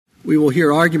We will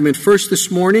hear argument first this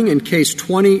morning in Case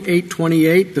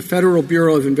 2828, the Federal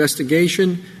Bureau of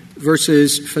Investigation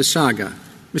versus Fazaga.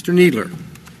 Mr. Kneedler.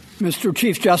 Mr.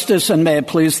 Chief Justice, and may it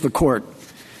please the Court.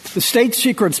 The state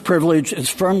secrets privilege is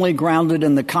firmly grounded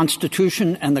in the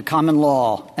Constitution and the common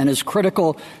law and is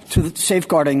critical to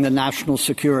safeguarding the national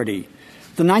security.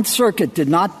 The Ninth Circuit did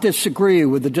not disagree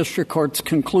with the district court's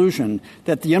conclusion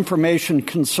that the information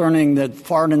concerning the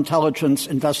foreign intelligence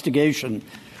investigation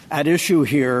at issue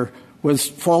here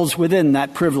falls within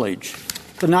that privilege.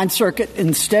 The Ninth Circuit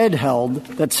instead held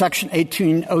that Section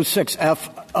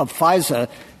 1806F of FISA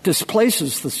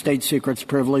displaces the state secrets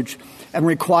privilege and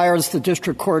requires the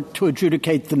district court to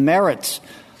adjudicate the merits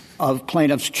of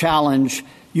plaintiff's challenge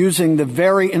using the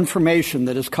very information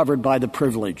that is covered by the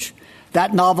privilege.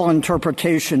 That novel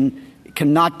interpretation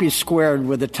cannot be squared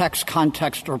with the text,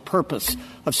 context, or purpose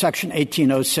of Section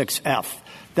 1806F.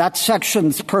 That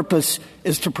section's purpose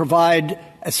is to provide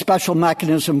a special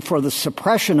mechanism for the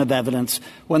suppression of evidence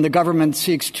when the government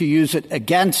seeks to use it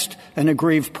against an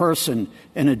aggrieved person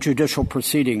in a judicial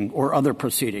proceeding or other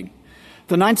proceeding.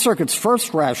 The Ninth Circuit's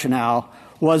first rationale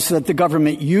was that the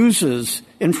government uses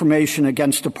information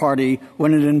against a party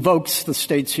when it invokes the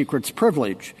state secrets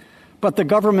privilege. But the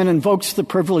government invokes the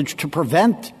privilege to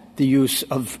prevent the use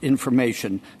of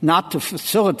information, not to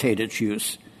facilitate its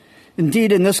use.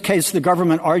 Indeed, in this case, the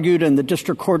government argued and the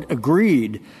district court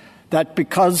agreed that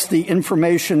because the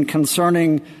information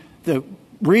concerning the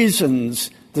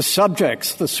reasons, the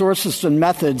subjects, the sources and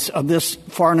methods of this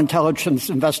foreign intelligence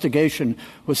investigation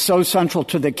was so central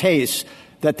to the case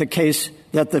that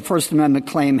the First Amendment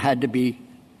claim had to be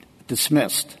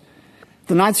dismissed.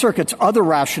 The Ninth Circuit's other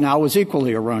rationale was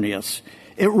equally erroneous.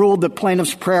 It ruled that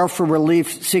plaintiff's prayer for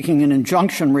relief seeking an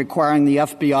injunction requiring the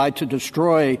FBI to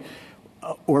destroy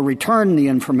or return the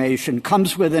information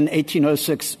comes within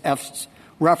 1806F's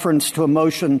reference to a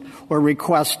motion or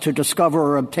request to discover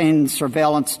or obtain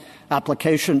surveillance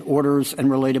application orders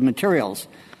and related materials.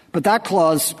 But that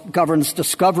clause governs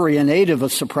discovery in aid of a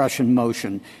suppression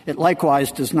motion. It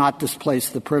likewise does not displace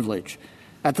the privilege.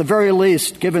 At the very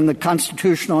least, given the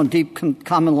constitutional and deep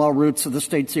common law roots of the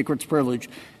state secrets privilege,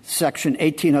 Section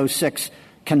 1806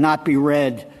 cannot be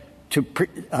read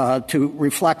to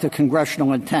reflect a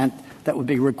congressional intent that would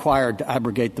be required to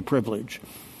abrogate the privilege.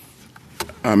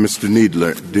 Mr.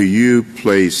 Kneedler, do you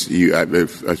place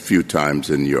a few times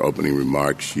in your opening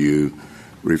remarks you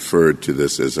referred to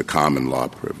this as a common law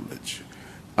privilege.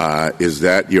 Is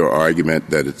that your argument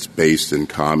that it's based in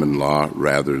common law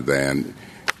rather than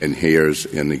inheres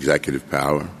in executive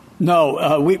power?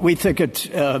 No, we think it's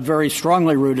very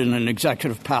strongly rooted in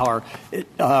executive power.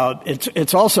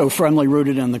 It's also firmly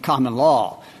rooted in the common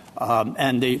law,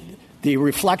 and the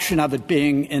reflection of it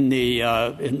being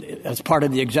as part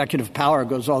of the executive power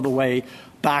goes all the way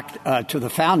back to the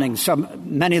founding.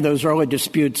 Many of those early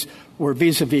disputes were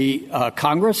vis-a-vis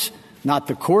Congress, not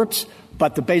the courts,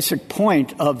 but the basic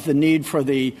point of the need for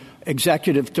the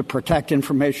executive to protect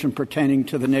information pertaining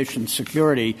to the nation's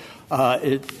security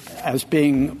as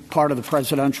being part of the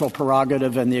presidential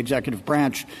prerogative and the executive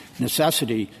branch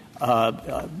necessity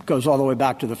goes all the way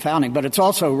back to the founding. But it's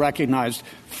also recognized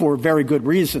for very good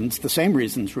reasons, the same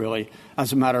reasons, really,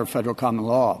 as a matter of federal common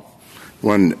law.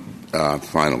 One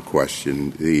final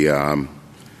question. The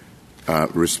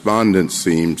respondent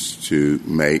seems to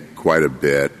make quite a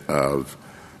bit of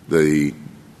the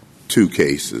two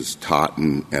cases,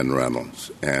 Totten and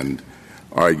Reynolds, and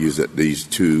argues that these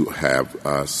two have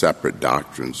separate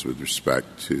doctrines with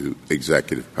respect to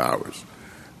executive powers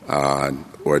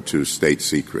or to state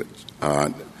secrets.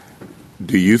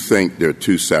 Do you think they're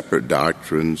two separate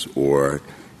doctrines, or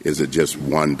is it just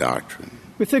one doctrine?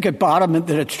 We think at bottom that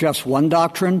it's just one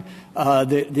doctrine.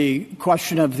 The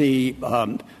question of the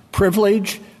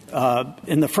privilege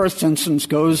in the first instance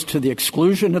goes to the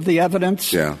exclusion of the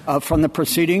evidence from the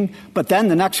proceeding. But then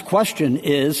the next question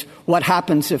is, what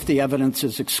happens if the evidence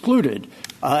is excluded?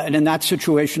 And in that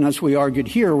situation, as we argued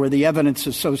here, where the evidence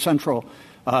is so central,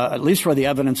 at least where the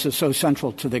evidence is so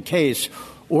central to the case,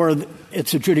 or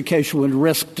its adjudication would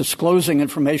risk disclosing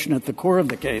information at the core of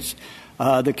the case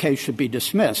should be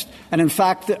dismissed. And in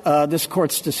fact, this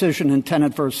Court's decision in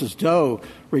Tennant v. Doe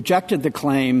rejected the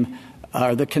claim,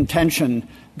 the contention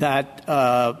that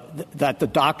the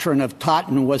doctrine of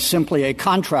Totten was simply a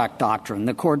contract doctrine.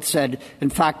 The Court said, in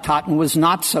fact, Totten was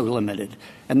not so limited.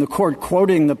 And the Court,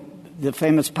 quoting the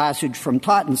famous passage from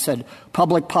Totten, said,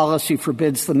 "Public policy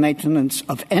forbids the maintenance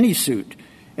of any suit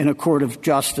in a court of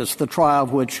justice, the trial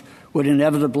of which would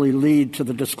inevitably lead to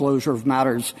the disclosure of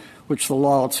matters which the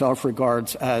law itself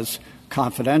regards as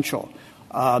confidential."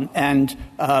 And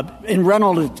in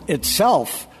Reynolds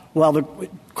itself, while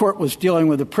court was dealing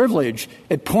with a privilege,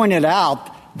 it pointed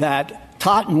out that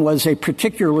Totten was a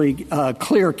particularly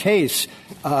clear case,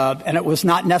 and it was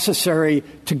not necessary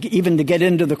to get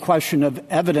into the question of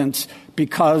evidence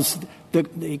because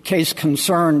the case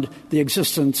concerned the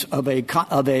existence of a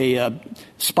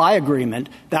spy agreement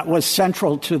that was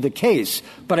central to the case.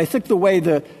 But I think the way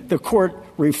the court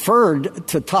referred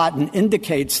to Totten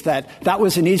indicates that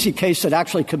was an easy case that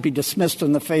actually could be dismissed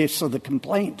in the face of the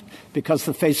complaint, because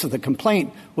the face of the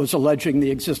complaint was alleging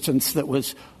the existence that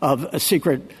was of a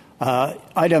secret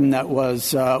item that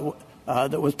was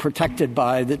protected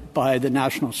by the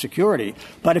national security.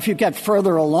 But if you get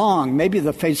further along, maybe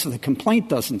the face of the complaint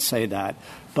doesn't say that.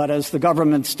 But as the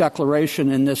government's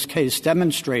declaration in this case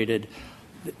demonstrated,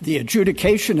 the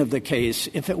adjudication of the case,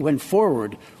 if it went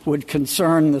forward, would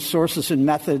concern the sources and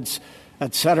methods,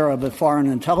 et cetera, of the foreign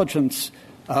intelligence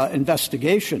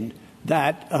investigation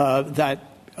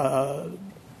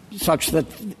such that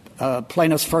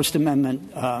plaintiff's First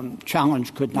Amendment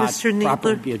challenge could not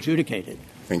properly be adjudicated.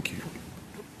 Thank you.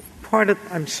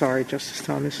 I'm sorry, Justice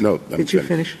Thomas. No, Did you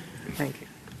finish? Thank you.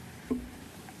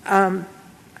 I'm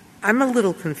a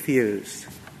little confused.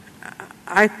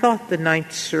 I thought the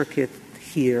Ninth Circuit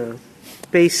here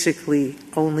basically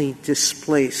only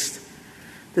displaced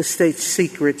the state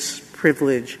secrets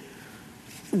privilege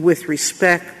with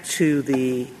respect to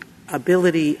the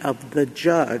ability of the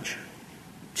judge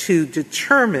to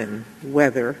determine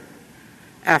whether,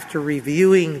 after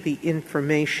reviewing the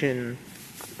information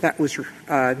that was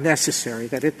necessary,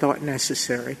 that it thought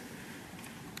necessary,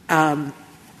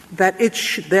 that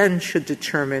it then should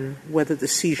determine whether the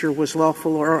seizure was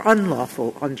lawful or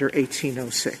unlawful under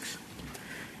 1806.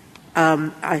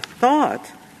 I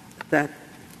thought that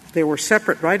there were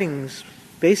separate writings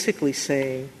basically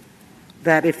saying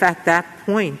that if at that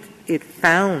point it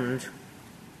found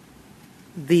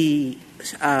the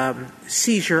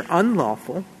seizure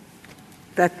unlawful,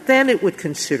 that then it would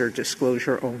consider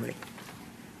disclosure only.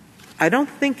 I don't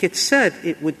think it said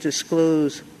it would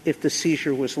disclose if the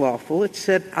seizure was lawful. It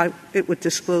said it would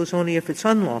disclose only if it's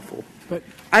unlawful. But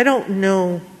I don't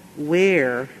know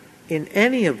where in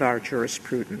any of our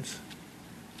jurisprudence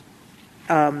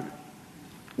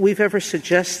we've ever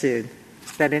suggested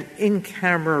that an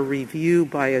in-camera review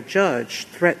by a judge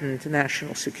threatened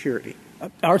national security.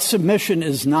 Our submission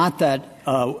is not that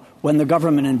when the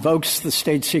government invokes the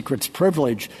state secrets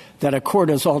privilege, that a court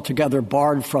is altogether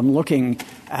barred from looking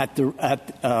at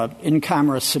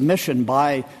in-camera submission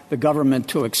by the government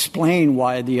to explain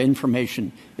why the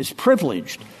information is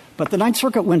privileged. But the Ninth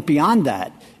Circuit went beyond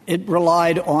that. It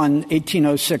relied on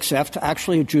 1806F to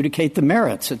actually adjudicate the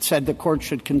merits. It said the court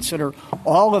should consider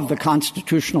all of the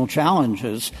constitutional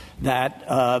challenges that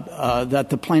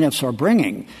the plaintiffs are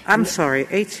bringing. I'm sorry,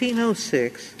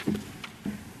 1806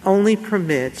 only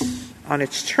permits, on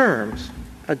its terms,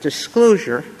 a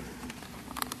disclosure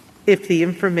if the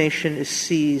information is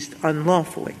seized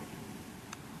unlawfully.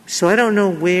 So I don't know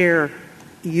where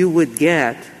you would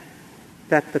get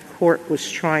that the court was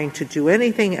trying to do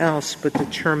anything else but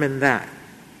determine that.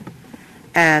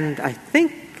 And I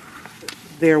think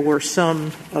there were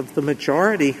some of the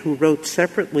majority who wrote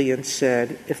separately and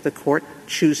said, if the court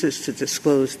chooses to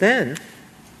disclose then,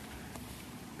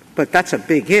 but that's a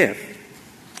big if,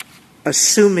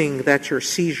 assuming that your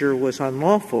seizure was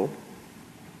unlawful,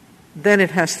 then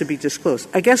it has to be disclosed.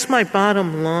 I guess my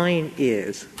bottom line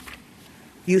is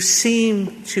you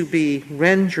seem to be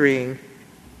rendering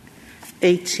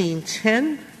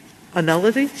 1810 a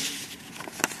nullity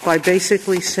by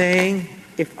basically saying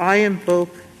if I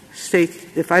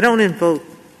don't invoke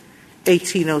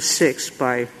 1806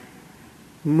 by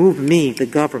the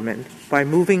government, by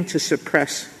moving to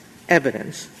suppress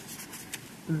evidence,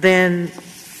 then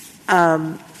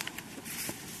and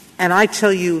I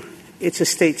tell you it's a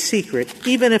state secret,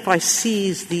 even if I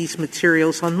seize these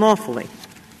materials unlawfully,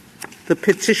 the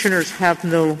petitioners have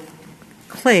no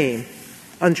claim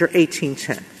under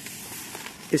 1810.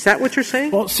 Is that what you're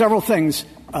saying? Well, several things.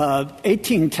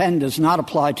 1810 does not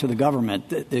apply to the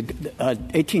government.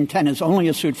 1810 is only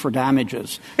a suit for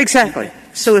damages. Exactly.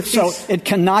 So it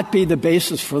cannot be the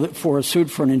basis for a suit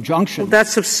for an injunction. Well,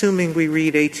 that's assuming we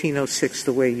read 1806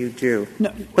 the way you do.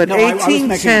 No, but no,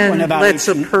 1810 lets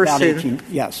a person.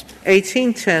 Yes.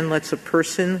 1810 lets a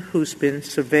person who's been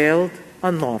surveilled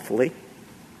unlawfully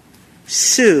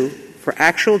sue for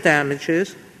actual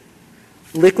damages,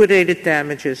 liquidated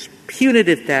damages,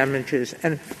 punitive damages,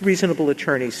 and reasonable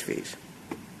attorney's fees.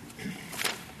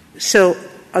 So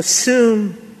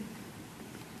assume,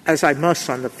 as I must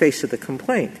on the face of the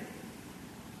complaint,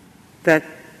 that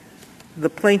the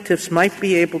plaintiffs might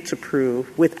be able to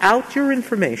prove, without your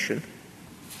information,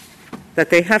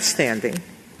 that they have standing,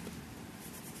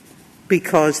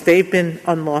 because they've been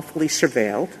unlawfully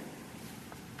surveilled,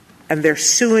 and they're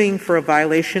suing for a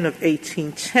violation of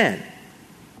 1810.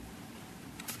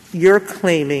 You're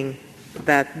claiming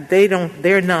that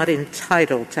they're not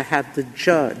entitled to have the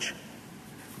judge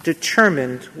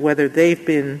determine whether they've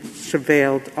been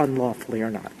surveilled unlawfully or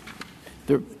not.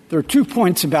 There are 2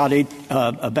 points about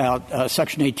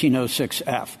Section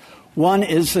 1806F. One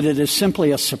is that it is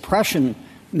simply a suppression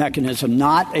mechanism,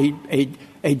 not a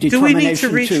determination. Do we need to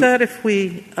reach that if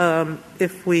we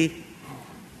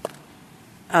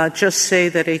just say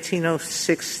that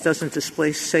 1806 doesn't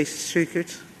displace state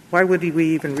secrets? Why would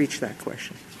we even reach that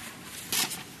question?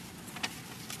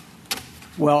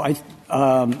 Well,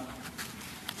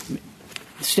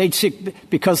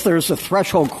 because there's a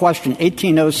threshold question.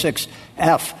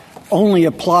 1806F only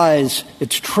applies,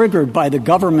 it's triggered by the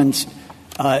government's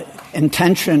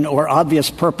intention or obvious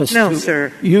purpose no, to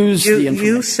sir. Use the information.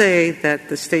 You say that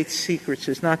the state secrets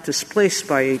is not displaced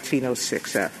by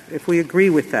 1806F. If we agree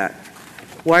with that,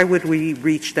 why would we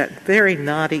reach that very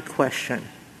knotty question,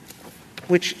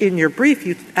 which in your brief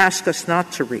you ask us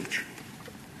not to reach,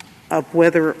 of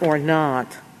whether or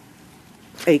not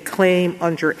a claim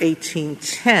under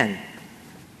 1810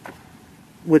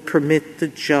 would permit the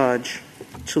judge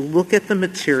to look at the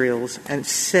materials and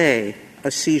say a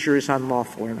seizure is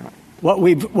unlawful or not? What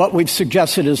we've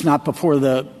suggested is not before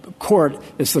the court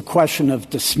is the question of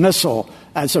dismissal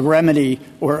as a remedy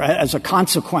or as a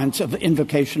consequence of the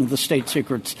invocation of the state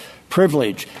secret's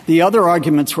privilege. The other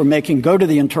arguments we're making go to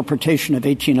the interpretation of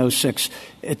 1806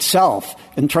 itself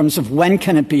in terms of when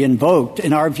can it be invoked.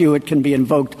 In our view, it can be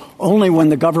invoked only when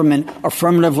the government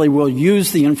affirmatively will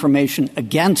use the information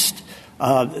against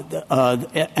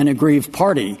an aggrieved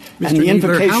party. Mr. And the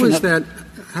invocation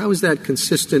how is that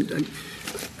consistent?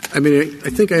 I mean, I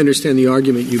think I understand the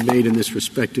argument you made in this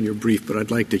respect in your brief, but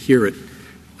I'd like to hear it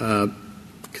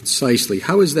concisely.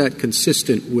 How is that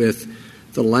consistent with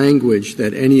the language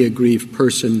that any aggrieved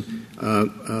person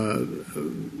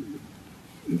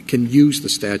can use the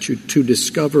statute to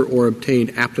discover or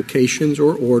obtain applications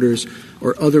or orders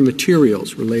or other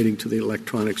materials relating to the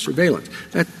electronic surveillance?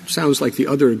 That sounds like the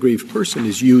other aggrieved person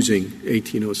is using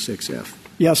 1806F.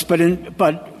 Yes,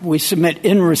 but we submit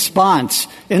in response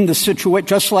in the situation,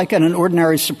 just like in an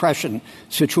ordinary suppression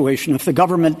situation. If the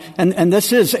government, and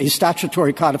this is a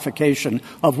statutory codification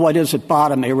of what is at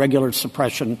bottom a regular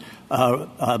suppression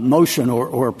motion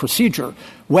or procedure,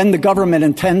 when the government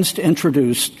intends to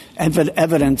introduce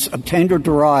evidence obtained or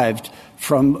derived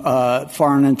from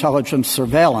foreign intelligence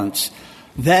surveillance,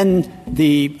 then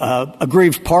the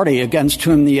aggrieved party against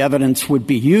whom the evidence would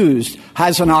be used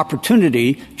has an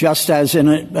opportunity, just as in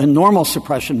a normal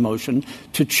suppression motion,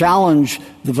 to challenge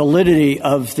the validity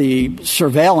of the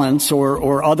surveillance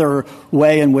or other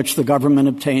way in which the government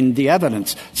obtained the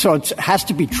evidence. So it has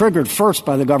to be triggered first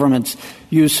by the government's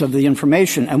use of the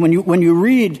information. And when you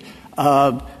read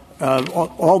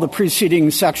all the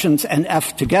preceding sections and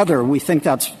F together, we think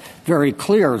that's very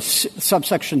clear.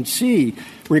 Subsection C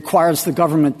requires the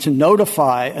government to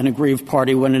notify an aggrieved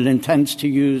party when it intends to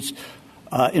use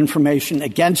information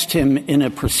against him in a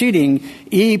proceeding.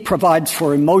 E provides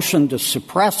for a motion to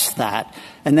suppress that.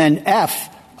 And then F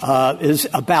is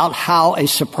about how a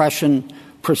suppression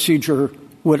procedure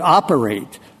would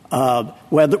operate,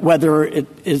 whether it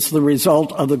is the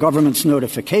result of the government's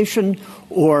notification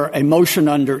or a motion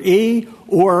under E,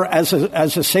 or as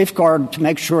a safeguard to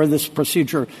make sure this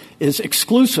procedure is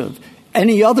exclusive.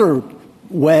 Any other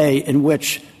way in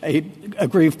which a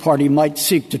aggrieved party might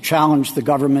seek to challenge the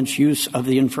government's use of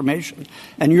the information.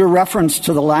 And your reference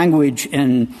to the language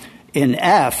in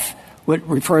F, which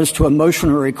refers to a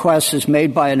motion or request, is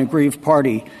made by an aggrieved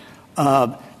party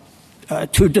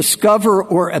to discover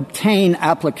or obtain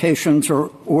applications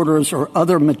or orders or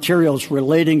other materials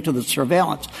relating to the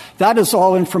surveillance. That is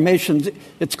all information.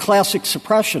 It's classic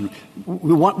suppression.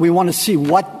 We want to see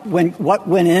what went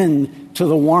into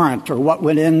the warrant or what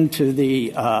went into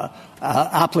the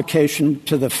application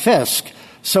to the FISC.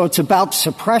 So it's about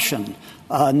suppression,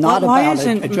 not about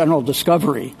a general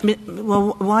discovery.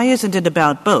 Well, why isn't it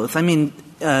about both? I mean,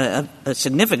 a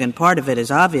significant part of it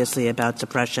is obviously about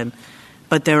suppression,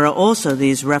 but there are also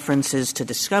these references to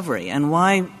discovery. And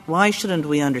why shouldn't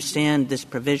we understand this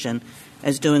provision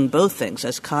as doing both things,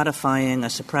 as codifying a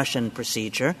suppression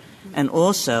procedure and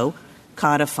also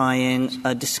codifying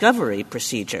a discovery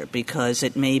procedure? Because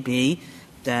it may be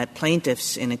that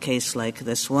plaintiffs in a case like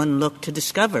this one look to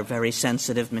discover very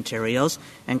sensitive materials,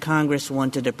 and Congress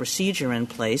wanted a procedure in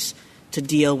place to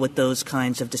deal with those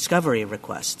kinds of discovery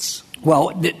requests. Well,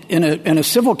 in a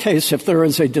civil case, if there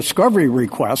is a discovery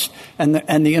request and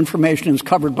the information is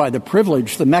covered by the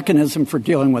privilege, the mechanism for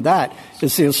dealing with that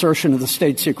is the assertion of the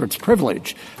state secret's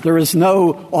privilege. There is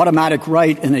no automatic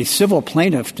right in a civil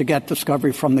plaintiff to get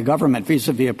discovery from the government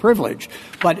vis-a-vis a privilege.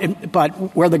 But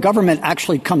where the government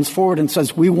actually comes forward and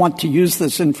says, we want to use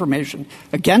this information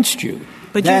against you.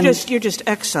 But you're just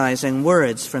excising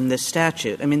words from this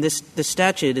statute. I mean, this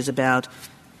statute is about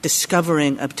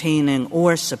discovering, obtaining,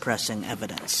 or suppressing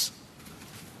evidence.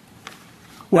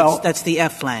 Well, that's the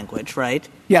F language, right?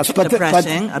 Yes, but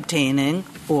suppressing, obtaining,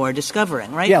 or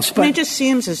discovering, right? Yes, but it just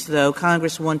seems as though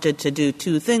Congress wanted to do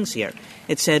two things here.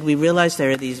 It said, we realize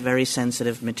there are these very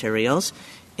sensitive materials,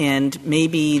 and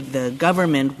maybe the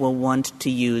government will want to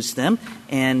use them,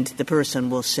 and the person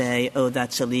will say, oh,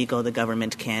 that's illegal, the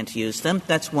government can't use them.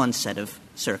 That's one set of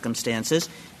circumstances.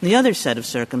 The other set of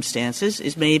circumstances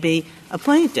is maybe a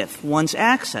plaintiff wants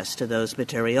access to those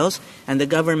materials, and the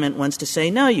government wants to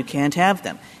say, no, you can't have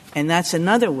them. And that's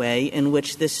another way in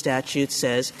which this statute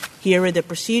says, here are the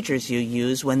procedures you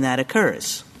use when that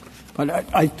occurs. But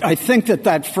I think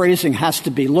that phrasing has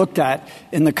to be looked at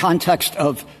in the context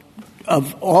of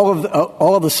all of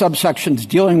the subsections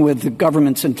dealing with the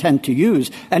government's intent to use.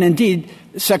 And indeed,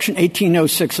 Section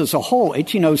 1806 as a whole,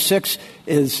 1806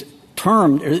 is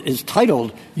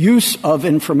titled Use of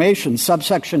Information.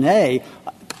 Subsection A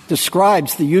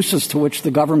describes the uses to which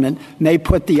the government may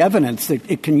put the evidence. That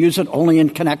it can use it only in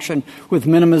connection with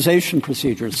minimization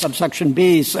procedures. Subsection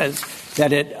B says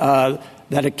that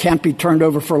it can't be turned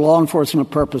over for law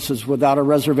enforcement purposes without a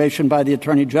reservation by the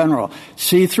Attorney General.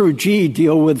 C through G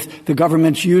deal with the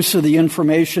government's use of the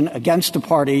information against a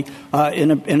party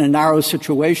in a narrow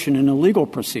situation in a legal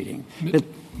proceeding.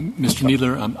 Mr.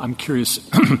 Kneedler, I'm curious.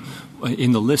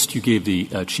 In the list you gave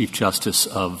the Chief Justice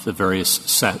of the various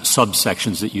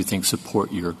subsections that you think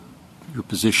support your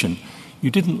position, you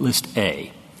didn't list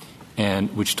A,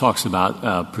 which talks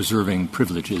about preserving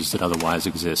privileges that otherwise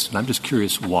exist. And I'm just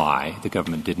curious why the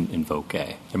government didn't invoke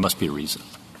A. There must be a reason.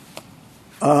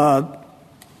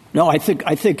 No, I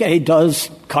think A does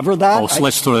cover that. Oh, so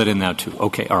let's throw that in now too.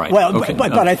 Okay, all right. Well, okay.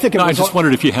 but I think I just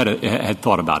wondered if you had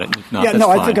thought about it. If not, that's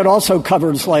I fine. think it also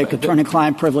covers like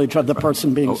attorney-client privilege of the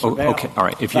person being surveilled. Okay, all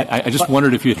right. I just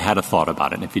wondered if you had a thought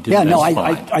about it. And if you didn't, that's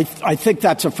fine. I think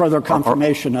that's a further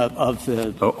confirmation of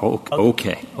the.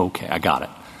 Okay, I got it.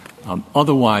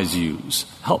 Otherwise use.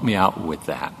 Help me out with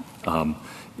that.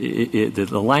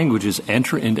 The language is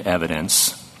enter into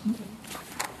evidence,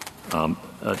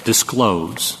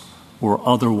 disclose, or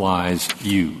otherwise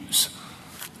use.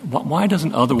 Why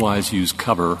doesn't otherwise use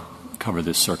cover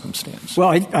this circumstance? Well,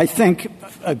 I think,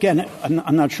 again,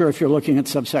 I'm not sure if you're looking at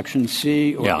subsection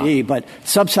C or E, but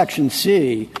subsection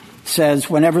C says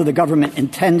whenever the government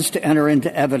intends to enter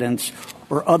into evidence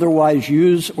or otherwise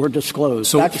use or disclose.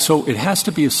 So it has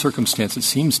to be a circumstance, it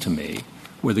seems to me,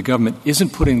 where the government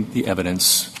isn't putting the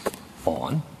evidence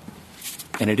on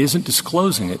and it isn't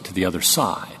disclosing it to the other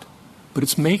side, but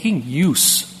it's making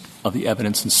use of the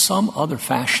evidence in some other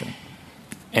fashion.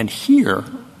 And here,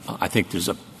 I think there's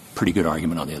a pretty good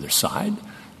argument on the other side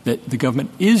that the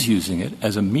government is using it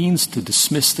as a means to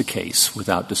dismiss the case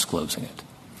without disclosing it.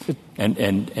 And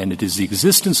it is the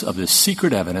existence of this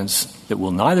secret evidence that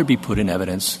will neither be put in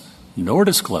evidence nor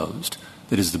disclosed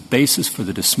that is the basis for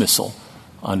the dismissal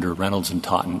under Reynolds and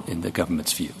Totten in the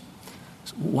government's view.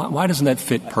 So why doesn't that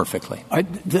fit perfectly?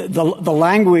 The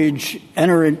language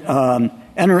enter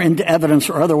into evidence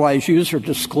or otherwise use or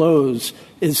disclose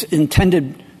is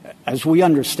intended, as we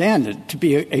understand it, to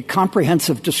be a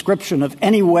comprehensive description of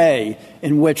any way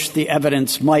in which the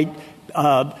evidence might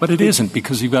but it isn't,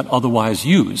 because you've got otherwise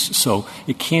use. So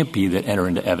it can't be that enter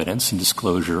into evidence and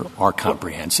disclosure are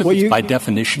comprehensive. By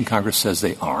definition, Congress says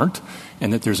they aren't,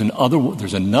 and that there's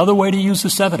another way to use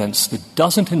this evidence that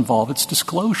doesn't involve its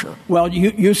disclosure. Well,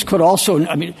 use could also,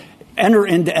 enter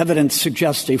into evidence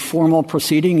suggests a formal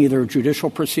proceeding, either a judicial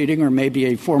proceeding or maybe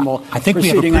a formal proceeding. I think we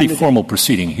have a pretty formal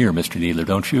proceeding here, Mr. Kneedler,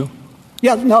 don't you?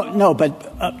 Yeah, no,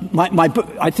 but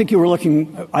I think you were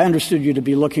looking, I understood you to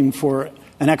be looking for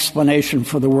an explanation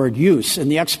for the word use.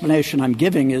 And the explanation I'm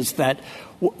giving is that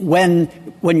when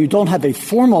you don't have a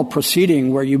formal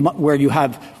proceeding where you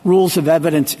have rules of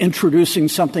evidence introducing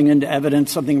something into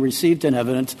evidence, something received in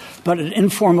evidence, but an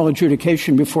informal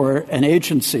adjudication before an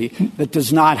agency that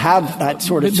does not have that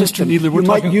sort of system, Mr. Kneedler,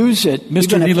 might use it.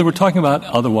 Mr. Kneedler, we're talking about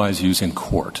otherwise use in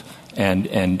court.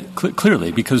 And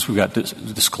clearly, because we've got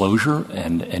disclosure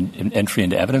and entry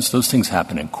into evidence, those things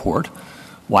happen in court.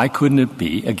 Why couldn't it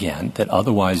be, again, that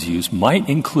otherwise use might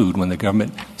include when the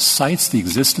government cites the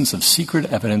existence of secret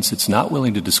evidence it's not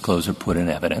willing to disclose or put in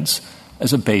evidence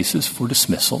as a basis for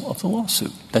dismissal of the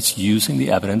lawsuit. That's using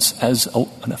the evidence as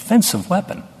an offensive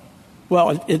weapon.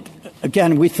 Well,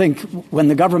 again, we think when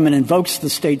the government invokes the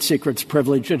state secrets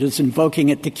privilege, it is invoking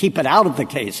it to keep it out of the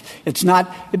case. It's not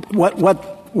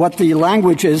what the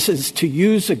language is to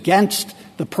use against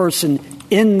the person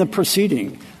in the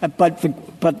proceeding.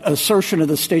 But assertion of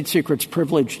the state secrets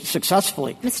privilege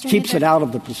successfully keeps it out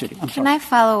of the proceeding. Can I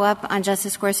follow up on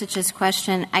Justice Gorsuch's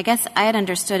question? I guess I had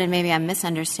understood, and maybe I'm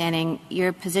misunderstanding,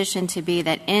 your position to be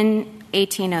that in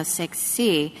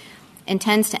 1806C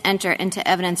intends to enter into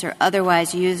evidence or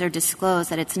otherwise use or disclose,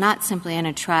 that it's not simply in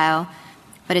a trial,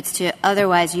 but it's to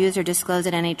otherwise use or disclose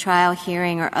at any trial,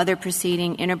 hearing, or other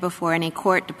proceeding in or before any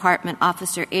court, department,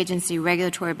 officer, agency,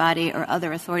 regulatory body, or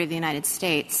other authority of the United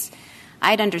States.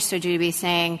 I'd understood you to be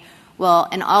saying, well,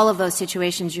 in all of those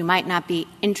situations, you might not be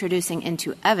introducing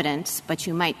into evidence, but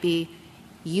you might be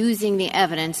using the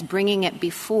evidence, bringing it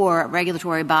before a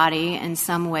regulatory body in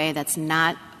some way that's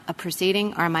not a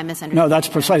proceeding, or am I misunderstanding? No,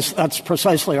 that's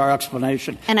precisely our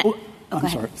explanation. I'm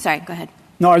sorry. Sorry, go ahead.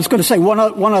 No, I was going to say one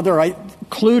other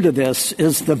clue to this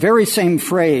is the very same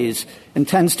phrase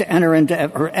intends to enter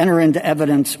into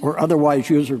evidence or otherwise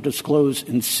use or disclose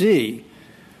in C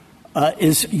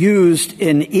is used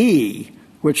in E,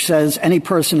 which says any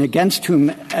person against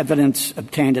whom evidence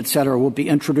obtained, et cetera, will be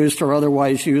introduced or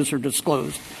otherwise used or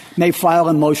disclosed, may file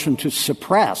a motion to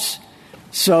suppress.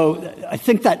 So I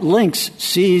think that links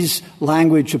C's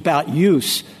language about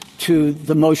use to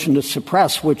the motion to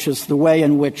suppress, which is the way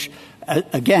in which,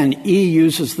 again, E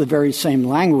uses the very same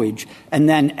language, and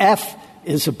then F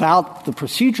is about the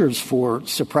procedures for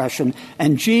suppression,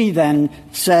 and G then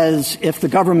says if the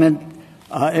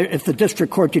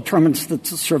district court determines that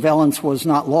the surveillance was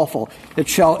not lawful, it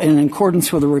shall, in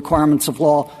accordance with the requirements of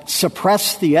law,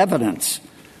 suppress the evidence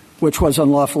which was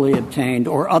unlawfully obtained,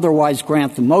 or otherwise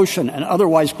grant the motion. And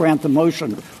otherwise grant the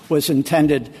motion was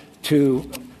intended to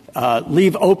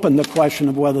leave open the question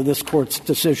of whether this court's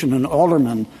decision in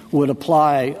Alderman would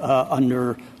apply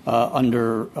under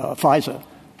FISA.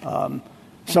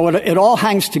 So it all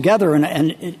hangs together,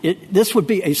 and this would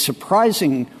be a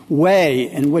surprising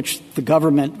way in which the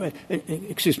government,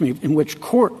 in which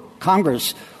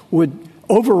Congress would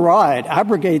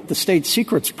abrogate the state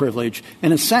secrets privilege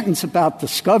in a sentence about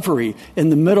discovery in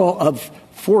the middle of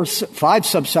 5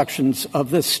 subsections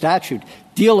of this statute,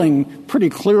 dealing pretty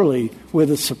clearly with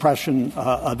the suppression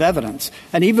of evidence.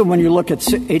 And even when you look at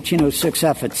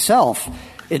 1806F itself,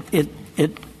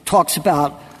 it talks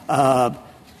about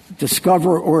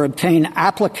discover or obtain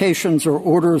applications or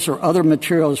orders or other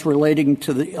materials relating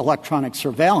to the electronic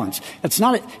surveillance. It's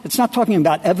not talking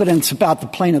about evidence about the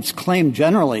plaintiff's claim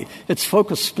generally. It's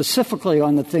focused specifically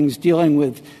on the things dealing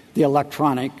with the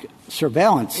electronic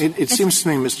surveillance. It seems to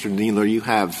me, Mr. Kneeler, you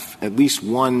have at least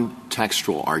one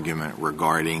textual argument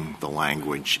regarding the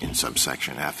language in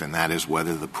subsection F, and that is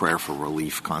whether the prayer for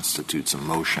relief constitutes a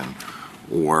motion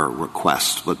or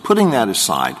request. But putting that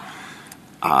aside,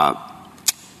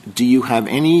 do you have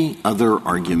any other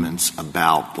arguments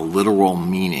about the literal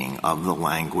meaning of the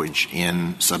language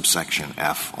in subsection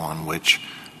F on which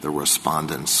the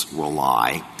respondents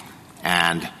rely?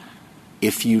 And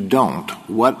if you don't,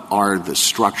 what are the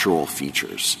structural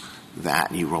features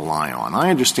that you rely on?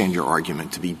 I understand your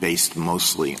argument to be based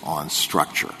mostly on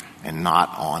structure and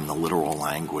not on the literal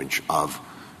language of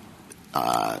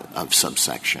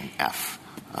subsection F.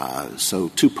 So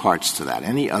 2 parts to that.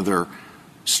 Any other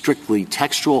strictly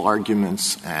textual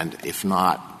arguments, and if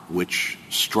not, which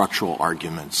structural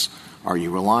arguments are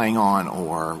you relying on,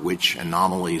 or which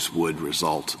anomalies would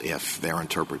result if their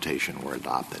interpretation were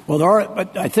adopted? Well, there are,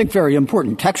 I think, very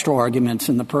important textual arguments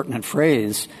in the pertinent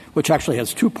phrase, which actually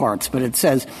has 2 parts, but it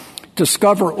says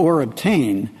discover or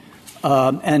obtain,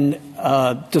 and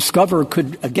discover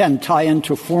could, again, tie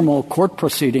into formal court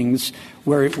proceedings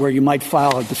where you might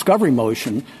file a discovery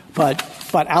motion, but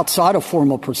outside of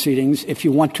formal proceedings, if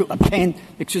you want to obtain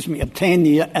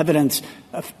the evidence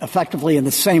effectively in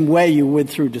the same way you would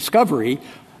through discovery.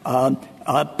 But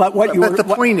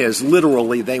the point is,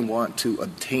 literally, they want to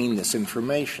obtain this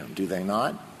information, do they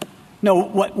not? No,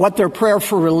 what their prayer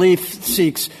for relief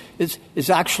seeks is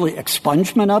actually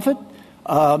expungement of it,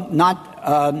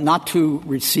 not to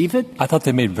receive it. I thought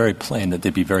they made very plain that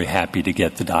they'd be very happy to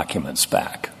get the documents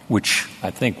back, which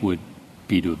I think would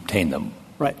be to obtain them.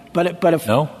 Right, but if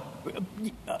no,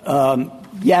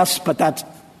 yes, but that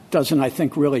doesn't, I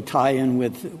think, really tie in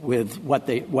with what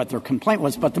their complaint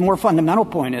was. But the more fundamental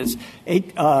point is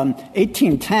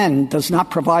 1810 does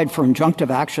not provide for injunctive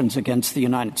actions against the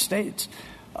United States,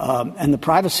 and the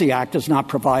Privacy Act does not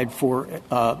provide for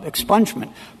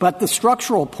expungement. But the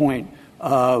structural point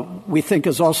we think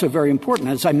is also very important.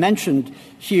 As I mentioned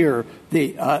here,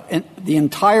 the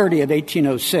entirety of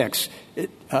 1806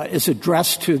 is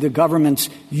addressed to the government's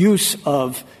use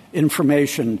of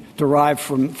information derived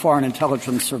from foreign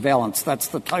intelligence surveillance. That's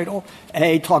the title.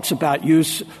 A talks about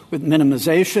use with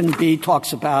minimization. B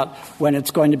talks about when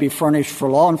it's going to be furnished for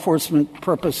law enforcement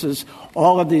purposes.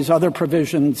 All of these other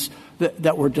provisions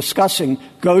that we're discussing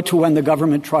go to when the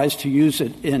government tries to use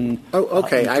it in.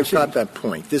 Okay. I've got that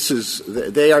point.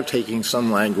 They are taking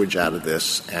some language out of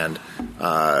this and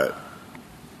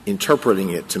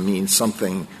interpreting it to mean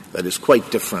something that is quite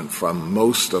different from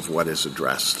most of what is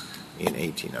addressed in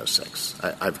 1806.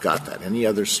 I've got that. Any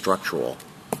other structural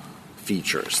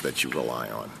features that you rely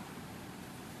on?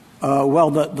 Well,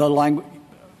 the language,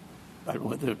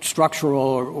 the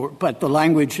structural, but the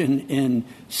language in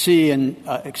C and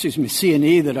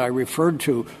E that I referred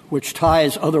to, which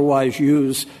ties otherwise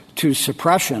used to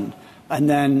suppression, and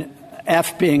then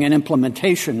F being an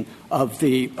implementation of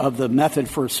the method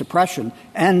for suppression,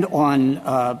 and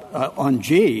on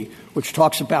G, which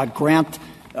talks about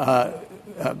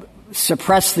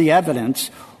suppress the evidence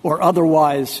or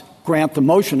otherwise grant the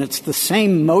motion. It's the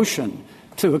same motion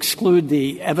to exclude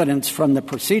the evidence from the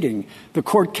proceeding. The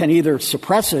court can either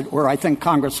suppress it or, I think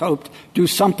Congress hoped, do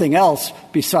something else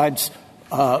besides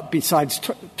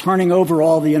turning over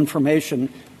all the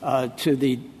information to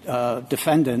the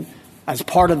defendant as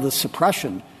part of the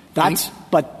suppression.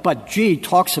 But G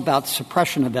talks about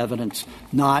suppression of evidence,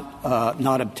 not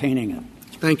obtaining it.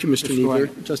 Thank you, Mr.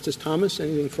 Kneedler. Justice Thomas,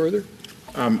 anything further?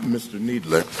 Mr.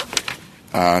 Kneedler,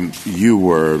 you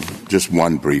were just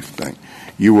one brief thing.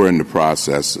 You were in the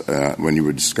process when you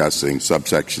were discussing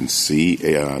subsection C,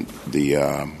 it's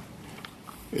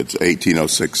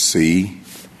 1806C.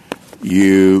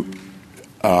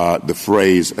 The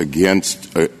phrase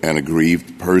against an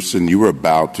aggrieved person, you were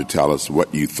about to tell us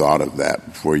what you thought of that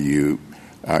before you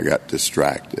got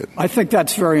distracted. I think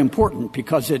that's very important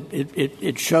because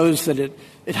it shows that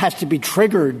it has to be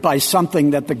triggered by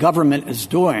something that the government is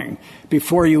doing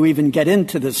before you even get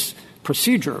into this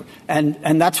procedure.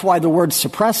 And that's why the word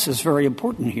suppress is very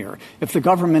important here. If the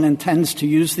government intends to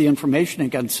use the information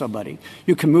against somebody,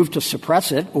 you can move to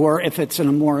suppress it, or if it's in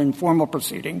a more informal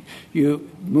proceeding, you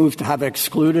move to have it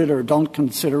excluded or don't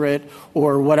consider it,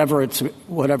 or whatever its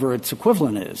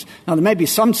equivalent is. Now, there may be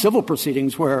some civil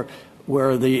proceedings where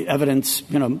the evidence,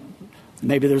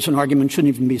 maybe there's an argument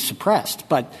shouldn't even be suppressed.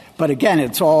 But again,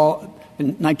 it's all, in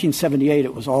 1978,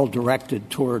 it was all directed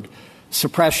toward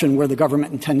suppression where the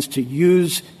government intends to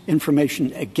use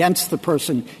information against the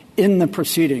person in the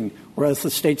proceeding, whereas the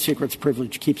state secrets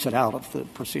privilege keeps it out of the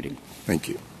proceeding. Thank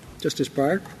you. Justice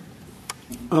Breyer?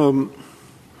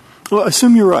 Well,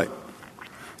 assume you're right,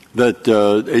 that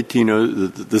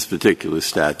this particular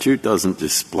statute doesn't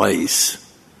displace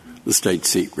the state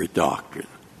secret doctrine.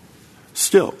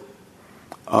 Still,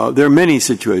 there are many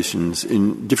situations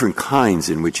in different kinds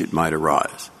in which it might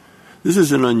arise. This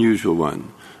is an unusual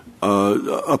one.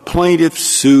 A plaintiff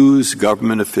sues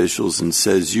government officials and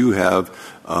says you have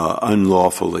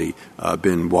unlawfully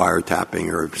been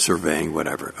wiretapping or surveying,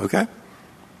 whatever, okay?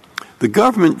 The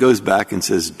government goes back and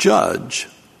says, Judge,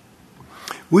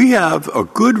 we have a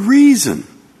good reason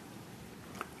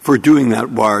for doing that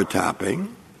wiretapping,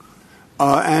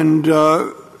 and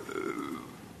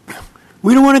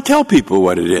we don't want to tell people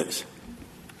what it is.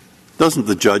 Doesn't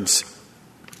the judge,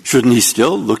 shouldn't he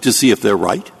still look to see if they're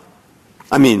right?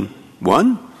 I mean,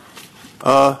 one,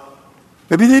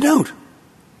 maybe they don't.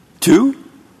 Two,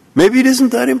 maybe it isn't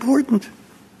that important.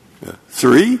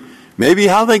 Three, maybe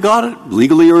how they got it,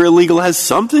 legally or illegal, has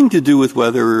something to do with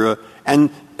whether,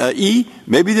 E,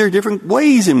 maybe there are different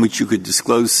ways in which you could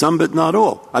disclose some but not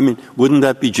all. I mean, wouldn't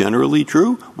that be generally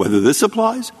true, whether this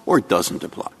applies or it doesn't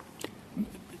apply?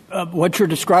 What you're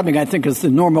describing, I think, is the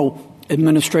normal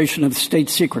administration of state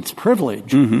secrets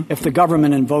privilege. Mm-hmm. If the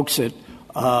government invokes it,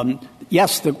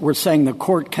 yes, we're saying the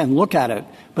court can look at it,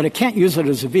 but it can't use it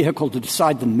as a vehicle to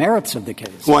decide the merits of the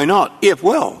case. Why not?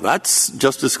 That's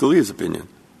Justice Scalia's opinion.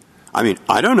 I mean,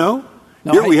 I don't know.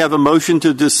 Here we have a motion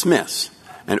to dismiss,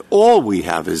 and all we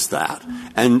have is that.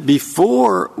 And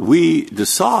before we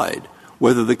decide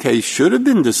whether the case should have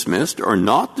been dismissed or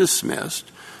not dismissed,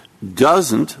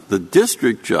 doesn't the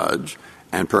district judge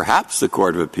and perhaps the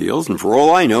Court of Appeals, and for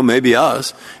all I know, maybe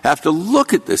us, have to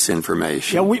look at this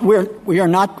information? Yeah, we are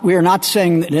not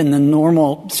saying that in the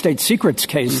normal state secrets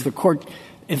case, the court,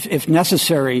 if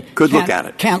necessary, look at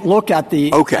it. Can't look at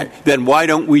the. Okay, then why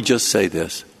don't we just say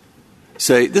this?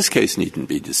 Say this case needn't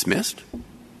be dismissed.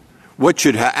 What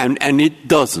should and it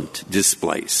doesn't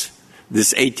displace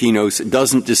this 1806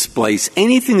 doesn't displace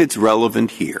anything that's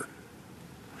relevant here.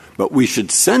 But we should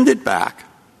send it back,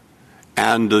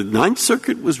 and the Ninth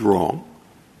Circuit was wrong,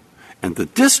 and the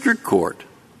district court,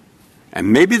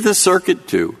 and maybe the circuit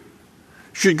too,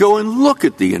 should go and look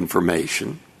at the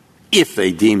information, if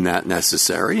they deem that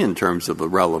necessary in terms of the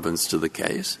relevance to the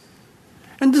case,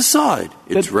 and decide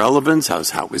its relevance, how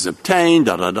it was obtained,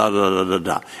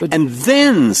 and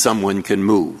then someone can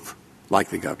move,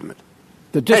 like the government.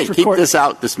 Keep this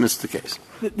out, dismiss the case.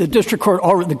 The district court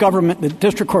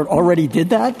already did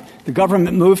that. The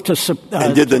government moved to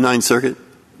and did the Ninth Circuit?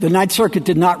 The Ninth Circuit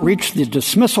did not reach the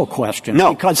dismissal question.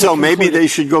 No. So maybe they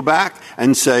should go back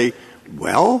and say,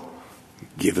 well,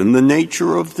 given the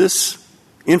nature of this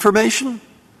information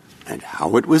and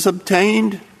how it was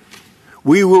obtained,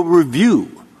 we will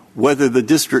review whether the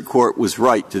district court was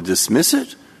right to dismiss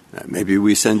it. Maybe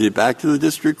we send it back to the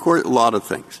district court, a lot of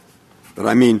things. But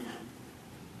I mean,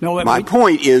 my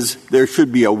point is there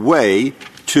should be a way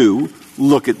to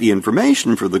look at the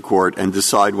information for the court and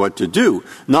decide what to do,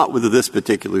 not whether this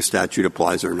particular statute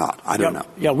applies or not. I don't know.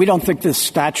 Yeah, we don't think this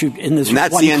statute in this and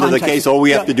that's the end context, of the case. All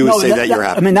we have to do is say that you're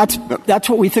happy. I mean, that's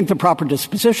what we think the proper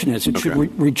disposition is. It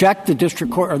should reject the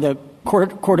district court or the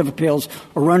Court of Appeals'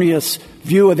 erroneous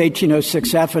view of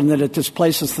 1806F and that it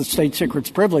displaces the state secrets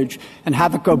privilege, and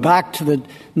have it go back to the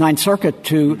Ninth Circuit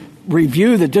to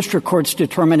review the district court's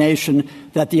determination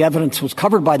that the evidence was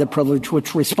covered by the privilege,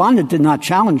 which respondent did not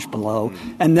challenge below,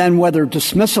 and then whether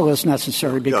dismissal is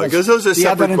necessary because the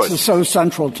evidence is so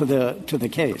central to the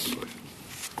case.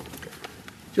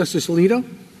 Justice Alito,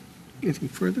 anything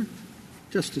further?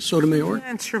 Justice Sotomayor? To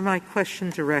answer my question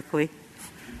directly,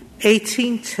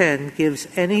 1810 gives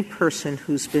any person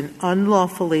who's been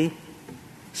unlawfully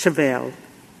surveilled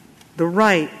the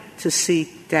right to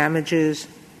seek damages,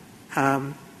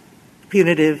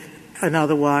 punitive and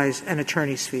otherwise, and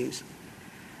attorney's fees.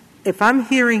 If I'm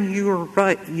hearing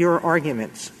your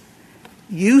arguments,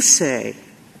 you say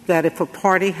that if a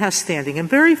party has standing, and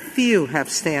very few have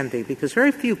standing because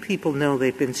very few people know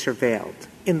they've been surveilled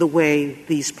in the way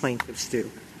these plaintiffs do.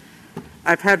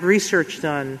 I've had research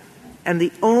done, and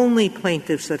the only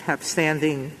plaintiffs that have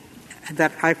standing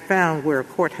that I found where a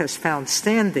court has found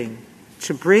standing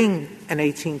to bring an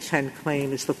 1810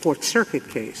 claim is the Fourth Circuit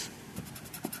case.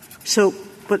 So,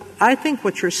 but I think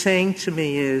what you're saying to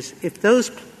me is if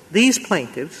these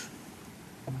plaintiffs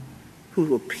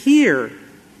who appear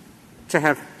to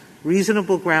have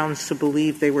reasonable grounds to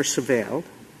believe they were surveilled,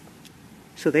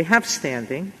 so they have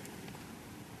standing,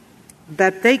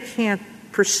 that they can't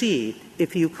proceed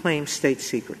if you claim state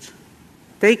secrets.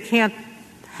 They can't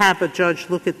have a judge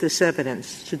look at this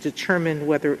evidence to determine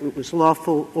whether it was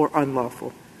lawful or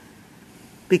unlawful.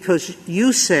 Because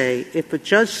you say if a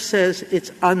judge says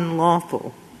it's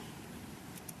unlawful,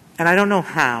 and I don't know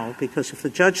how, because if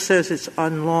the judge says it's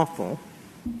unlawful,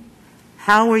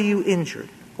 how are you injured?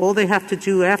 All they have to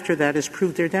do after that is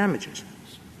prove their damages.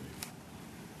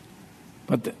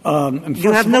 But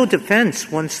you have no defense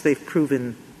once they've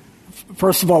proven.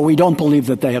 First of all, we don't believe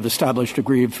that they have established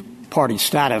aggrieved party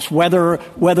status. Whether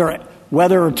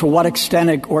to what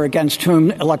extent or against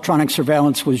whom electronic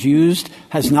surveillance was used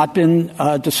has not been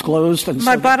disclosed. And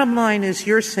my bottom line is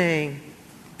you're saying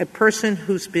a person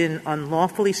who's been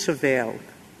unlawfully surveilled,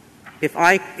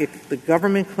 if the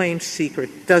government claims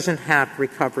secret, doesn't have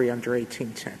recovery under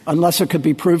 1810. Unless it could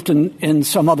be proved in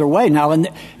some other way. Now, and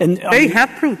they have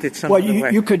proved it some other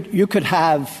way. You could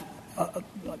have.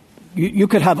 You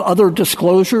could have other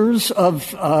disclosures of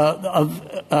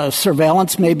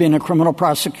surveillance, maybe in a criminal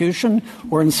prosecution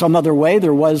or in some other way.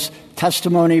 There was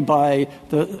testimony by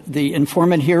the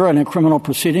informant here in a criminal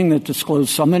proceeding that disclosed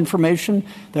some information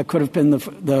that could have been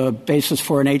the basis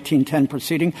for an 1810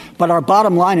 proceeding. But our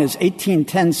bottom line is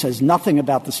 1810 says nothing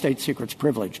about the state secrets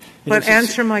privilege. But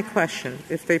answer my question.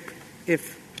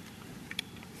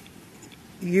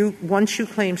 Once you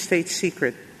claim state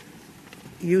secret,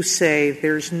 you say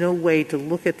there's no way to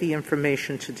look at the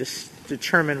information to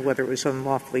determine whether it was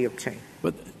unlawfully obtained.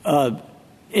 But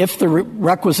if the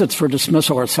requisites for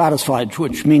dismissal are satisfied,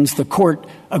 which means the court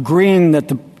agreeing that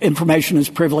the information is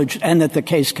privileged and that the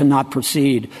case cannot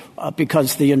proceed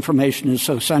because the information is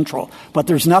so central. But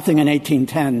there's nothing in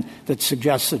 1810 that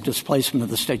suggests a displacement of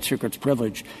the state secrets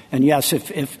privilege. And yes,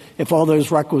 if all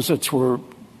those requisites were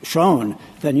shown,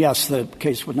 then yes, the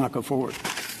case would not go forward.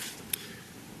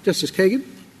 Justice Kagan?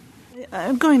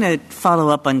 I'm going to follow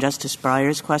up on Justice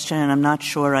Breyer's question, and I'm not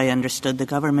sure I understood the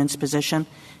government's position.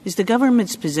 Is the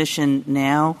government's position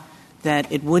now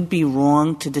that it would be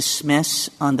wrong to dismiss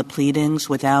on the pleadings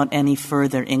without any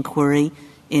further inquiry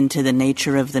into the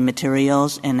nature of the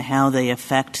materials and how they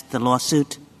affect the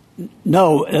lawsuit?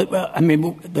 No. I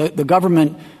mean, the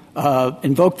government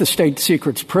invoked the state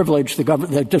secret's privilege.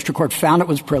 The district court found it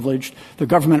was privileged. The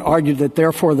government argued that,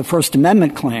 therefore, the First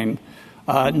Amendment claim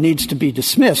needs to be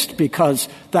dismissed because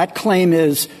that claim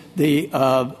is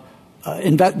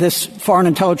this foreign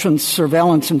intelligence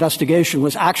surveillance investigation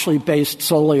was actually based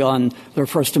solely on their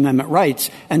First Amendment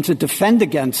rights. And to defend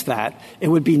against that, it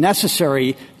would be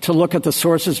necessary to look at the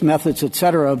sources, methods, et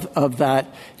cetera, of that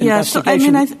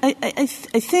investigation. So,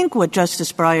 I think what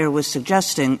Justice Breyer was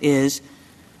suggesting is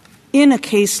in a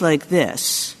case like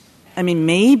this,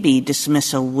 maybe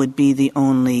dismissal would be the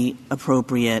only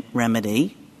appropriate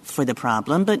remedy for the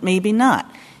problem, but maybe not.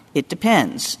 It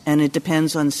depends, and it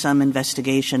depends on some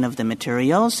investigation of the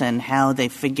materials and how they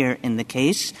figure in the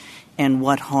case and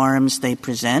what harms they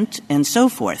present and so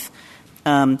forth.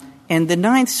 And the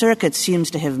Ninth Circuit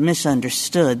seems to have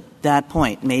misunderstood that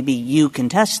point. Maybe you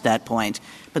contest that point,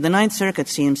 but the Ninth Circuit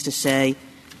seems to say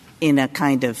in a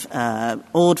kind of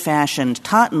old-fashioned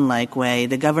Totten-like way,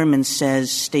 the government says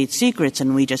state secrets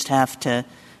and we just have to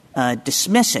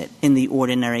dismiss it in the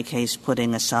ordinary case,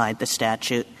 putting aside the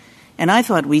statute. And I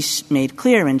thought we made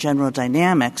clear in General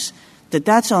Dynamics that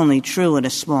that's only true in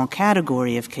a small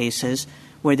category of cases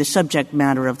where the subject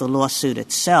matter of the lawsuit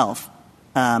itself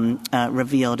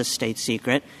revealed a state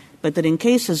secret, but that in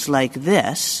cases like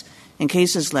this,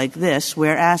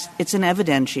 where it's an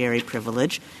evidentiary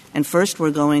privilege, and first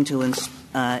we're going to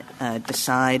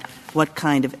decide what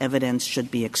kind of evidence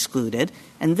should be excluded,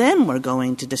 and then we're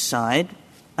going to decide,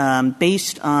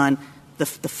 based on the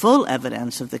full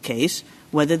evidence of the case,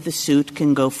 whether the suit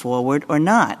can go forward or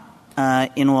not,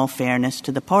 in all fairness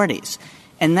to the parties.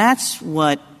 And that's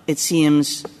what it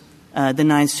seems the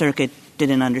Ninth Circuit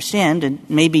didn't understand, and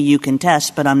maybe you can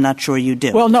test, but I'm not sure you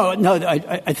do. Well, no,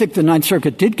 I think the Ninth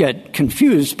Circuit did get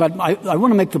confused, but I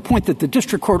want to make the point that the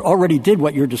district court already did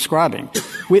what you're describing.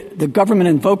 The government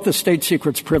invoked the state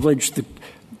secrets privilege. The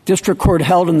district court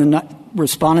held and the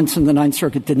respondents in the Ninth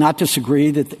Circuit did not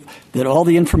disagree that all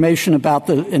the information about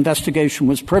the investigation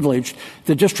was privileged.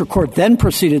 The district court then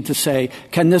proceeded to say,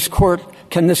 can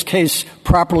this case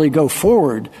properly go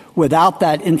forward without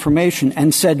that information,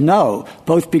 and said no,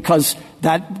 both because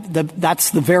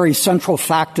that's the very central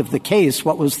fact of the case,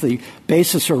 what was the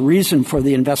basis or reason for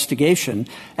the investigation,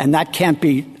 and that can't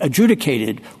be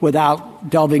adjudicated without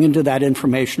delving into that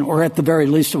information, or at the very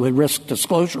least it would risk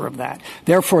disclosure of that.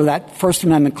 Therefore, that First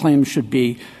Amendment claim should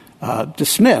be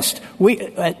dismissed.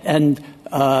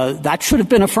 That should have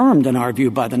been affirmed, in our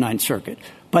view, by the Ninth Circuit.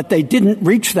 But they didn't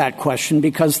reach that question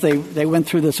because they went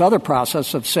through this other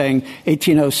process of saying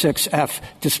 1806F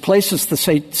displaces the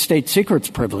state secrets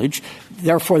privilege.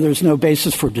 Therefore, there's no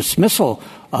basis for dismissal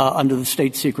under the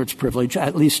state secrets privilege,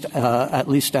 at least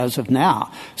as of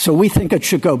now. So we think it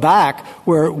should go back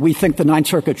where we think the Ninth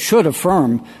Circuit should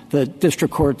affirm the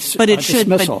district court's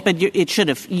dismissal. But it should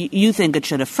have. You think it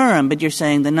should affirm, but you're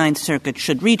saying the Ninth Circuit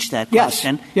should reach that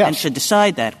question and should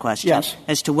decide that question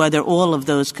as to whether all of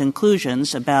those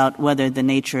conclusions about whether the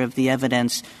nature of the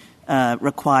evidence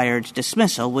required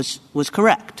dismissal was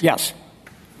correct. Yes.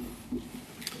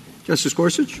 Justice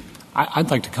Gorsuch?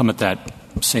 I'd like to come at that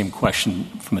same question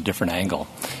from a different angle.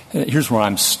 Here's where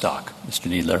I'm stuck, Mr.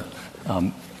 Kneedler.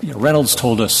 Reynolds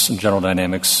told us, and General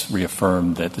Dynamics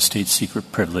reaffirmed, that the state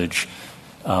secret privilege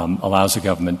allows the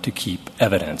government to keep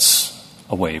evidence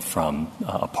away from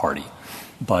a party,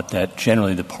 but that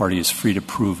generally the party is free to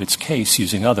prove its case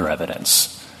using other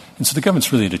evidence. And so the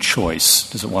government's really at a choice.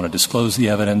 Does it want to disclose the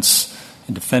evidence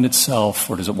and defend itself,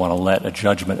 or does it want to let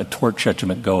a tort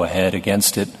judgment go ahead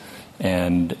against it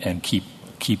and keep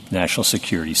national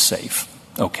security safe?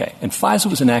 Okay. And FISA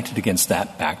was enacted against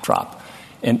that backdrop.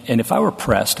 And if I were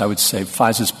pressed, I would say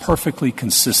FISA is perfectly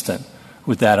consistent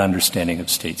with that understanding of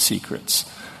state secrets.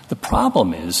 The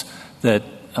problem is that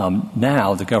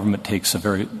now the government takes a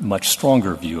very much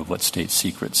stronger view of what state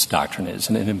secrets doctrine is,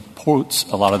 and it imports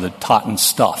a lot of the Totten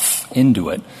stuff into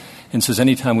it and says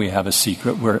anytime we have a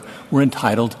secret, we're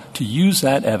entitled to use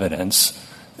that evidence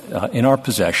in our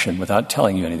possession without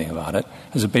telling you anything about it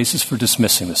as a basis for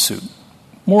dismissing the suit,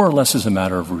 more or less as a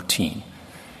matter of routine.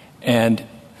 And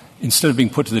instead of being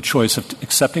put to the choice of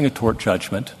accepting a tort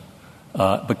judgment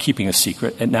but keeping a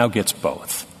secret, it now gets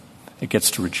both. It gets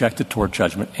to reject the tort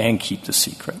judgment and keep the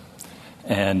secret.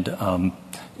 And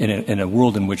in a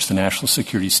world in which the national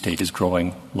security state is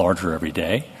growing larger every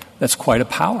day, that's quite a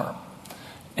power.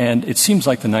 And it seems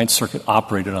like the Ninth Circuit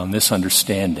operated on this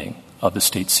understanding of the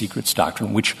state secrets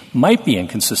doctrine, which might be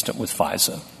inconsistent with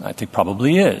FISA. I think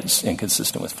probably is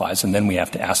inconsistent with FISA. And then we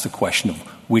have to ask the question of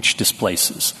which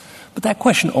displaces. But that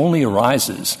question only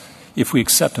arises if we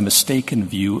accept a mistaken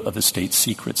view of the state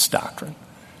secrets doctrine.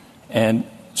 And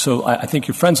So I think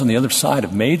your friends on the other side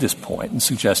have made this point and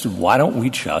suggested, why don't we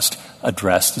just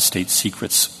address the state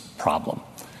secrets problem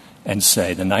and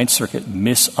say the Ninth Circuit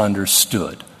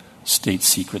misunderstood state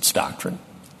secrets doctrine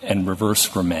and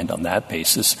reverse remand on that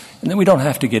basis, and then we don't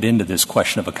have to get into this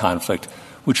question of a conflict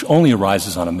which only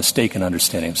arises on a mistaken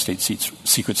understanding of state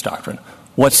secrets doctrine.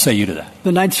 What say you to that?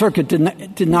 The Ninth Circuit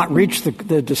did not reach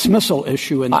the dismissal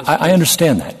issue in this case. I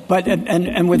understand that. But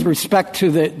and with respect to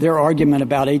their argument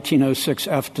about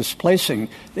 1806F displacing,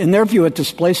 in their view, it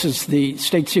displaces the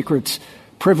state secrets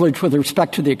privilege with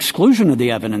respect to the exclusion of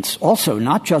the evidence, also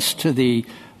not just to the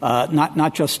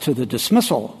not just to the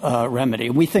dismissal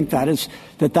remedy. We think that is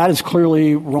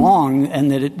clearly wrong, and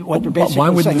that what they're basically why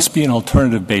would saying, this be an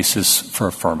alternative basis for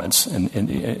affirmance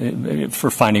and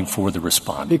for finding for the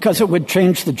respondent? Because it would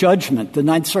change the judgment. The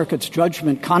Ninth Circuit's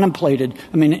judgment contemplated,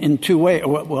 in two ways.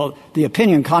 Well, the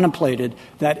opinion contemplated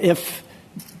that if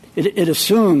it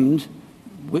assumed,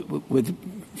 with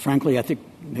frankly, I think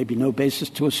maybe no basis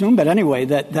to assume, but anyway,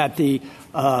 that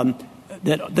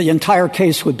the entire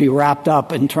case would be wrapped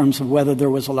up in terms of whether there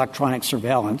was electronic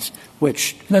surveillance,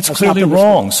 which that's clearly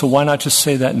wrong. So why not just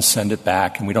say that and send it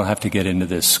back, and we don't have to get into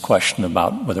this question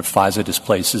about whether FISA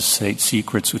displaces state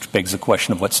secrets, which begs the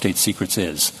question of what state secrets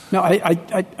is. No,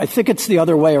 I think it's the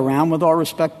other way around. With all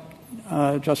respect,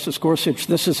 Justice Gorsuch,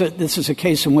 this is a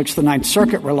case in which the Ninth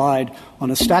Circuit relied on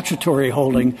a statutory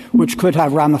holding, which could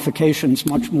have ramifications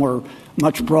much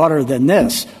broader than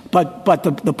this. But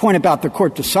the point about the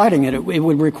court deciding it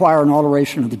would require an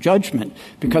alteration of the judgment,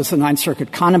 because the Ninth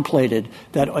Circuit contemplated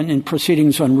that in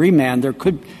proceedings on remand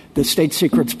the state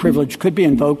secrets privilege could be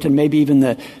invoked, and maybe even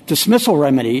the dismissal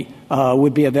remedy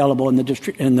would be available in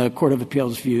the Court of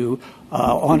Appeals view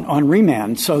on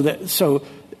remand. So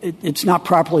it's not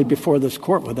properly before this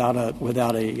court without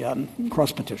a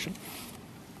cross petition.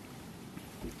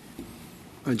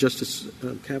 Justice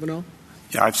Kavanaugh?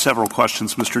 Yeah, I have several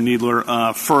questions, Mr.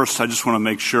 Kneedler. First, I just want to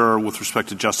make sure, with respect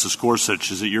to Justice Gorsuch,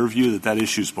 is it your view that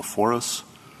issue is before us?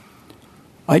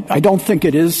 I don't think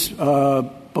it is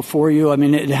before you.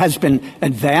 It has been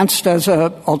advanced as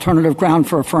an alternative ground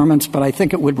for affirmance, but I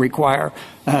think it would require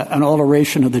an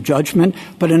alteration of the judgment.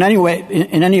 But in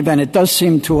any event, it does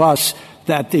seem to us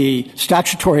that the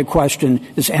statutory question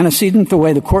is antecedent the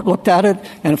way the court looked at it,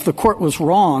 and if the court was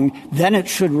wrong, then it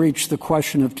should reach the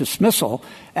question of dismissal.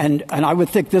 And I would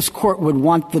think this court would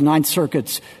want the Ninth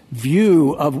Circuit's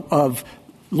view of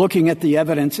looking at the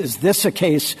evidence, is this a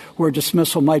case where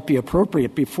dismissal might be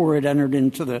appropriate, before it entered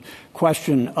into the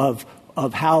question of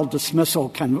how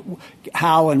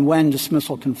and when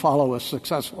dismissal can follow a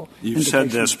successful indication. You've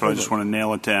said this, but I just want to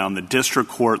nail it down. The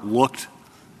district court looked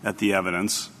at the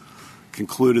evidence,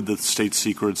 concluded that the state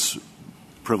secrets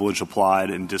privilege applied,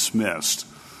 and dismissed.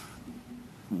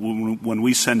 When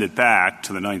we send it back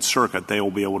to the Ninth Circuit, they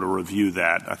will be able to review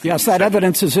that. Yes, that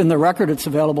evidence is in the record. It's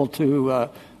available to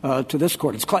this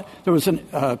court. There was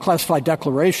a classified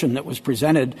declaration that was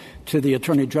presented to the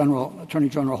Attorney General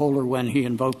Holder when he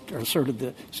invoked or asserted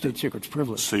the state secrets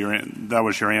privilege. So that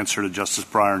was your answer to Justice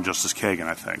Breyer and Justice Kagan,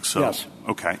 I think. So, yes.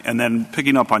 Okay. And then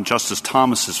picking up on Justice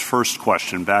Thomas's first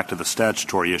question, back to the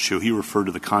statutory issue, he referred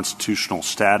to the constitutional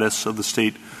status of the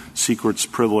state secrets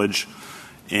privilege.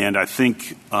 And I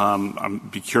think I'd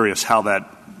be curious how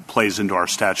that plays into our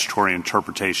statutory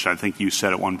interpretation. I think you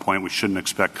said at one point we shouldn't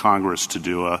expect Congress to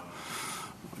do a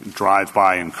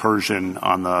drive-by incursion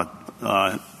on the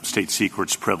state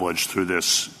secrets privilege through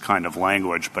this kind of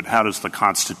language. But how does the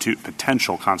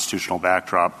potential constitutional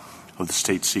backdrop of the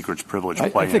state secrets privilege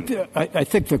play in? I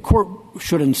think the court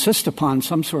should insist upon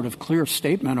some sort of clear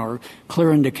statement or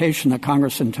clear indication that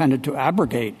Congress intended to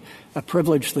abrogate a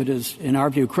privilege that is, in our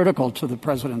view, critical to the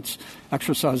President's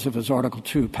exercise of his Article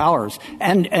II powers.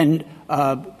 And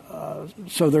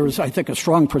so there is, I think, a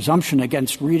strong presumption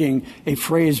against reading a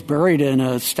phrase buried in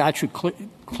a statute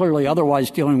clearly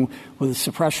otherwise dealing with the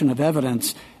suppression of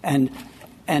evidence and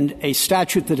a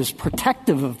statute that is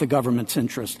protective of the government's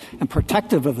interest and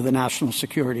protective of the national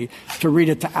security, to read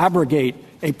it to abrogate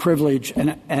a privilege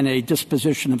and a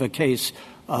disposition of a case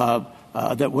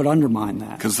that would undermine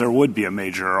that. Because there would be a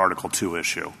major Article II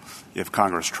issue if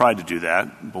Congress tried to do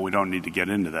that, but we don't need to get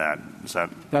into that. Is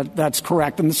That's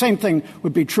correct. And the same thing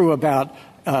would be true about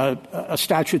a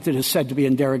statute that is said to be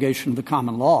in derogation of the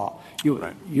common law.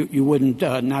 You wouldn't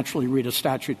naturally read a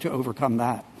statute to overcome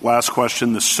that. Last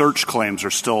question. The search claims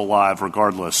are still alive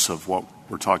regardless of what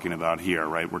we're talking about here,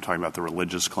 right? We're talking about the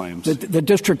religious claims. The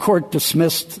district court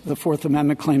dismissed the Fourth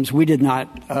Amendment claims. We did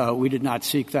not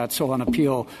seek that. So on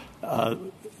appeal,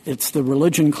 it's the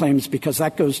religion claims because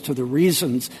that goes to the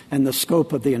reasons and the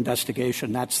scope of the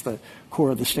investigation. That's the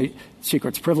core of the state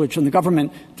secrets privilege. And the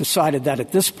government decided that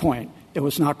at this point it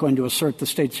was not going to assert the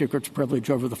state secrets privilege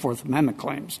over the Fourth Amendment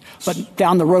claims. But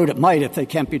down the road it might if they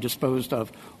can't be disposed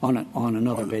of on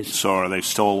another basis. So are they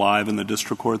still alive in the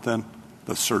district court then,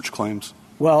 the search claims?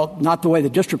 Well, not the way the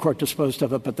district court disposed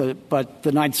of it, but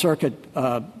the Ninth Circuit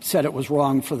said it was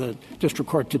wrong for the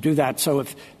district court to do that. So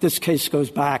if this case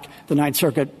goes back, the Ninth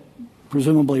Circuit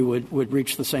presumably would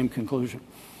reach the same conclusion.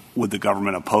 Would the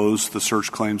government oppose the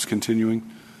search claims continuing?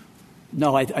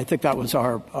 No, I think that was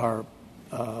our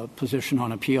position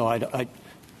on appeal.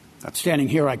 Standing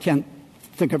here, I can't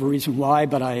think of a reason why,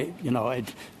 but I'm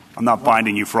not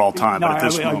binding you for all time, but at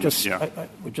this moment, I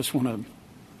would just want to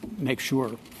make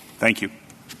sure. Thank you.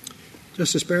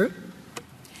 Justice Barrett?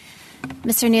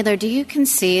 Mr. Kneedler, do you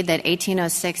concede that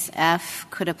 1806F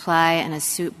could apply in a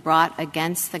suit brought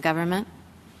against the government?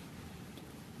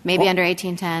 Maybe under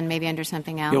 1810, maybe under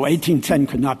something else? 1810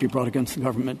 could not be brought against the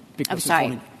government because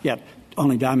it's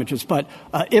only damages. But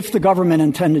if the government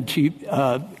intended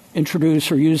to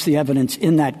introduce or use the evidence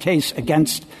in that case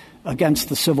against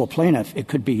the civil plaintiff, it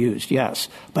could be used, yes.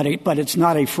 But it's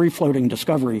not a free-floating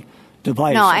discovery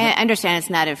device. No, I understand it's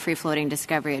not a free-floating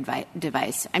discovery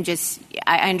device.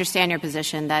 I understand your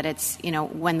position that it's,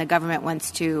 when the government wants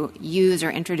to use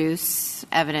or introduce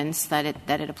evidence that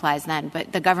it applies then.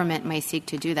 But the government may seek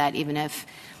to do that even if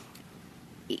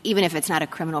it's not a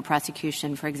criminal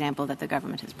prosecution, for example, that the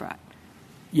government has brought.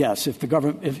 Yes, if the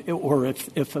government,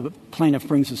 if a plaintiff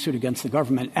brings a suit against the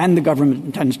government and the government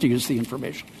intends to use the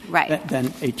information, right, then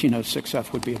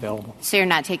 1806F would be available. So you're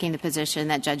not taking the position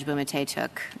that Judge Bumate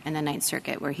took in the Ninth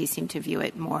Circuit, where he seemed to view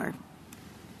it more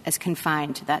as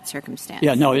confined to that circumstance?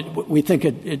 Yeah, no, we think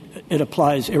it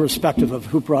applies irrespective of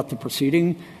who brought the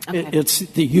proceeding. Okay. It's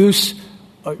the use,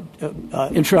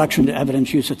 introduction to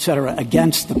evidence use, et cetera,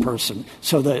 against the person.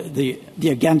 So the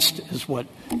against is what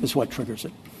triggers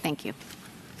it. Thank you.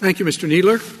 Thank you, Mr.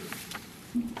 Kneedler.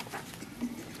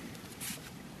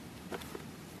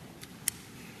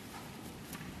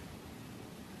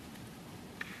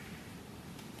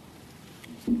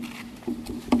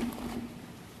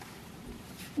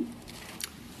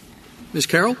 Ms.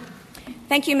 Carroll?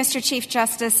 Thank you, Mr. Chief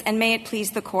Justice, and may it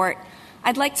please the Court.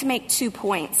 I'd like to make 2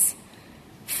 points.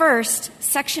 First,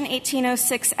 Section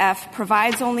 1806F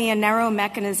provides only a narrow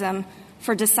mechanism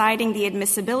for deciding the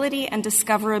admissibility and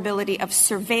discoverability of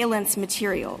surveillance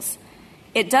materials.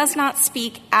 It does not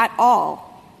speak at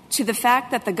all to the fact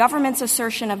that the government's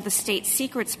assertion of the state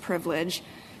secrets privilege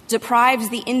deprives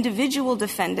the individual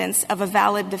defendants of a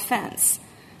valid defense,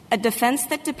 a defense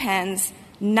that depends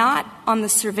not on the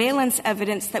surveillance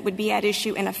evidence that would be at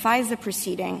issue in a FISA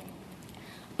proceeding,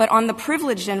 but on the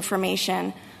privileged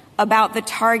information about the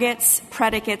targets,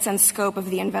 predicates, and scope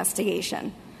of the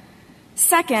investigation.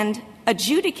 Second,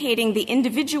 adjudicating the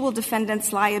individual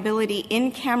defendant's liability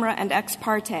in camera and ex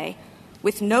parte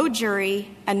with no jury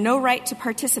and no right to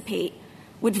participate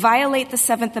would violate the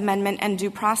Seventh Amendment and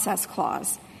Due Process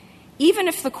Clause. Even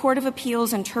if the Court of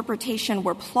Appeals' interpretation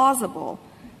were plausible,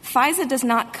 FISA does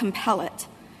not compel it,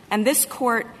 and this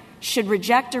Court should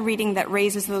reject a reading that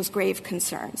raises those grave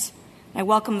concerns. I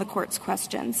welcome the Court's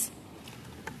questions.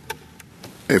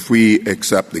 If we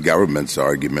accept the government's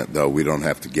argument, though, we don't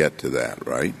have to get to that,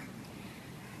 right?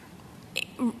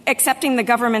 Accepting the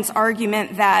government's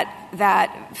argument that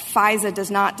FISA does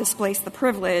not displace the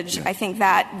privilege, I think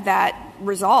that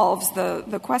resolves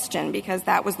the question, because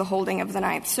that was the holding of the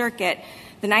Ninth Circuit.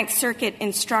 The Ninth Circuit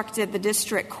instructed the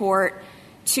district court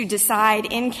to decide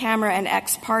in camera and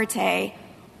ex parte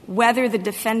whether the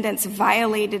defendants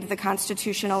violated the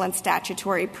constitutional and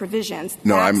statutory provisions.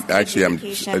 No, I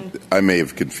may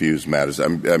have confused matters. I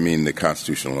mean the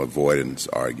constitutional avoidance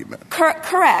argument.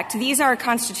 Correct. These are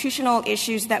constitutional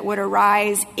issues that would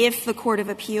arise if the Court of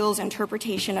Appeals'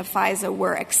 interpretation of FISA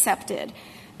were accepted.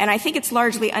 And I think it's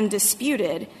largely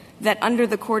undisputed that under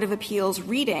the Court of Appeals'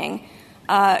 reading,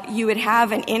 you would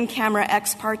have an in-camera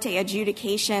ex parte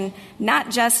adjudication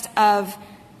not just of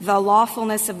the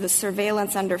lawfulness of the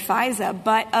surveillance under FISA,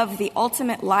 but of the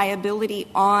ultimate liability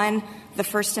on the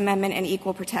First Amendment and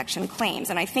equal protection claims.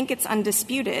 And I think it's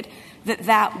undisputed that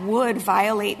that would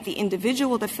violate the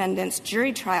individual defendant's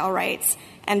jury trial rights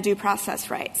and due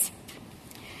process rights.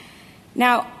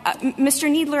 Now, Mr.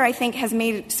 Kneedler, I think, has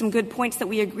made some good points that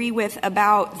we agree with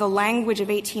about the language of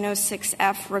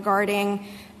 1806F regarding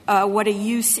what a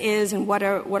use is and what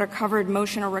a covered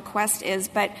motion or request is.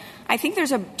 But I think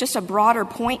there's just a broader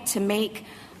point to make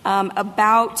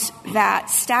about that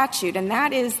statute, and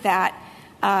that is that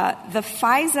the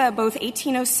FISA, both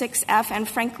 1806F and,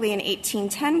 frankly, an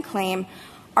 1810 claim,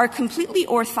 are completely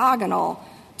orthogonal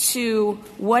to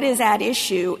what is at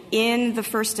issue in the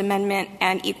First Amendment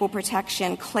and equal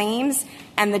protection claims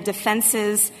and the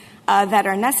defenses that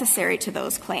are necessary to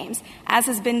those claims. As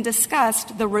has been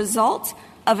discussed, the result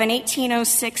of an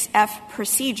 1806F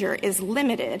procedure is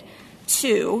limited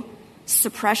to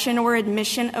suppression or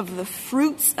admission of the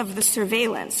fruits of the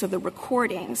surveillance, so the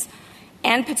recordings,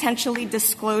 and potentially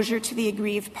disclosure to the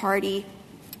aggrieved party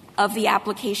of the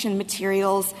application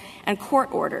materials and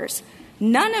court orders.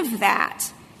 None of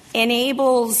that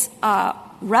enables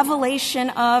revelation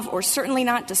of, or certainly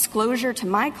not disclosure to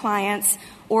my clients,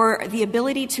 or the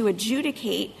ability to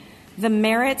adjudicate the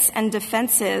merits and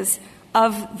defenses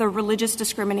of the religious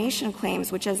discrimination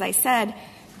claims, which, as I said,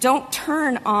 don't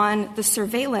turn on the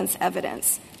surveillance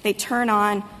evidence. They turn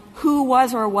on who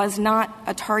was or was not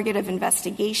a target of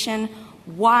investigation,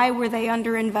 why were they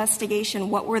under investigation,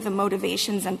 what were the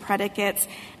motivations and predicates,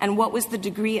 and what was the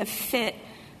degree of fit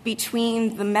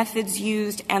between the methods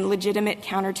used and legitimate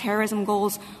counterterrorism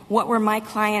goals, what were my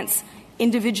clients'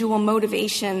 individual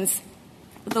motivations.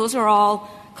 Those are all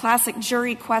classic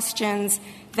jury questions.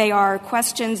 They are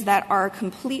questions that are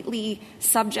completely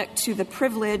subject to the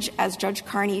privilege, as Judge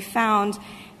Carney found,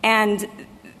 and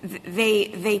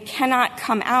they cannot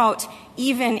come out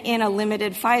even in a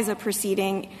limited FISA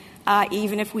proceeding,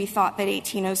 even if we thought that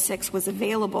 1806 was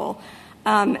available.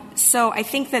 So I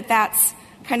think that that's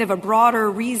kind of a broader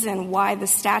reason why the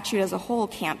statute as a whole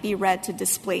can't be read to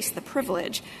displace the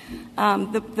privilege.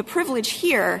 The privilege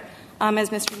here,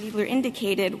 as Mr. Kneedler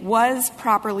indicated, was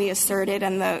properly asserted,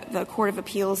 and the Court of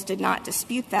Appeals did not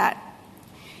dispute that.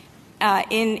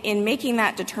 In making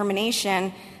that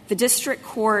determination, the district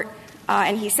court,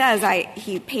 and he says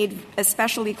he paid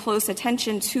especially close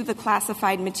attention to the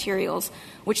classified materials,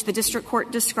 which the district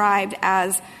court described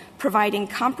as providing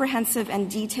comprehensive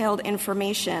and detailed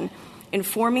information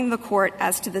informing the court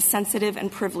as to the sensitive and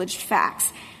privileged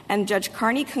facts. And Judge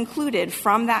Carney concluded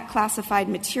from that classified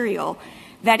material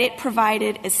that it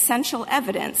provided essential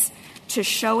evidence to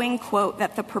showing, quote,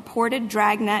 that the purported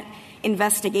Dragnet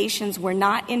investigations were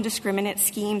not indiscriminate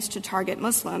schemes to target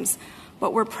Muslims,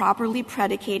 but were properly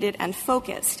predicated and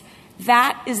focused.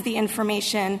 That is the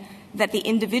information that the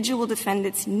individual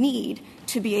defendants need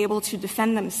to be able to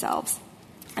defend themselves.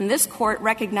 And this court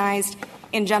recognized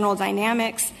in General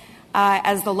Dynamics,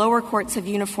 as the lower courts have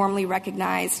uniformly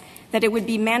recognized, that it would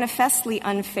be manifestly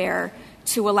unfair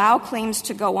to allow claims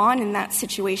to go on in that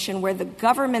situation where the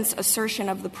government's assertion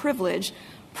of the privilege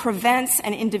prevents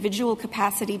an individual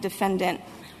capacity defendant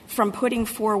from putting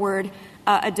forward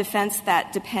a defense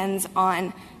that depends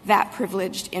on that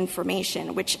privileged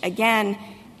information, which, again,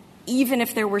 even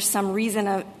if there were some reading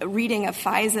of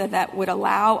FISA that would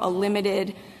allow a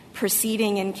limited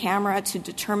proceeding in camera to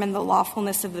determine the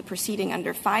lawfulness of the proceeding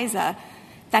under FISA,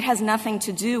 that has nothing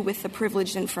to do with the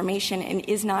privileged information and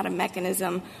is not a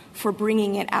mechanism for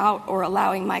bringing it out or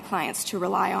allowing my clients to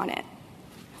rely on it.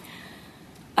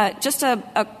 Just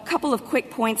a couple of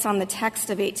quick points on the text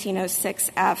of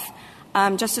 1806F.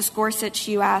 Justice Gorsuch,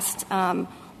 you asked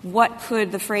what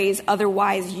could the phrase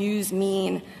otherwise use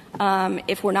mean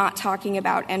if we're not talking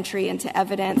about entry into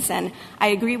evidence. And I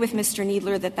agree with Mr.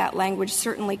 Kneedler that that language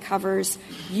certainly covers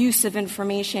use of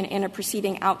information in a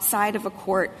proceeding outside of a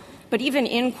court. But even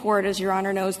in court, as Your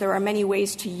Honor knows, there are many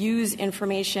ways to use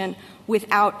information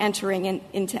without entering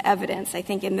into evidence. I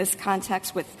think in this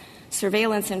context with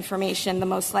surveillance information, the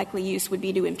most likely use would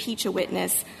be to impeach a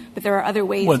witness, but there are other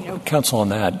ways. Well, counsel, on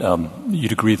that,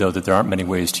 you'd agree, though, that there aren't many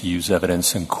ways to use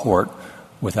evidence in court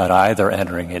without either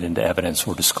entering it into evidence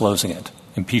or disclosing it,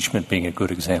 impeachment being a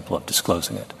good example of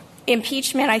disclosing it.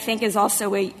 Impeachment, I think, is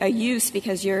also a use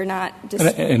because you're not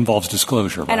it involves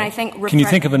disclosure, right? And I think can you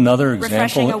think of another example?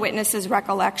 Refreshing a witness's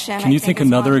recollection. Can you think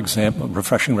another example?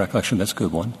 Refreshing recollection, that's a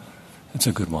good one. That's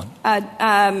a good one.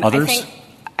 Others?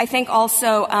 I think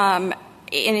also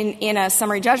in a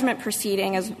summary judgment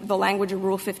proceeding, as the language of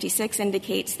Rule 56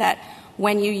 indicates, that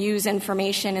when you use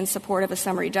information in support of a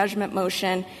summary judgment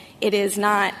motion, it is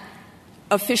not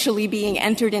officially being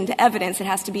entered into evidence. It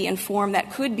has to be in form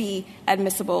that could be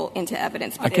admissible into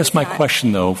evidence. I guess my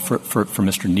question, though, for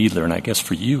Mr. Kneedler, and I guess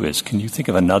for you, is can you think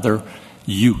of another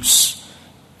use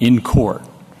in court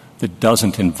that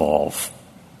doesn't involve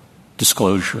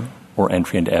disclosure or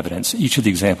entry into evidence? Each of the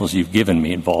examples you've given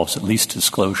me involves at least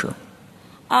disclosure.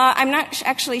 I'm not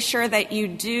actually sure that you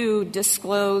do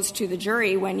disclose to the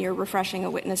jury when you're refreshing a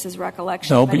witness's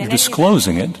recollection. No, but you're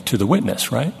disclosing it to the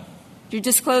witness, right? You're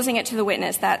disclosing it to the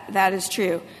witness. That is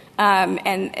true.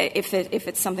 And if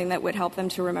it's something that would help them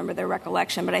to remember their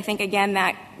recollection. But I think, again,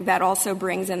 that also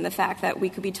brings in the fact that we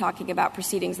could be talking about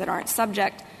proceedings that aren't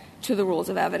subject to the rules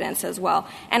of evidence as well.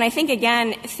 And I think,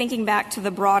 again, thinking back to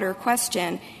the broader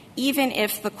question, even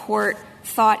if the court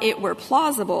thought it were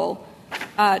plausible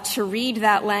to read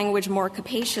that language more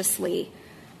capaciously,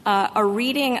 a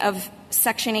reading of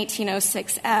Section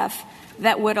 1806F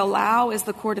that would allow, as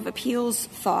the Court of Appeals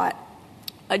thought,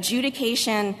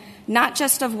 adjudication not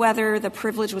just of whether the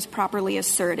privilege was properly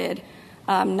asserted,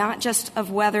 not just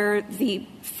of whether the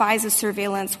FISA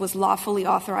surveillance was lawfully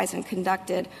authorized and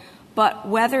conducted, but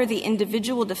whether the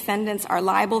individual defendants are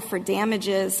liable for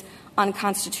damages on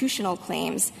constitutional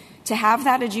claims, to have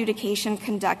that adjudication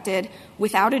conducted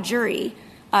without a jury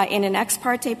in an ex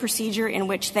parte procedure in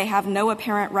which they have no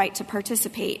apparent right to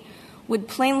participate would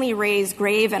plainly raise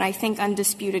grave and I think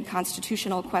undisputed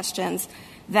constitutional questions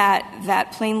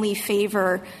that plainly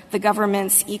favor the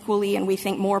government's equally and we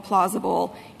think more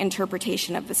plausible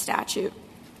interpretation of the statute.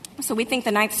 So we think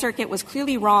the Ninth Circuit was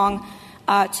clearly wrong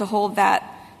to hold that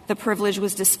the privilege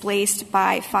was displaced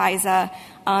by FISA.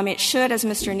 It should, as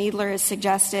Mr. Kneedler has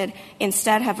suggested,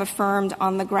 instead have affirmed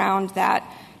on the ground that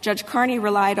Judge Carney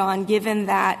relied on, given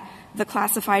that the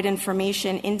classified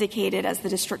information indicated, as the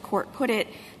district court put it,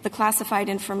 the classified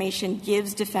information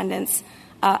gives defendants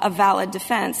a valid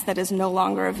defense that is no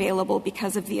longer available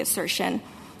because of the assertion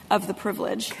of the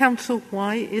privilege. Counsel,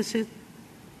 why is it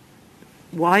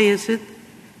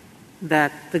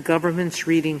that the government's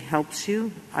reading helps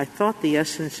you? I thought the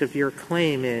essence of your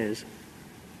claim is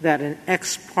that an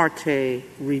ex parte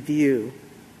review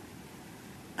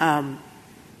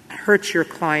hurts your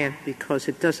client because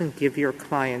it doesn't give your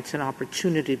clients an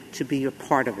opportunity to be a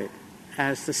part of it,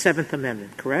 as the Seventh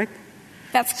Amendment, correct?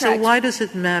 That's correct. So why does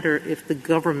it matter if the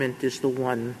government is the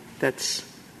one that's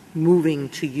moving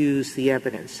to use the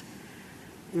evidence?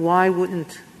 Why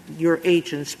wouldn't your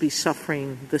agents be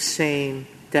suffering the same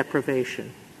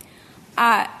deprivation?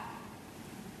 I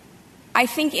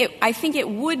think it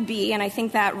would be, and I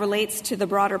think that relates to the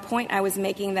broader point I was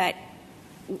making, that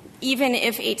even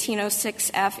if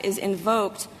 1806F is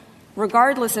invoked,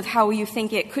 regardless of how you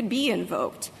think it could be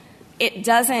invoked, it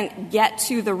doesn't get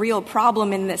to the real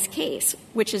problem in this case,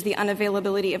 which is the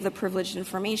unavailability of the privileged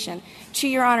information. To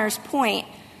Your Honor's point,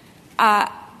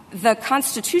 the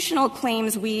constitutional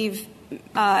claims we've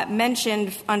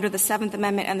mentioned under the Seventh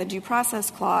Amendment and the Due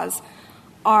Process Clause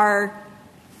are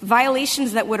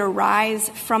violations that would arise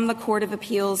from the Court of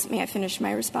Appeals. May I finish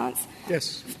my response?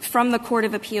 Yes. From the Court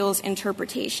of Appeals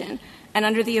interpretation. And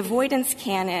under the avoidance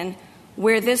canon,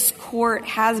 where this court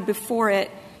has before it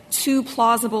two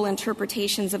plausible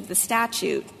interpretations of the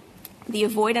statute, the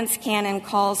avoidance canon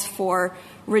calls for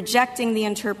rejecting the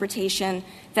interpretation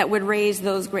that would raise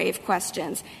those grave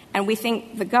questions. And we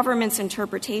think the government's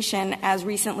interpretation, as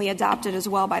recently adopted as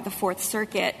well by the Fourth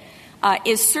Circuit,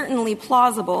 is certainly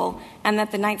plausible, and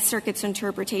that the Ninth Circuit's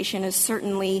interpretation is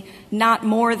certainly not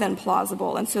more than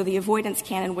plausible. And so the avoidance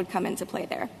canon would come into play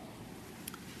there.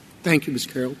 Thank you, Ms.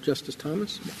 Carroll. Justice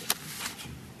Thomas?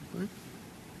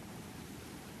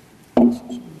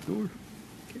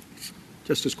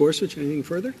 Justice Gorsuch, anything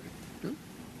further? No?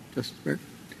 Justice Barrett?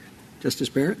 Justice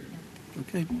Barrett?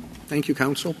 Okay. Thank you,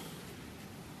 counsel.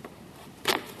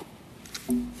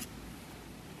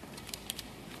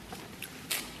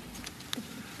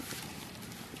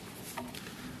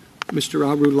 Mr.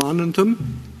 Arulanantham.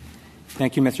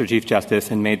 Thank you, Mr. Chief Justice,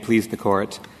 and may it please the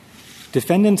Court.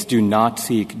 Defendants do not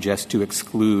seek just to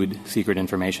exclude secret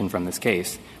information from this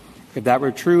case. If that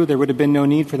were true, there would have been no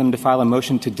need for them to file a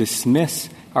motion to dismiss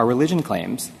our religion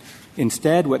claims.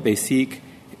 Instead, what they seek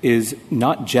is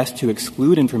not just to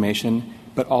exclude information,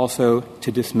 but also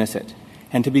to dismiss it.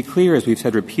 And to be clear, as we've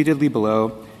said repeatedly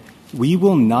below, we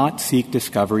will not seek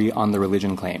discovery on the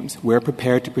religion claims. We're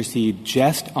prepared to proceed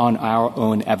just on our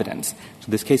own evidence.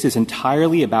 So this case is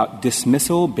entirely about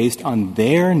dismissal based on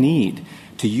their need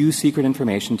to use secret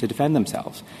information to defend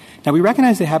themselves. Now, we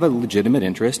recognize they have a legitimate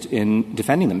interest in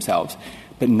defending themselves,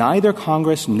 but neither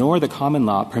Congress nor the common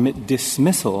law permit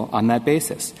dismissal on that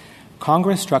basis.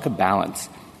 Congress struck a balance.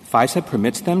 FISA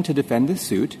permits them to defend this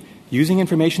suit using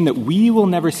information that we will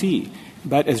never see.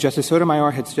 But as Justice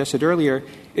Sotomayor had suggested earlier,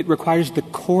 it requires the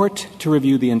court to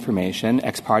review the information,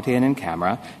 ex parte and in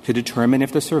camera, to determine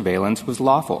if the surveillance was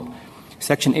lawful.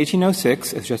 Section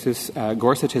 1806, as Justice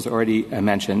Gorsuch has already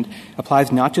mentioned,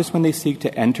 applies not just when they seek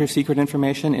to enter secret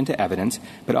information into evidence,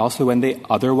 but also when they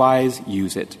otherwise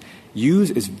use it. Use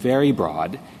is very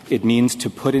broad. It means to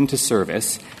put into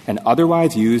service, and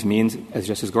otherwise use means, as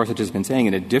Justice Gorsuch has been saying,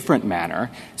 in a different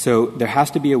manner. So there has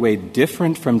to be a way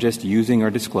different from just using or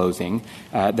disclosing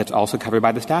that's also covered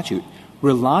by the statute.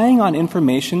 Relying on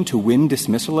information to win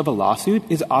dismissal of a lawsuit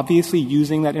is obviously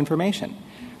using that information.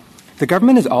 The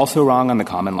government is also wrong on the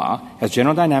common law. As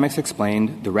General Dynamics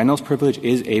explained, the Reynolds privilege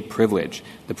is a privilege.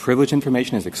 The privileged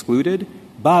information is excluded,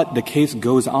 but the case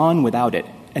goes on without it.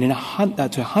 And to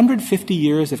 150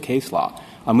 years of case law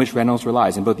on which Reynolds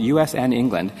relies in both the U.S. and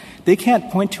England, they can't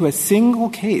point to a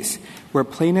single case where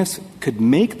plaintiffs could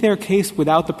make their case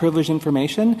without the privileged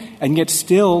information, and yet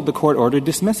still the court ordered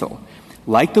dismissal.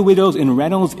 Like the widows in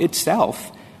Reynolds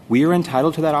itself, we are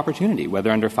entitled to that opportunity, whether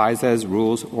under FISA's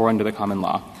rules or under the common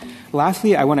law.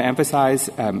 Lastly, I want to emphasize,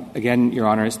 again, Your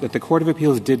Honors, that the Court of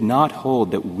Appeals did not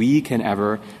hold that we can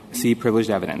ever see privileged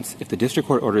evidence. If the district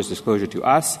court orders disclosure to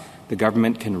us, the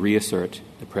government can reassert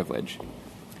the privilege.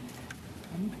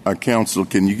 Counsel,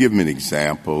 can you give me an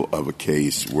example of a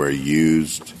case where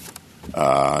used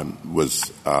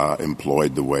was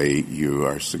employed the way you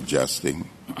are suggesting?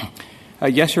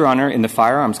 Yes, Your Honor. In the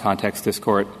firearms context, this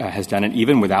Court has done it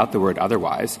even without the word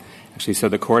otherwise. Actually, so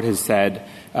the Court has said,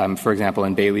 for example,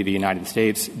 in Bailey v. United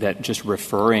States, that just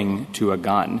referring to a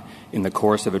gun in the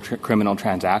course of a criminal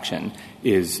transaction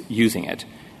is using it.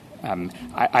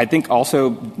 I think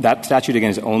also that statute,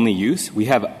 again, is only use. We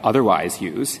have otherwise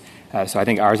use. So I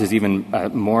think ours is even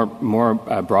more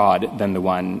broad than the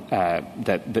one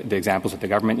that the examples that the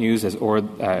government uses or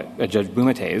Judge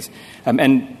Bumate's.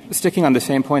 And sticking on the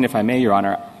same point, if I may, Your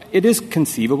Honor, it is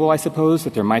conceivable, I suppose,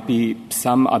 that there might be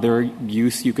some other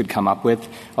use you could come up with,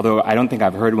 although I don't think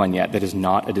I've heard one yet that is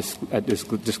not a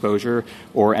disclosure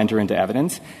or enter into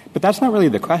evidence. But that's not really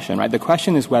the question, right? The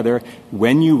question is whether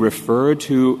when you refer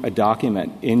to a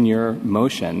document in your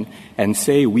motion and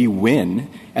say we win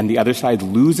and the other side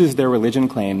loses their religion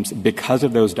claims because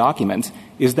of those documents,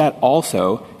 is that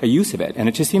also a use of it? And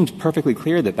it just seems perfectly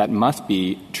clear that that must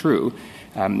be true.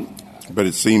 But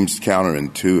it seems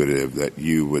counterintuitive that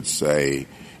you would say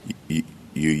you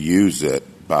use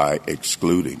it by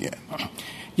excluding it.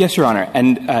 Yes, Your Honor.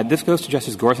 And this goes to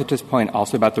Justice Gorsuch's point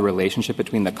also about the relationship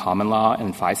between the common law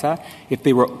and FISA. If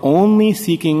they were only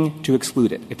seeking to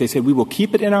exclude it, if they said we will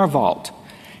keep it in our vault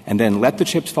and then let the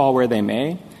chips fall where they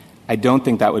may, I don't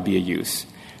think that would be a use.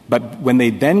 But when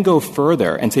they then go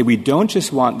further and say we don't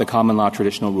just want the common law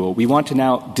traditional rule, we want to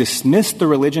now dismiss the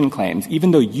religion claims,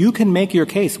 even though you can make your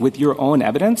case with your own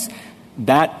evidence,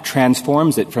 that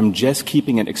transforms it from just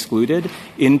keeping it excluded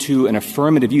into an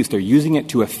affirmative use. They're using it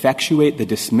to effectuate the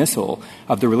dismissal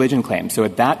of the religion claim. So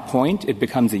at that point, it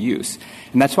becomes a use.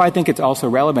 And that's why I think it's also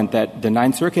relevant that the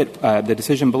Ninth Circuit, the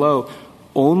decision below,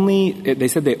 they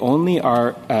said they only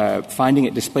are finding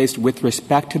it displaced with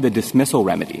respect to the dismissal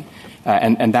remedy.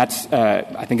 And that's,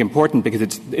 I think, important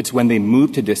because it's when they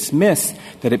move to dismiss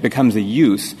that it becomes a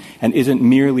use and isn't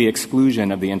merely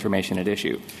exclusion of the information at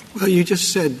issue. Well, you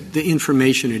just said the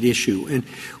information at issue. And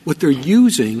what they're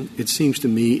using, it seems to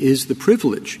me, is the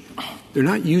privilege. They're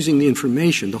not using the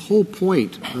information. The whole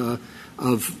point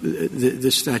of the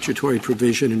statutory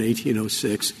provision in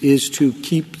 1806 is to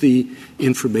keep the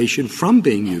information from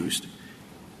being used.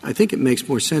 I think it makes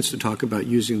more sense to talk about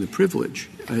using the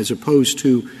privilege as opposed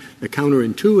to a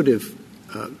counterintuitive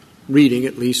reading,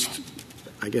 at least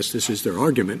I guess this is their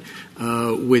argument,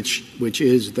 which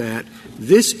is that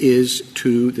this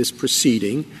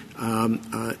proceeding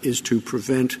is to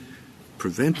prevent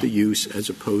the use as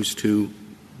opposed to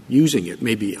using it.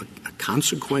 Maybe a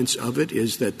consequence of it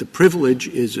is that the privilege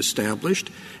is established,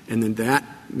 and then that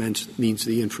means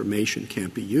the information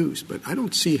can't be used. But I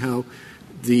don't see how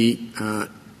the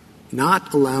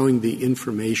not allowing the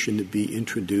information to be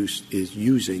introduced is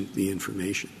using the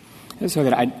information. So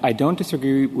that I don't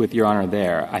disagree with Your Honor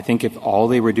there. I think if all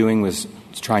they were doing was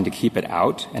trying to keep it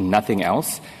out and nothing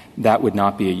else, that would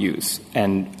not be a use.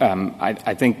 And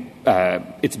I think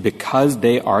it's because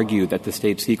they argue that the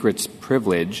state secret's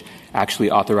privilege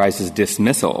actually authorizes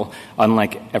dismissal,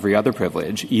 unlike every other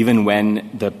privilege, even when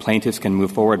the plaintiffs can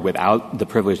move forward without the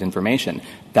privileged information.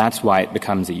 That's why it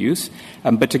becomes a use.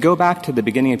 But to go back to the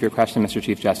beginning of your question, Mr.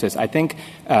 Chief Justice, I think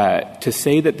to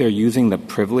say that they're using the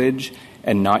privilege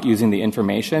and not using the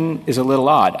information is a little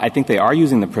odd. I think they are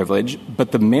using the privilege,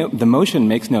 but the motion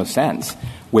makes no sense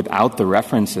without the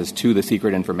references to the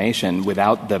secret information,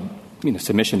 without the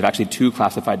submission of actually two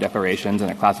classified declarations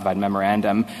and a classified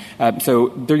memorandum. So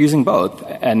they're using both.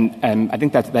 And I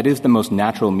think that is the most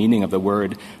natural meaning of the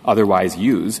word otherwise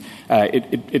use.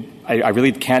 I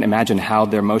really can't imagine how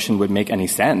their motion would make any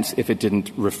sense if it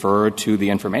didn't refer to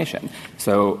the information.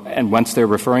 So, and once they're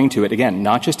referring to it, again,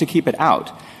 not just to keep it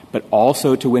out, but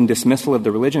also to win dismissal of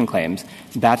the religion claims,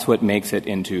 that's what makes it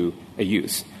into a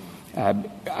use.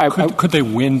 Could they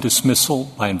win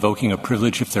dismissal by invoking a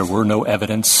privilege if there were no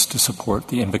evidence to support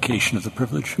the invocation of the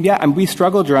privilege? Yeah, and we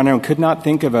struggled, Your Honor, and could not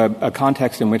think of a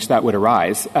context in which that would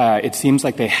arise. It seems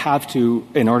like they have to,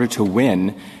 in order to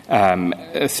win,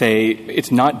 say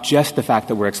it's not just the fact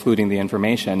that we're excluding the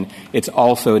information, it's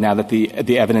also now that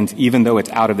the evidence, even though it's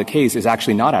out of the case, is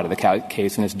actually not out of the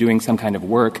case and is doing some kind of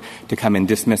work to come and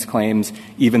dismiss claims,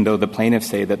 even though the plaintiffs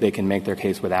say that they can make their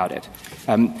case without it.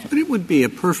 But it would be a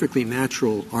perfectly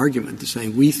natural argument to say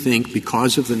we think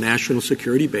because of the national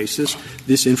security basis,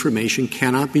 this information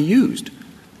cannot be used.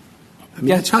 I mean,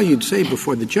 that's how you'd say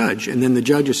before the judge, and then the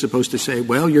judge is supposed to say,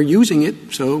 well, you're using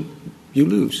it, so you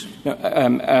lose. No,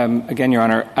 again, Your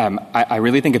Honor, I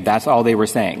really think if that's all they were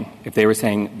saying, if they were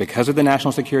saying because of the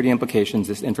national security implications,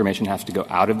 this information has to go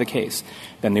out of the case,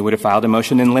 then they would have filed a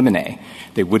motion in limine.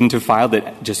 They wouldn't have filed it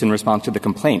just in response to the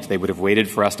complaint. They would have waited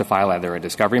for us to file either a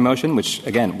discovery motion, which,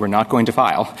 again, we're not going to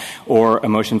file, or a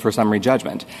motion for summary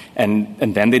judgment. And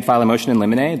then they'd file a motion in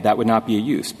limine. That would not be a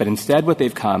use. But instead what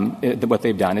they've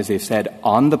done is they've said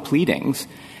on the pleadings,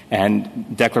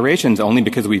 and declarations only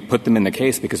because we put them in the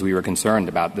case because we were concerned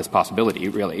about this possibility,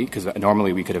 really, because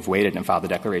normally we could have waited and filed the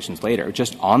declarations later.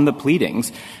 Just on the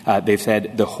pleadings, they've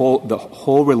said the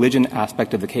whole religion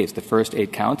aspect of the case, the first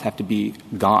 8 counts, have to be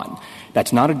gone.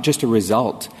 That's not just a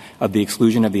result of the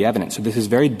exclusion of the evidence. So this is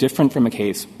very different from a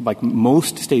case like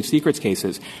most state secrets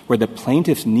cases where the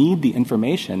plaintiffs need the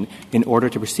information in order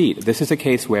to proceed. This is a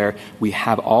case where we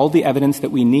have all the evidence that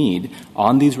we need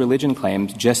on these religion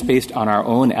claims just based on our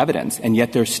own evidence, and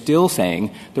yet they're still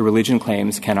saying the religion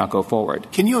claims cannot go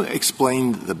forward. Can you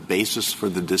explain the basis for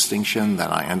the distinction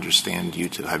that I understand you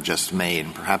to have just made?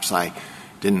 And perhaps I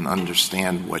didn't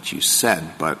understand what you said,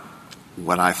 but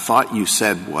what I thought you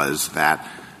said was that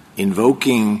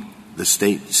invoking the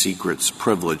state secret's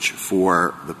privilege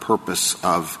for the purpose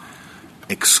of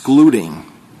excluding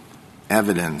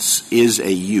evidence is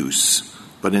a use,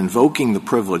 but invoking the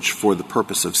privilege for the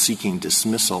purpose of seeking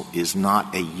dismissal is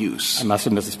not a use. I must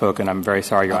have misspoken. I'm very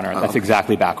sorry, Your Honor. That's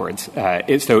exactly backwards.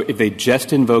 So if they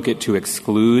just invoke it to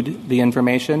exclude the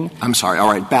information... I'm sorry. All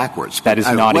right, backwards. That is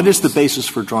not What is the basis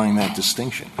for drawing that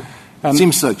distinction? It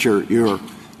seems that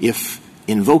if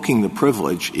invoking the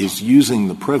privilege is using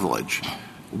the privilege,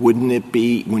 wouldn't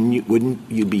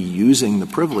you be using the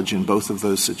privilege in both of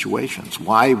those situations?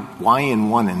 Why in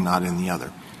one and not in the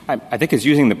other? I think it's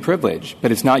using the privilege,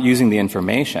 but it's not using the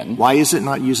information. Why is it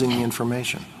not using the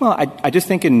information? Well, I just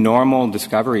think in normal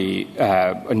discovery,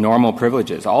 normal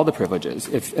privileges, all the privileges,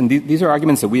 and these are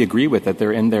arguments that we agree with that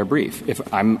they're in their brief.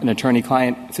 If I'm an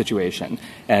attorney-client situation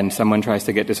and someone tries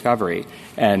to get discovery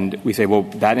and we say, well,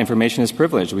 that information is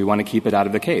privileged, we want to keep it out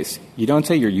of the case. You don't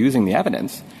say you're using the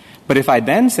evidence. But if I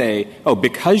then say, oh,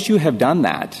 because you have done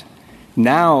that,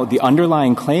 now the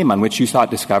underlying claim on which you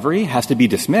sought discovery has to be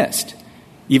dismissed,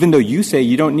 even though you say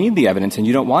you don't need the evidence and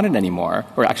you don't want it anymore,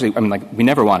 or actually, we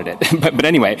never wanted it. but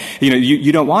anyway,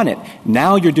 you don't want it.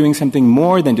 Now you're doing something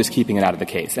more than just keeping it out of the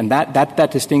case. And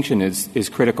that distinction is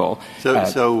critical.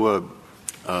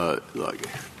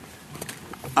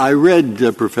 I read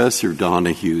Professor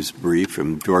Donohue's brief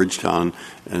from Georgetown,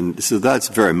 and so that's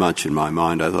very much in my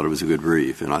mind. I thought it was a good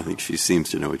brief, and I think she seems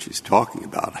to know what she's talking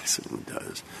about. I certainly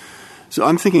does. So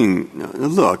I'm thinking,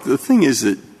 look, the thing is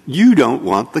that you don't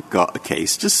want the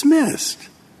case dismissed.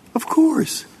 Of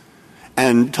course.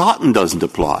 And Totten doesn't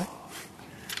apply.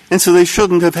 And so they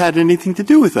shouldn't have had anything to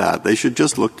do with that. They should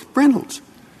just look at Reynolds.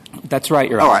 That's right,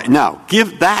 Your Honor. All right. Now,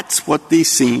 that's what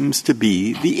seems to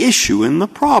be the issue and the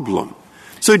problem.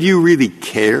 So do you really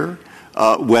care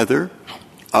whether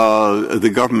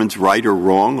the government's right or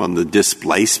wrong on the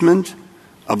displacement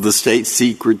of the state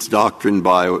secrets doctrine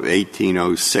by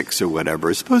 1806 or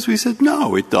whatever? Suppose we said,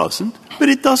 no, it doesn't. But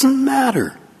it doesn't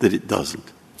matter that it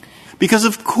doesn't. Because,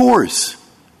 of course,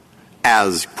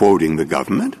 as quoting the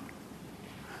government,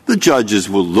 the judges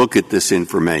will look at this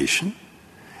information,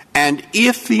 and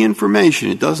if the information,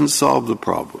 it doesn't solve the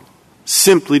problem,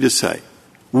 simply to say,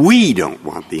 we don't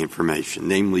want the information,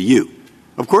 namely you.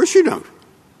 Of course you don't.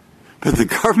 But the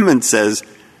government says,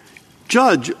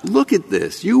 Judge, look at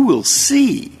this. You will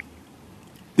see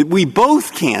that we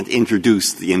both can't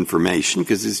introduce the information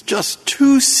because it's just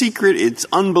too secret. It's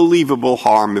unbelievable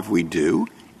harm if we do.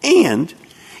 And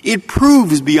it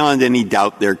proves beyond any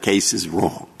doubt their case is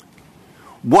wrong.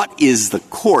 What is the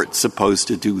court supposed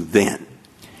to do then?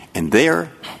 And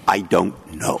there, I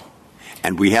don't know.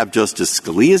 And we have Justice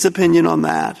Scalia's opinion on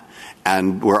that.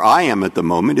 And where I am at the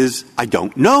moment is I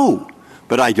don't know.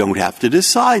 But I don't have to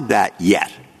decide that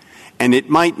yet. And it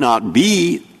might not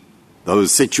be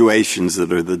those situations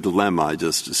that are the dilemma I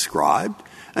just described.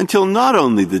 until not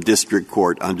only the district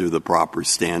court under the proper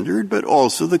standard, but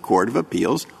also the Court of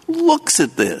Appeals looks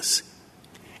at this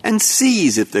and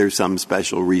sees if there's some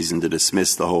special reason to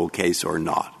dismiss the whole case or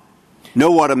not.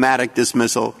 No automatic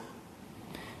dismissal,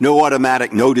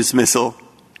 no dismissal.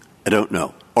 I don't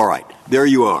know. All right, there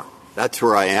you are. That's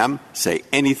where I am. Say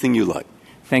anything you like.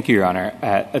 Thank you, Your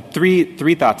Honor.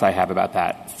 Three thoughts I have about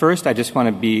that. First, I just want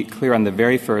to be clear on the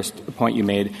very first point you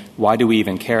made. Why do we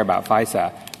even care about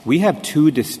FISA? We have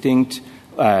two distinct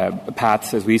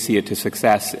paths, as we see it, to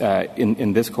success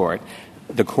in this court.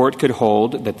 The court could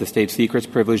hold that the state secrets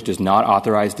privilege does not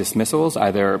authorize dismissals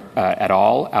either at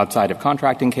all outside of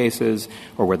contracting cases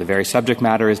or where the very subject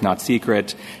matter is not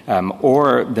secret,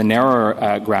 or the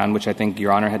narrower ground, which I think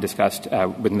Your Honor had discussed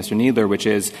with Mr. Kneedler, which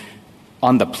is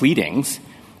on the pleadings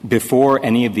before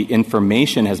any of the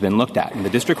information has been looked at. And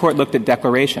the district court looked at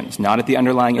declarations, not at the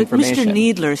underlying information. Mr.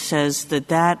 Kneedler says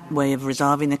that way of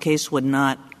resolving the case would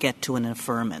not get to an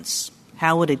affirmance.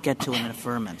 How would it get to an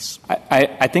affirmance?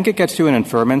 I think it gets to an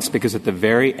affirmance because at the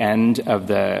very end of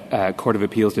the Court of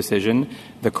Appeals decision,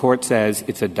 the court says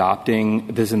it's adopting —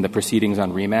 this is in the proceedings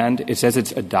on remand — it says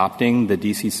it's adopting the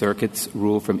D.C. Circuit's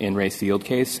rule from In re Sealed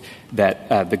case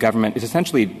that the government — is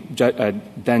essentially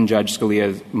then Judge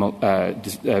Scalia's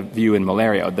view in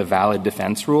Malario, the valid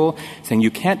defense rule, saying you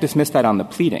can't dismiss that on the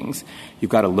pleadings. You've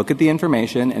got to look at the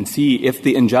information and see if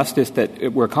the injustice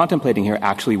that we're contemplating here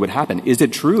actually would happen. Is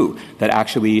it true that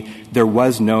actually there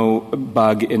was no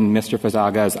bug in Mr.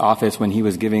 Fazaga's office when he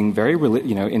was giving very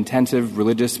intensive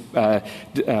religious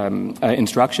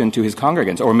instruction to his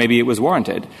congregants? Or maybe it was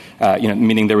warranted,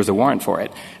 meaning there was a warrant for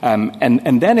it.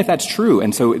 And then if that's true,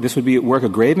 and so this would be work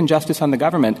of grave injustice on the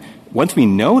government, once we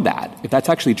know that, if that's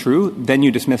actually true, then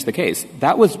you dismiss the case.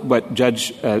 That was what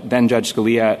then Judge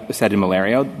Scalia said in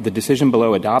Malario. The decision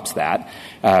below adopts that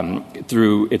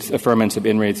through its affirmance of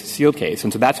In re Sealed case.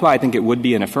 And so that's why I think it would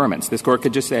be an affirmance. This court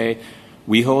could just say,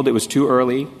 we hold it was too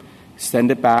early,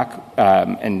 send it back,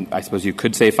 and I suppose you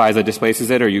could say FISA displaces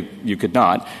it, or you could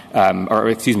not.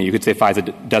 You could say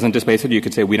FISA doesn't displace it, or you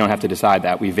could say we don't have to decide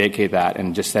that, we vacate that,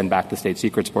 and just send back the state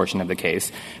secrets portion of the case.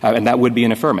 And that would be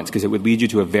an affirmance, because it would lead you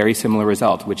to a very similar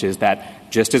result, which is that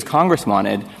just as Congress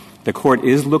wanted, the court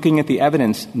is looking at the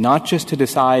evidence not just to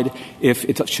decide if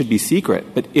it should be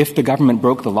secret, but if the government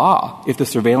broke the law, if the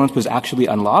surveillance was actually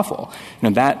unlawful.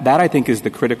 That I think is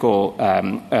the critical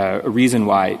reason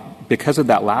why, because of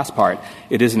that last part,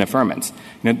 it is an affirmance.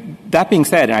 That being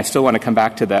said, and I still want to come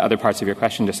back to the other parts of your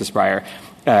question, Justice Breyer,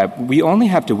 we only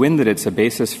have to win that it's a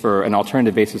basis for an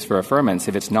alternative basis for affirmance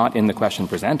if it's not in the question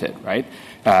presented, right?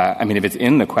 If it's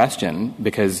in the question,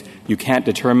 because you can't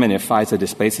determine if FISA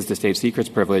displaces the state secrets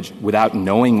privilege without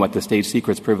knowing what the state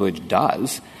secrets privilege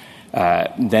does,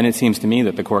 then it seems to me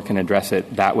that the court can address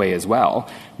it that way as well.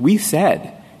 We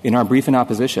said in our brief in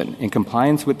opposition, in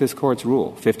compliance with this court's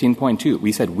rule, 15.2,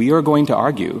 we said we are going to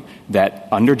argue that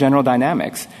under general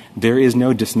dynamics, there is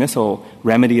no dismissal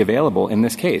remedy available in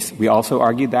this case. We also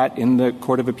argued that in the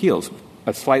Court of Appeals,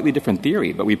 a slightly different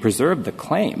theory, but we preserved the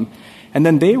claim. And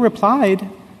then they replied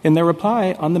in their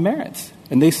reply on the merits.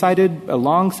 And they cited a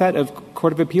long set of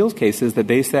Court of Appeals cases that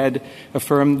they said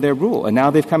affirmed their rule. And now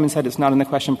they've come and said it's not in the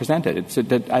question presented.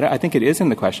 I think it is in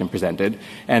the question presented.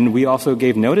 And we also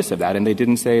gave notice of that, and they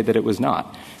didn't say that it was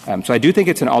not. So I do think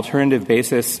it's an alternative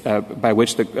basis by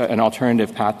which an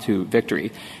alternative path to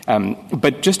victory.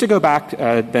 But just to go back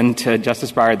then to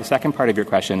Justice Breyer, the second part of your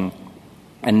question,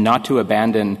 and not to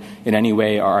abandon in any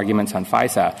way our arguments on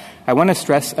FISA, I want to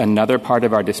stress another part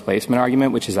of our displacement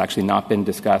argument, which has actually not been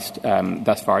discussed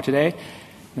thus far today.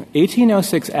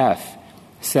 1806F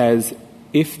says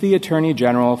if the Attorney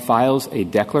General files a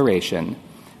declaration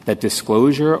that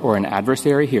disclosure or an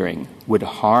adversary hearing would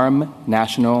harm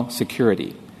national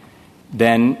security,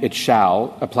 then it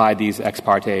shall apply these ex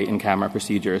parte in-camera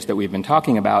procedures that we've been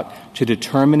talking about to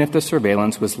determine if the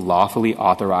surveillance was lawfully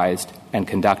authorized and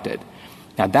conducted.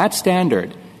 Now, that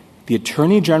standard, the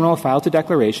Attorney General files a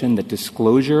declaration that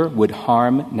disclosure would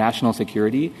harm national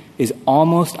security, is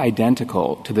almost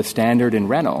identical to the standard in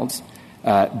Reynolds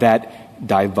that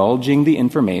divulging the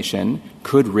information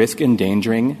could risk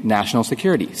endangering national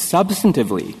security.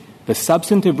 Substantively, the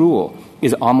substantive rule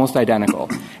is almost identical.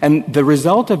 And the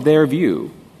result of their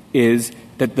view is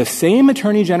that the same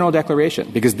Attorney General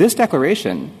declaration, because this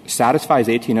declaration satisfies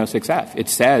 1806F, it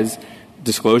says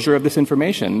disclosure of this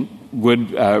information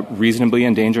would reasonably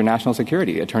endanger national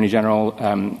security, Attorney General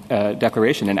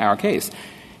declaration in our case,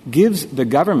 gives the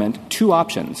government two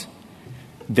options.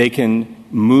 They can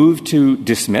move to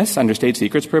dismiss under state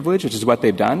secrets privilege, which is what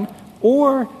they've done,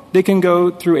 or they can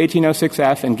go through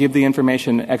 1806F and give the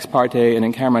information ex parte and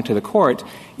in camera to the court,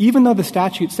 even though the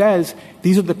statute says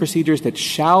these are the procedures that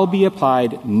shall be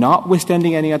applied,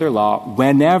 notwithstanding any other law,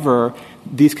 whenever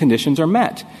these conditions are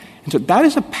met. And so that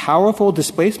is a powerful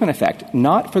displacement effect,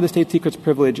 not for the state secrets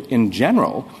privilege in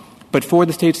general, but for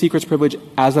the state secrets privilege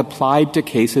as applied to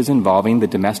cases involving the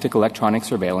domestic electronic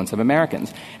surveillance of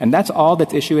Americans. And that's all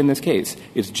that's issue in this case.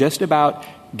 It's just about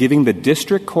giving the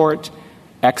district court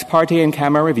ex parte and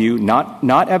camera review,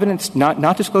 not evidence,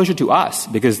 not disclosure to us,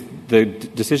 because the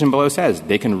decision below says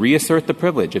they can reassert the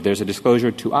privilege if there's a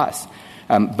disclosure to us.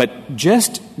 But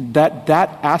just that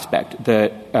aspect,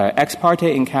 the ex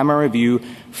parte and camera review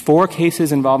for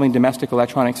cases involving domestic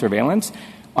electronic surveillance,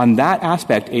 on that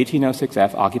aspect,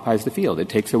 1806F occupies the field. It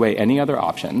takes away any other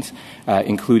options,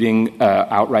 including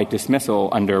outright dismissal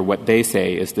under what they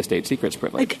say is the state secrets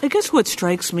privilege. I guess what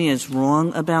strikes me as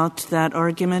wrong about that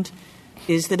argument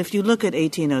is that if you look at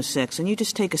 1806 and you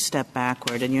just take a step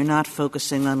backward and you're not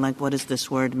focusing on, like, what does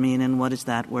this word mean and what does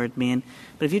that word mean,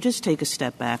 but if you just take a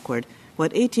step backward,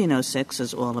 what 1806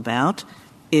 is all about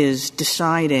is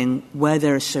deciding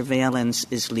whether surveillance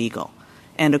is legal.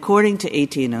 And according to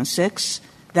 1806,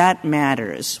 that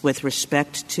matters with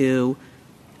respect to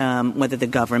whether the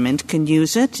government can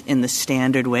use it in the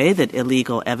standard way that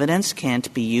illegal evidence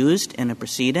can't be used in a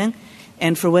proceeding.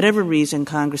 And for whatever reason,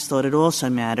 Congress thought it also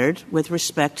mattered with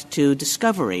respect to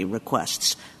discovery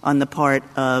requests on the part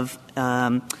of,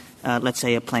 let's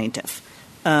say, a plaintiff.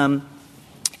 And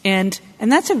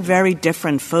that's a very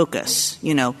different focus.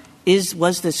 You know,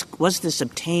 was this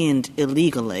obtained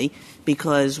illegally?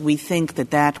 Because we think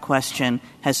that question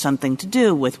has something to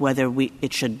do with whether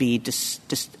it should be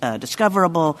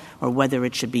discoverable or whether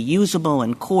it should be usable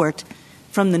in court,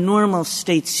 from the normal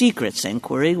state secrets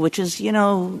inquiry, which is,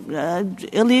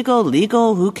 illegal,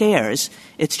 legal, who cares?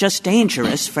 It's just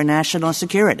dangerous for national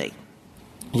security.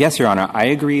 Yes, Your Honor. I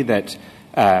agree that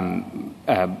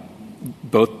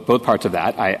both parts of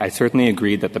that. I certainly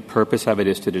agree that the purpose of it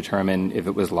is to determine if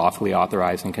it was lawfully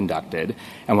authorized and conducted.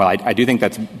 And while I do think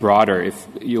that's broader, if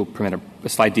you'll permit a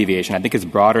slight deviation, I think it's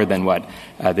broader than what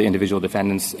the individual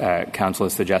defendants' counsel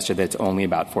has suggested, that it's only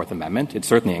about Fourth Amendment. It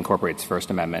certainly incorporates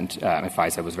First Amendment.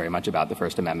 FISA was very much about the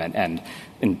First Amendment and,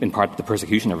 in part, the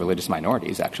persecution of religious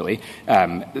minorities, actually.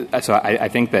 So I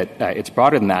think that it's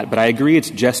broader than that. But I agree it's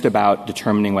just about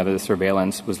determining whether the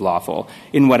surveillance was lawful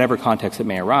in whatever context it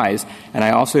may arise. And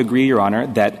I also agree, Your Honor,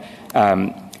 that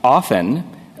often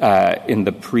in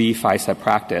the pre-FISA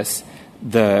practice,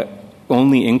 the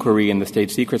only inquiry in the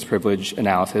state secrets privilege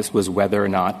analysis was whether or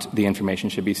not the information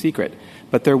should be secret.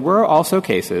 But there were also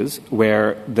cases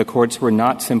where the courts were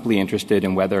not simply interested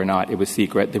in whether or not it was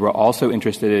secret. They were also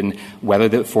interested in whether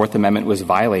the Fourth Amendment was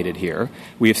violated here.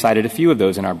 We have cited a few of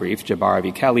those in our brief, Jabbar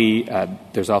v. Kelly.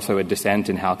 There's also a dissent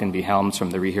in Halkin v. Helms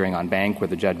from the rehearing on Bank where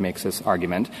the judge makes this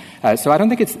argument. So I don't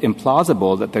think it's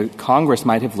implausible that the Congress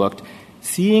might have looked,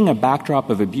 seeing a backdrop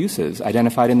of abuses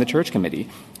identified in the Church Committee,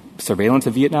 surveillance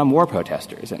of Vietnam War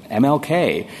protesters and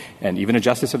MLK, and even a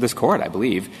justice of this court, I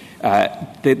believe,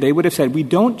 they would have said, we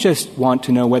don't just want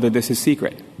to know whether this is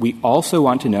secret. We also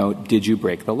want to know, did you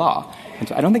break the law? And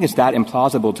so I don't think it's that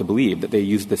implausible to believe that they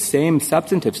used the same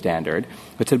substantive standard,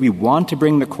 but said we want to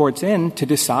bring the courts in to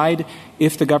decide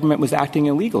if the government was acting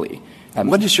illegally.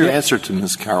 What is your answer to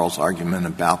Ms. Carroll's argument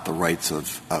about the rights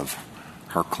of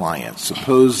her client?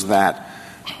 Suppose that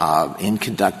in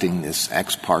conducting this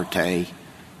ex parte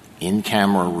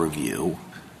in-camera review,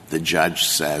 the judge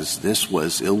says this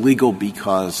was illegal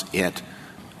because it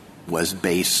was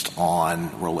based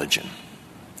on religion.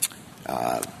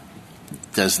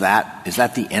 Is that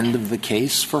the end of the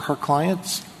case for her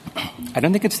clients? I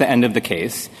don't think it's the end of the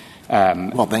case.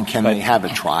 Well, then can they have a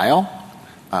trial?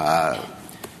 I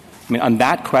mean, on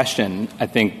that question, I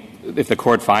think if the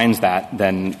court finds that,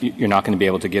 then you're not going to be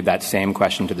able to give that same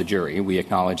question to the jury. We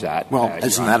acknowledge that. Well,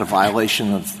 isn't that a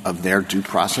violation of their due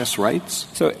process rights?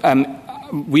 So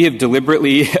we have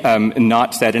deliberately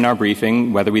not said in our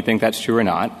briefing whether we think that's true or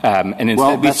not. And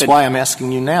well, that's why I'm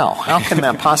asking you now. How can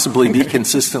that possibly be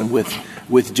consistent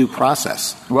with due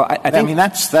process? Well, I mean,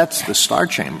 that's the Star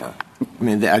Chamber. I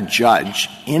mean, a judge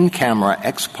in camera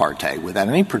ex parte without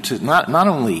any not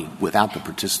only without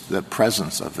the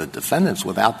presence of the defendants,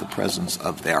 without the presence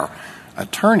of their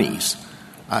attorneys,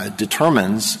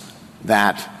 determines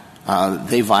that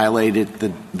they violated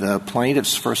the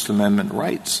plaintiff's First Amendment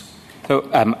rights. So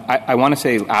I want to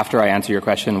say, after I answer your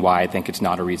question, why I think it's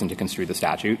not a reason to construe the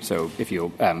statute. So if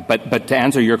you, but to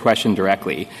answer your question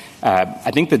directly,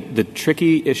 I think that the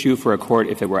tricky issue for a court,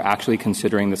 if it were actually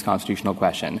considering this constitutional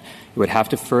question, it would have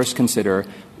to first consider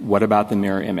what about the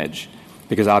mirror image,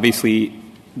 because obviously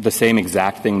the same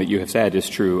exact thing that you have said is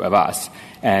true of us.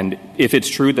 And if it's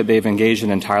true that they've engaged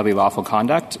in entirely lawful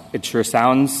conduct, it sure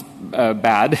sounds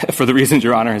bad for the reasons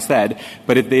Your Honor has said.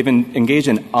 But if they've engaged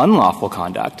in unlawful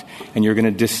conduct and you're going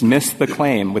to dismiss the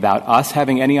claim without us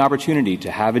having any opportunity to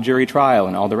have a jury trial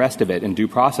and all the rest of it and due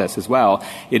process as well,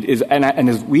 it is,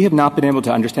 and we have not been able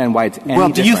to understand why it's any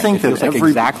different. Do you think that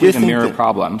exactly the mirror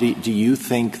problem? Do you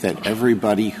think that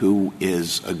everybody who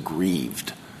is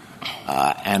aggrieved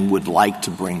and would like to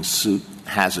bring suit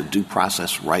has a due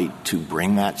process right to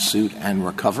bring that suit and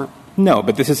recover? No,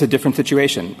 but this is a different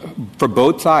situation. For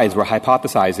both sides, we're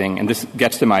hypothesizing, and this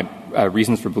gets to my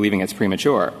reasons for believing it's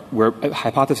premature. We're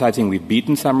hypothesizing we've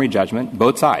beaten summary judgment,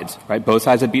 both sides, right? Both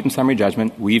sides have beaten summary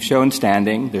judgment. We've shown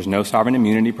standing. There's no sovereign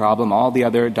immunity problem, all the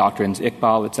other doctrines,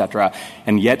 Iqbal, et cetera,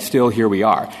 and yet still here we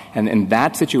are. And in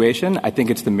that situation, I think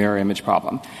it's the mirror image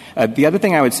problem. The other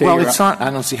thing I would say— Well, it's not.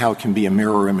 I don't see how it can be a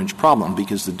mirror image problem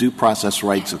because the due process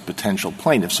rights of potential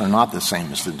plaintiffs are not the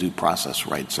same as the due process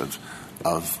rights of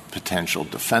potential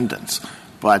defendants.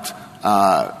 But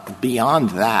beyond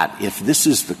that, if this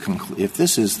is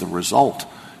the result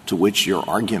to which your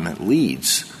argument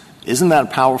leads, isn't that a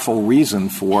powerful reason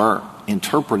for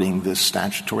interpreting this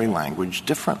statutory language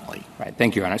differently? Right.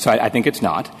 Thank you, Your Honor. So I think it's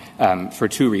not for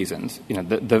two reasons. You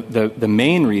know, the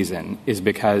main reason is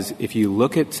because if you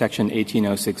look at Section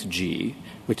 1806G,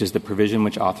 which is the provision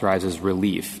which authorizes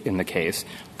relief in the case,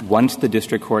 once the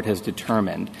district court has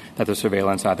determined that the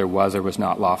surveillance either was or was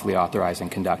not lawfully authorized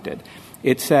and conducted,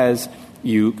 it says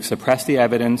you suppress the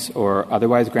evidence or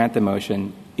otherwise grant the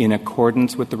motion in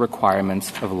accordance with the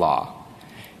requirements of law.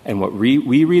 And what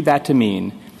we read that to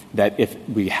mean that if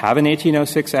we have an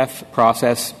 1806F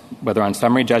process, whether on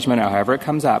summary judgment or however it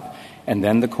comes up, and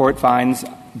then the court finds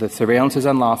the surveillance is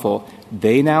unlawful,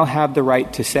 they now have the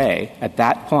right to say at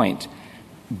that point,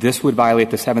 this would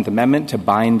violate the Seventh Amendment to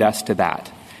bind us to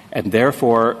that. And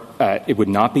therefore, it would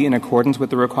not be in accordance with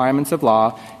the requirements of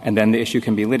law, and then the issue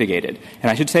can be litigated.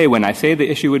 And I should say, when I say the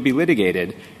issue would be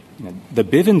litigated, the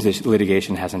Bivens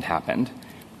litigation hasn't happened.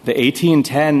 The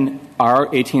our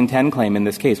 1810 claim in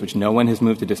this case, which no one has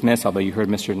moved to dismiss, although you heard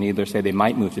Mr. Kneedler say they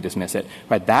might move to dismiss it,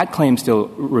 right, that claim still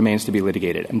remains to be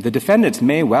litigated. And the defendants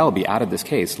may well be out of this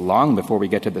case long before we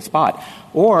get to the spot.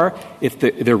 Or if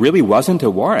there really wasn't a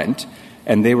warrant,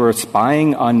 and they were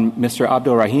spying on Mr.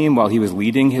 Abdul Rahim while he was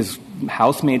leading his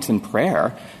housemates in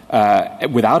prayer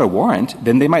without a warrant,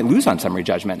 then they might lose on summary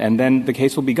judgment, and then the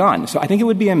case will be gone. So I think it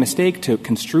would be a mistake to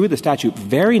construe the statute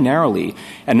very narrowly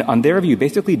and, on their view,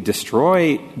 basically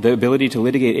destroy the ability to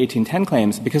litigate 1810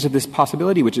 claims because of this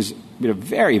possibility, which is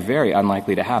very, very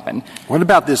unlikely to happen. What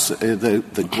about this,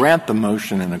 the grant the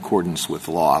motion in accordance with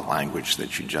law language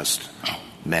that you just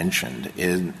mentioned?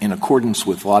 In accordance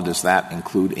with law, does that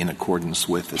include in accordance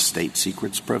with the state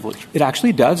secrets privilege? It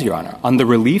actually does, Your Honor. On the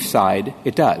relief side,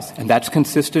 it does. And that's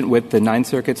consistent with the Ninth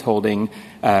Circuit's holding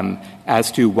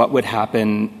as to what would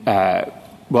happen.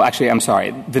 Well, actually, I'm sorry.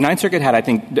 The Ninth Circuit had, I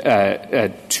think,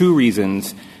 two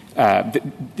reasons. Let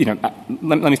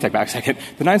me step back a second.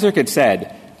 The Ninth Circuit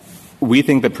said, we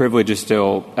think the privilege is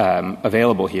still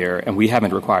available here, and we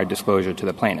haven't required disclosure to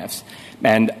the plaintiffs.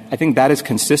 And I think that is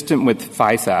consistent with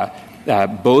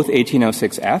FISA, both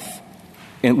 1806F,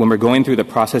 when we're going through the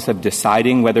process of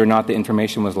deciding whether or not the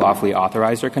information was lawfully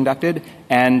authorized or conducted,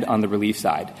 and on the relief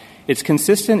side. It's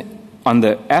consistent on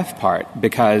the F part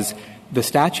because the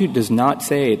statute does not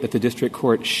say that the district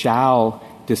court shall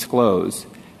disclose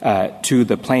to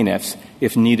the plaintiffs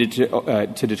if needed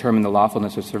to determine the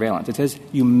lawfulness of surveillance. It says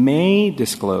you may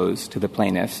disclose to the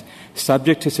plaintiffs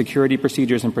subject to security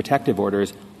procedures and protective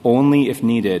orders only if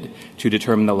needed to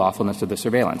determine the lawfulness of the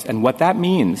surveillance. And what that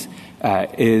means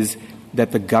is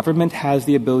that the government has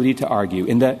the ability to argue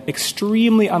in the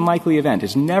extremely unlikely event,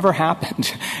 it's never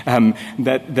happened,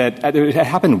 that it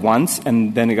happened once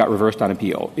and then it got reversed on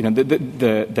appeal.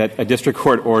 That a district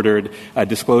court ordered a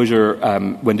disclosure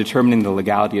when determining the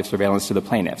legality of surveillance to the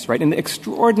plaintiffs, right? In the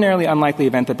extraordinarily unlikely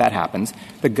event that happens,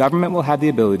 the government will have the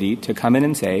ability to come in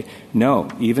and say, no,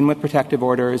 even with protective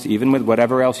orders, even with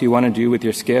whatever else you want to do with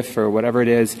your SCIF or whatever it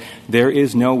is, there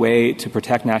is no way to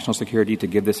protect national security to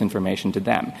give this information to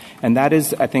them. And that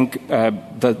is, I think,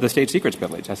 the state secrets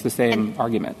privilege. That's the same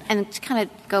argument. And to kind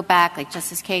of go back, like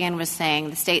Justice Kagan was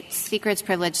saying, the state secrets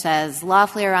privilege says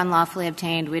lawfully or unlawfully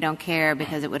obtained, we don't care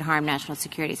because it would harm national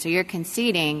security. So you're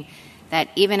conceding that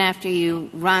even after you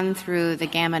run through the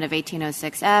gamut of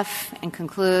 1806F and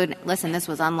conclude, listen, this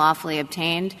was unlawfully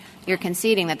obtained, you're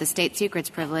conceding that the state secrets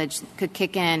privilege could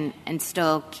kick in and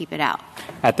still keep it out.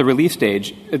 At the relief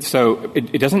stage, so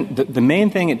it doesn't – the main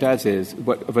thing it does is,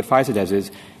 what FISA does is,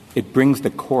 it brings the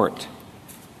court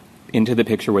into the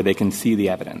picture where they can see the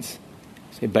evidence.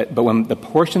 But when the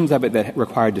portions of it that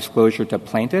require disclosure to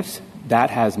plaintiffs, that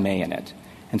has may in it.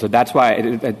 And so that's why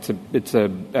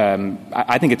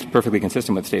I think it's perfectly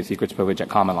consistent with state secrets privilege at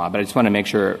common law. But I just want to make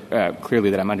sure clearly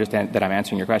that I'm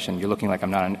answering your question. You're looking like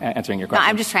I'm not answering your question. No,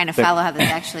 I'm just trying to follow how this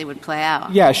actually would play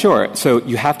out. Yeah, sure. So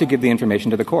you have to give the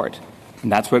information to the court.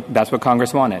 And that's what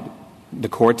Congress wanted. The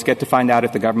courts get to find out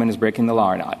if the government is breaking the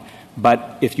law or not.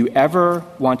 But if you ever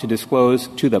want to disclose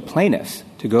to the plaintiffs,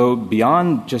 to go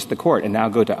beyond just the court and now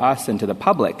go to us and to the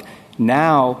public,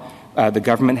 now the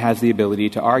government has the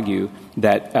ability to argue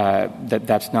that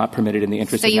that's not permitted in the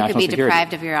interest of national security. So you could be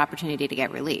deprived of your opportunity to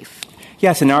get relief.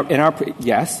 Yes, you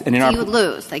would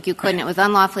lose. Like you couldn't. It was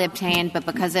unlawfully obtained, but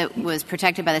because it was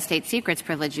protected by the state secrets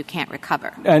privilege, you can't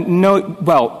recover. No.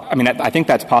 Well, I mean, I think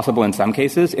that's possible in some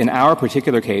cases. In our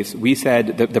particular case, we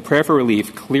said that the prayer for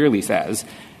relief clearly says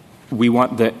we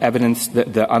want the evidence,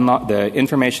 the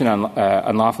information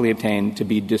unlawfully obtained to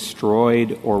be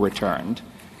destroyed or returned.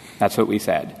 That's what we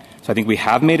said. So I think we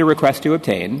have made a request to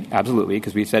obtain, absolutely,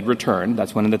 because we said returned.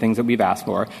 That's one of the things that we've asked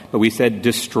for. But we said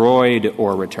destroyed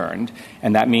or returned.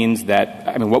 And that means that,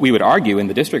 I mean, what we would argue in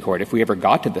the district court, if we ever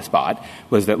got to the spot,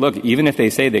 was that, look, even if they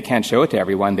say they can't show it to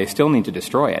everyone, they still need to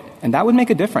destroy it. And that would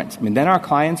make a difference. I mean, then our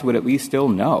clients would at least still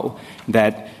know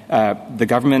that the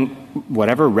government,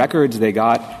 whatever records they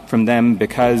got from them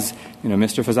because,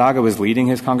 Mr. Fazaga was leading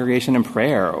his congregation in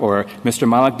prayer, or Mr.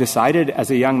 Malak decided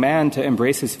as a young man to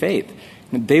embrace his faith,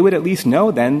 they would at least know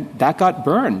then that got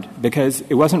burned because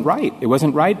it wasn't right. It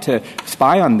wasn't right to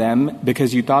spy on them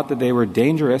because you thought that they were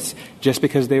dangerous just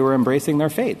because they were embracing their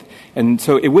faith. And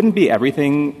so it wouldn't be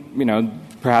everything,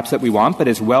 perhaps that we want, but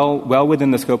it's well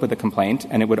within the scope of the complaint,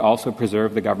 and it would also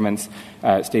preserve the government's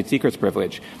state secrets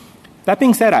privilege. That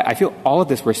being said, I feel all of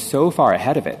this, we're so far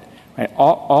ahead of it. Right?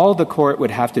 All the court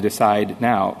would have to decide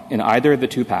now in either of the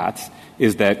two paths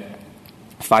is that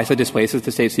FISA displaces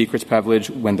the state secrets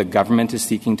privilege when the government is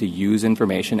seeking to use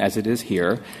information as it is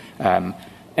here. And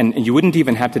you wouldn't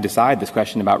even have to decide this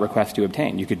question about request to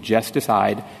obtain. You could just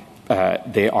decide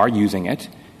they are using it,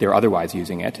 they're otherwise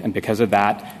using it, and because of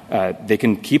that, they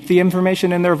can keep the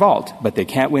information in their vault, but they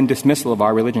can't win dismissal of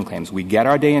our religion claims. We get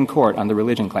our day in court on the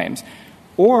religion claims.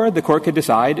 Or the court could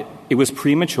decide it was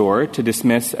premature to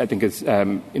dismiss, I think as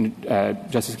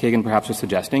Justice Kagan perhaps was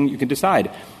suggesting, you could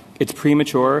decide it's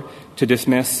premature to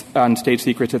dismiss on state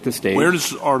secrets at this stage. Where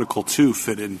does Article 2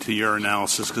 fit into your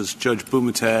analysis? Because Judge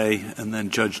Bumate and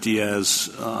then Judge Diaz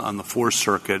on the Fourth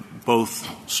Circuit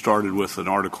both started with an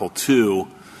Article 2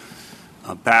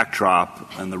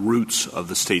 backdrop and the roots of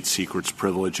the state secrets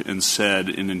privilege and said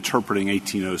in interpreting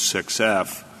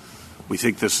 1806F, we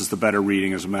think this is the better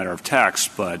reading as a matter of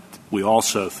text, but we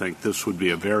also think this would be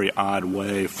a very odd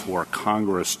way for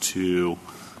Congress to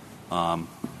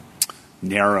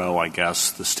narrow, I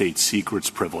guess, the state secrets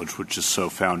privilege, which is so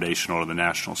foundational to the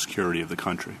national security of the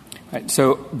country. Right.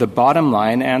 So the bottom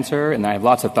line answer, and I have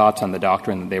lots of thoughts on the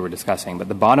doctrine that they were discussing, but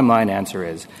the bottom line answer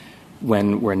is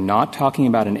when we're not talking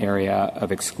about an area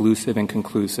of exclusive and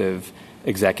conclusive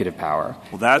executive power.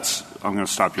 Well, I'm going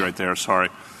to stop you right there, sorry.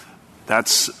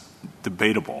 That's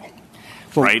debatable,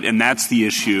 right? And that's the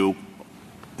issue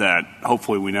that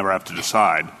hopefully we never have to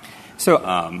decide. So,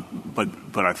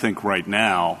 but I think right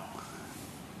now,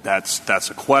 that's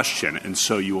a question. And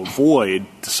so you avoid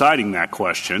deciding that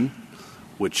question,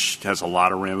 which has a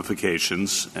lot of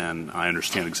ramifications, and I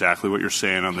understand exactly what you're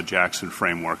saying on the Jackson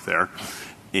framework there.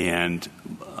 And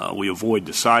we avoid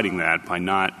deciding that by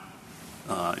not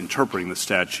interpreting the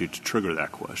statute to trigger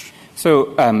that question.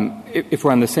 So if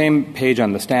we're on the same page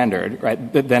on the standard,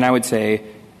 right, then I would say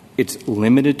it's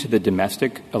limited to the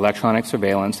domestic electronic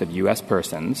surveillance of U.S.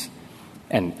 persons.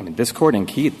 And I mean, this court in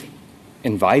Keith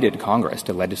invited Congress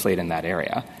to legislate in that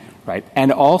area, right?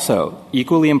 And also,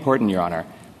 equally important, Your Honor,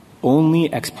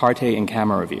 only ex parte in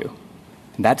camera review.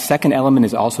 And that second element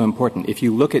is also important. If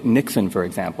you look at Nixon, for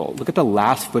example, look at the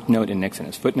last footnote in Nixon.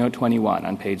 It's footnote 21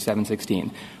 on page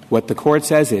 716. What the court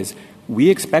says is, we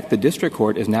expect the district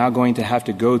court is now going to have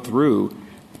to go through,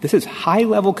 this is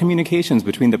high-level communications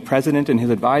between the president and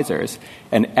his advisors,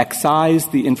 and excise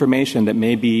the information that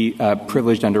may be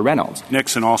privileged under Reynolds.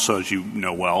 Nixon also, as you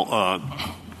know well,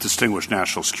 distinguished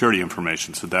national security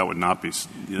information, so that would not be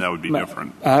that would be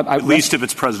different. At least if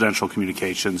it's presidential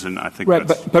communications, and I think right.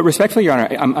 That's but respectfully, Your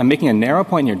Honor, I'm making a narrow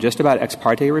point here just about ex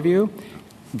parte review.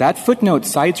 That footnote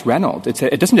cites Reynolds.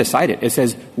 It doesn't just cite it. It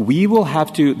says we will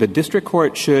have to, the district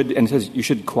court should, and it says you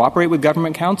should cooperate with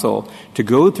government counsel to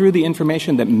go through the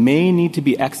information that may need to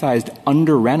be excised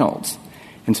under Reynolds.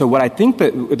 And so what I think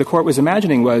that the court was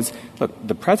imagining was, look,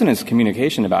 the president's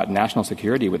communication about national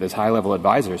security with his high-level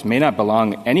advisors may not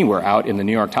belong anywhere out in the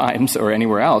New York Times or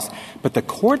anywhere else, but the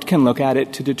court can look at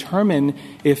it to determine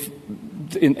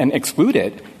and exclude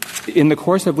it in the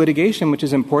course of litigation, which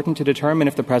is important to determine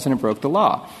if the president broke the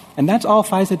law. And that's all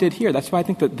FISA did here. That's why I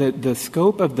think that the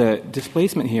scope of the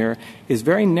displacement here is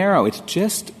very narrow. It's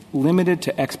just limited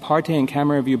to ex parte and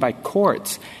camera review by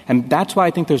courts. And that's why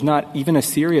I think there's not even a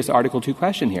serious Article II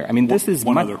question here. I mean, this is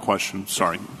one other question.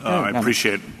 Sorry. I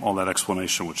appreciate all that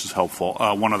explanation, which is helpful.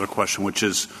 One other question, which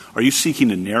is, are you seeking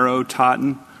to narrow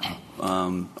Totten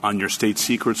on your state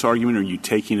secrets argument, or are you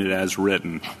taking it as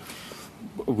written?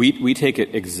 We take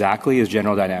it exactly as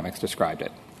General Dynamics described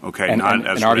it. Okay, and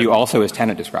our view also as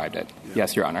Tenet described it. Yeah.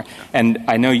 Yes, Your Honor. Yeah. And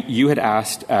I know you had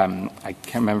asked, I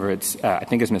can't remember, I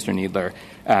think it's Mr. Needler,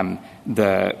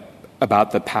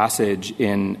 about the passage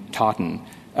in Totten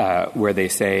where they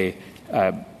say,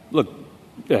 look,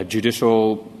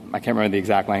 judicial, I can't remember the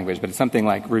exact language, but it's something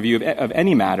like review of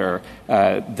any matter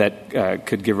that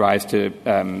could give rise to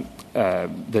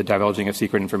the divulging of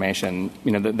secret information,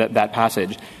 that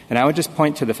passage. And I would just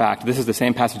point to the fact this is the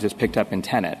same passage that's picked up in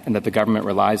Tenet and that the government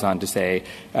relies on to say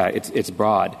it's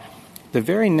broad. The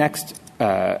very next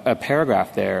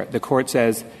paragraph there, the court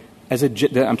says,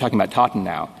 I'm talking about Totten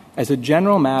now, as a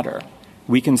general matter,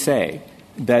 we can say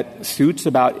that suits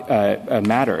about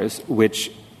matters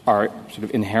which are sort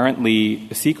of inherently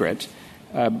secret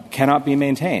cannot be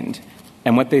maintained.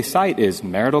 And what they cite is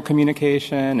marital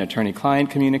communication,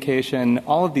 attorney-client communication,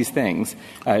 all of these things,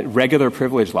 regular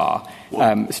privilege law.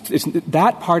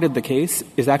 That part of the case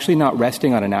is actually not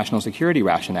resting on a national security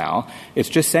rationale. It's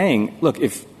just saying, look,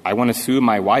 if I want to sue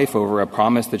my wife over a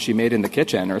promise that she made in the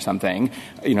kitchen or something,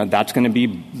 that's going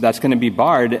to be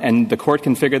barred, and the court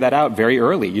can figure that out very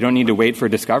early. You don't need to wait for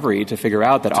discovery to figure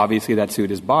out that obviously that suit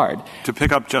is barred. To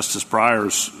pick up Justice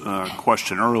Breyer's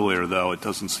question earlier, though, it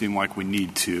doesn't seem like we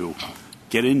need to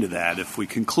get into that. If we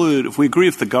agree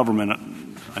with the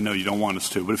government, I know you don't want us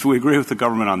to, but if we agree with the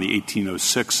government on the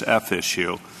 1806F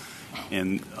issue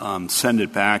and send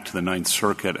it back to the Ninth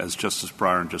Circuit, as Justice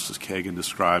Breyer and Justice Kagan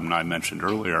described and I mentioned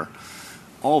earlier,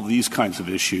 all of these kinds of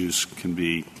issues can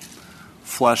be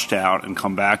fleshed out and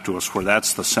come back to us where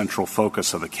that's the central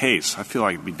focus of the case. I feel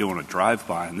like I'd be doing a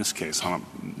drive-by in this case on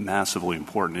a massively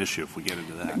important issue if we get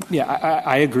into that. Yeah,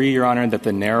 I agree, Your Honor, that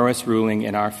the narrowest ruling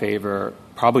in our favor,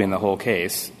 probably in the whole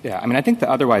case, I mean, I think the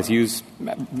otherwise used,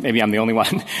 maybe I'm the only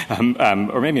one,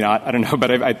 or maybe not, I don't know,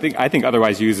 but I think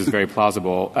otherwise used is very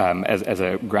plausible as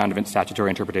a ground of statutory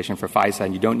interpretation for FISA,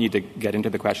 and you don't need to get into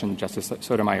the question, Justice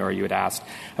Sotomayor, you had asked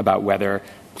about whether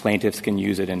plaintiffs can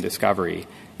use it in discovery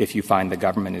if you find the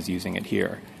government is using it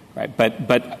here. Right?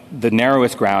 But the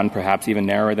narrowest ground, perhaps even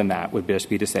narrower than that, would just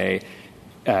be to say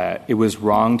it was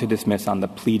wrong to dismiss on the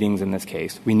pleadings in this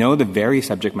case. We know the very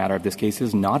subject matter of this case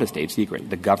is not a state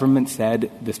secret. The government said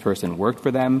this person worked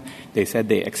for them. They said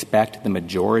they expect the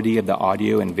majority of the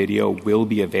audio and video will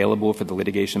be available for the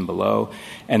litigation below.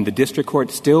 And the district court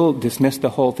still dismissed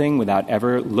the whole thing without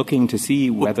ever looking to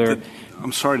see whether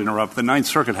I'm sorry to interrupt. The Ninth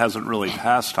Circuit hasn't really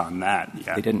passed on that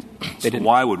yet. They didn't.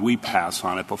 Why would we pass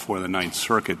on it before the Ninth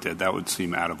Circuit did? That would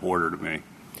seem out of order to me.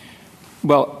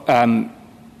 Well,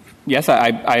 yes,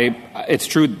 it's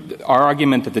true. Our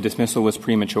argument that the dismissal was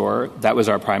premature, that was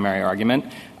our primary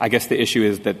argument. I guess the issue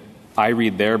is that I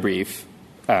read their brief,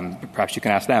 perhaps you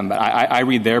can ask them, but I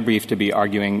read their brief to be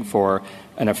arguing for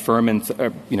an affirmance,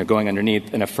 going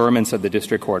underneath, an affirmance of the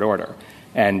district court order.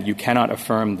 And you cannot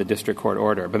affirm the district court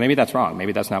order. But maybe that's wrong.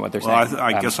 Maybe that's not what they're saying.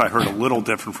 I guess I heard a little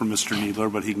different from Mr. Needler,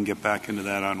 but he can get back into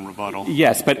that on rebuttal.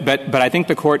 Yes, but I think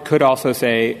the court could also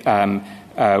say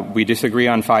we disagree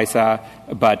on FISA,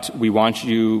 but we want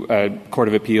you, Court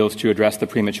of Appeals, to address the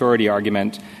prematurity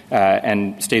argument,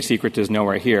 and state secret is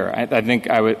nowhere here. I think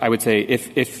I would say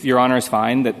if Your Honors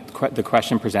find that the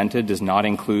question presented does not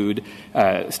include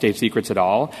state secrets at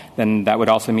all, then that would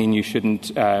also mean you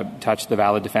shouldn't touch the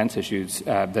valid defense issues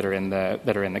that are in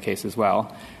the case as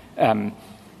well. I'd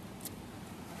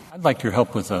like your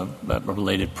help with a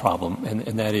related problem,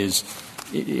 and that is,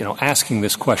 asking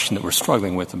this question that we're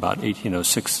struggling with about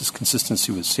 1806's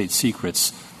consistency with state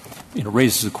secrets,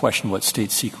 raises the question what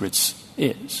state secrets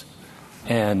is.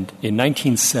 And in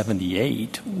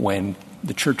 1978, when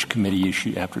the Church Committee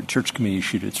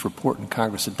issued its report and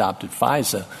Congress adopted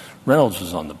FISA, Reynolds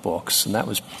was on the books, and that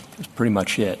was pretty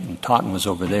much it. And Totten was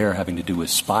over there having to do with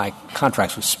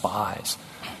contracts with spies.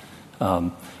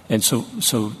 And so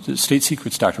the state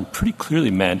secrets doctrine pretty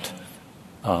clearly meant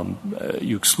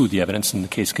you exclude the evidence and the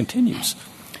case continues.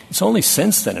 It's only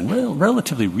since then, in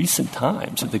relatively recent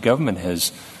times, that the government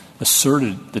has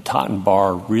asserted the Totten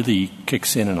bar really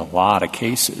kicks in a lot of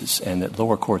cases and that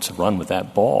lower courts have run with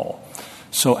that ball.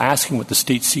 So asking what the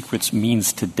state secrets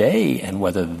means today and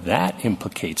whether that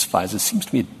implicates FISA seems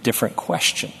to be a different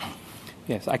question.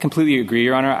 Yes, I completely agree,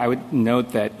 Your Honor. I would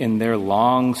note that in their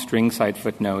long string cite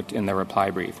footnote in their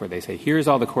reply brief where they say, here's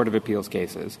all the Court of Appeals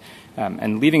cases,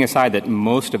 and leaving aside that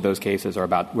most of those cases are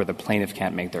about where the plaintiff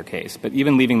can't make their case, but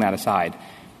even leaving that aside,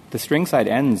 the string cite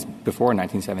ends before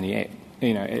 1978.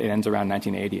 It ends around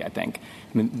 1980, I think.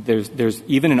 I mean, there's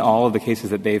even in all of the cases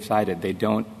that they've cited, they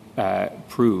don't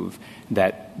prove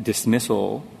that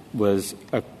dismissal was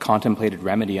a contemplated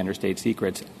remedy under state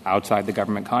secrets outside the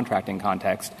government contracting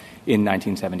context in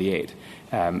 1978.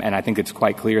 And I think it's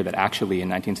quite clear that actually in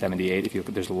 1978, if you look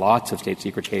at, there's lots of state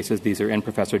secret cases. These are in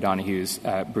Professor Donohue's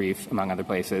brief, among other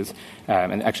places,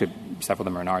 and actually several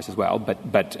of them are in ours as well.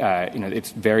 But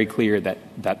it's very clear that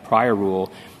that prior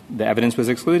rule, the evidence was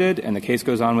excluded and the case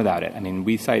goes on without it. I mean,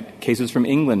 we cite cases from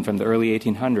England from the early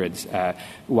 1800s,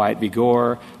 Wyatt v.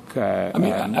 Gore.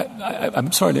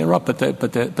 I'm sorry to interrupt, but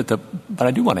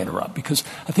I do want to interrupt because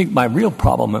I think my real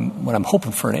problem and what I'm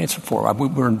hoping for an answer for,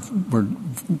 we're in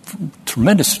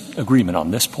tremendous agreement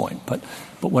on this point, but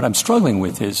what I'm struggling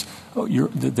with is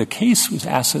the case was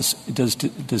asked us, does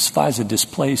FISA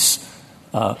displace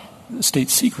state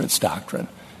secrets doctrine?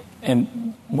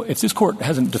 And if this Court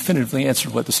hasn't definitively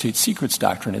answered what the state secrets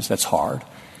doctrine is, that's hard.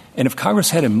 And if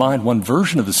Congress had in mind one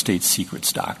version of the state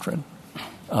secrets doctrine,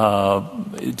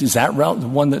 is that the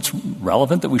one that's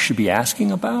relevant that we should be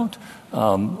asking about?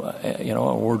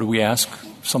 Or do we ask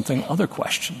something other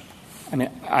question? I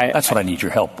mean, that's what I need your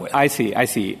help with. I see.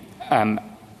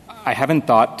 I haven't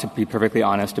thought, to be perfectly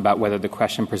honest, about whether the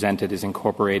question presented is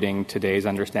incorporating today's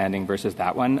understanding versus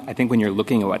that one. I think when you're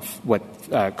looking at what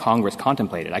Congress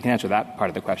contemplated, I can answer that part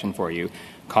of the question for you.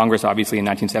 Congress, obviously, in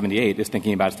 1978 is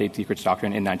thinking about state secrets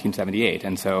doctrine in 1978.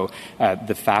 And so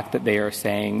the fact that they are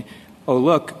saying, oh,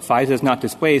 look, FISA is not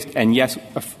displaced, and yes,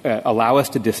 allow us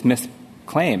to dismiss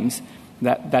claims,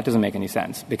 that doesn't make any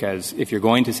sense. Because if you're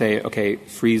going to say, okay,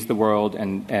 freeze the world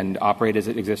and operate as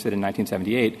it existed in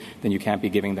 1978, then you can't be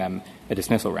giving them a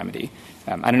dismissal remedy.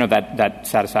 I don't know if that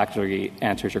satisfactorily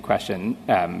answers your question,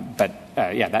 but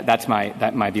that's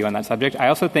my view on that subject. I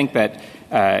also think that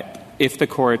if the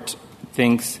Court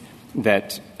thinks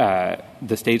that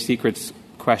the state secrets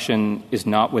question is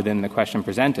not within the question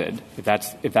presented,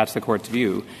 if that's the Court's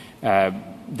view,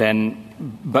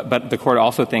 then but the Court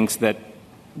also thinks that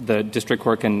the district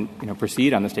court can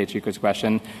proceed on the state secrets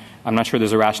question. I'm not sure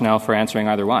there's a rationale for answering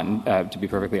either one, to be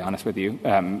perfectly honest with you.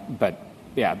 But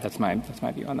yeah, that's my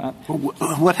view on that.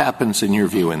 What happens in your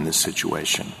view in this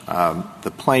situation?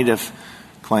 The plaintiff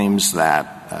claims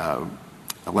that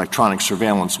electronic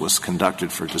surveillance was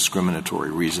conducted for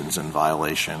discriminatory reasons in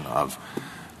violation of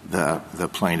the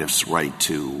plaintiff's right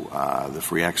to the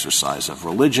free exercise of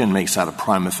religion, makes that a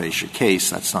prima facie case.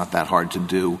 That's not that hard to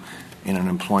do in an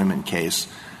employment case.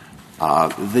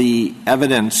 The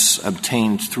evidence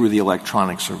obtained through the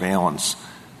electronic surveillance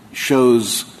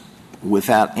shows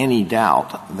without any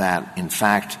doubt that, in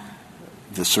fact,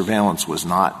 the surveillance was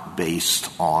not based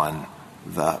on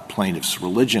the plaintiff's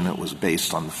religion. It was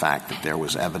based on the fact that there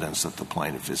was evidence that the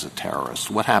plaintiff is a terrorist.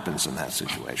 What happens in that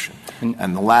situation?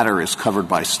 And the latter is covered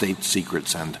by state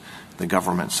secrets, and the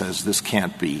government says this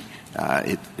can't be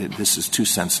this is too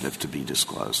sensitive to be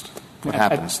disclosed. What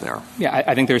happens there? Yeah,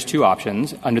 I think there's two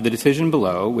options. Under the decision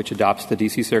below, which adopts the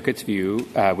D.C. Circuit's view,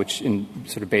 which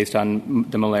sort of based on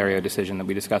the Malario decision that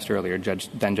we discussed earlier, Judge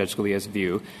Scalia's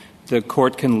view, the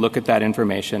Court can look at that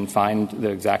information, find the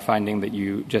exact finding that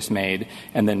you just made,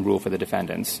 and then rule for the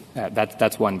defendants.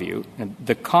 That's one view. And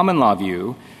the common law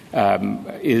view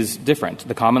is different.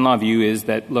 The common law view is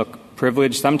that, look,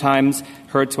 privilege sometimes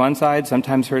hurts one side,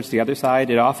 sometimes hurts the other side.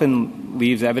 It often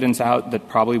leaves evidence out that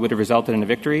probably would have resulted in a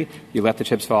victory. You let the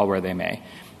chips fall where they may.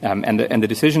 And the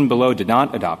decision below did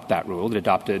not adopt that rule. It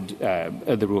adopted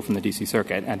the rule from the D.C.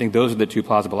 Circuit. I think those are the two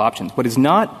plausible options. What is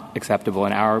not acceptable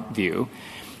in our view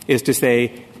is to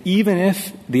say, even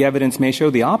if the evidence may show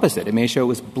the opposite, it may show it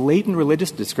was blatant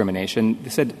religious discrimination, they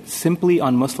said simply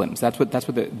on Muslims. That's what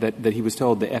that he was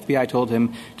told. The FBI told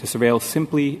him to surveil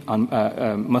simply on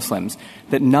Muslims,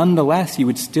 that nonetheless you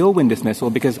would still win dismissal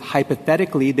because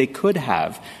hypothetically they could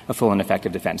have a full and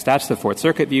effective defense. That's the Fourth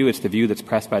Circuit view. It's the view that's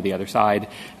pressed by the other side,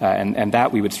 and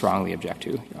that we would strongly object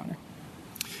to, Your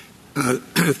Honor.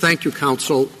 Thank you,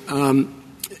 counsel.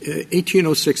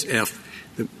 1806F,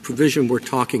 the provision we're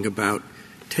talking about,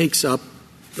 takes up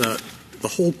the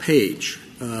whole page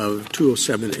of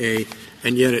 207A,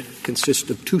 and yet it consists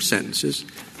of two sentences.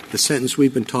 The sentence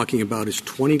we've been talking about is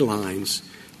 20 lines,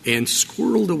 And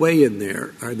squirreled away in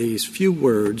there are these few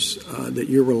words that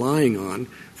you're relying on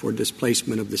for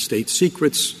displacement of the state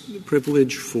secrets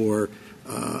privilege, for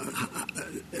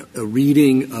a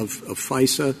reading of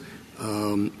FISA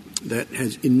that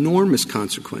has enormous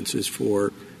consequences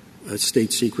for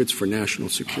state secrets, for national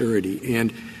security.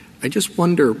 And I just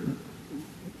wonder,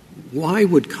 why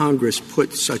would Congress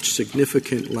put such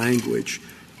significant language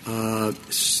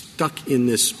stuck in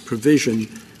this provision?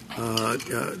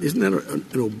 Isn't that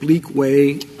an oblique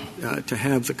way to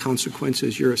have the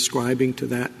consequences you're ascribing to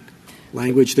that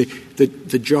language?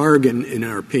 The jargon, in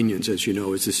our opinions, as you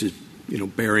know, is this is,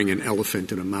 burying an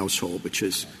elephant in a mouse hole, which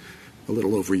is a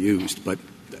little overused. But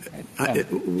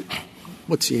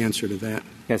what's the answer to that?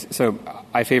 Yes, so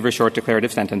I favor short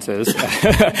declarative sentences.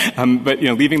 But,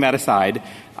 leaving that aside,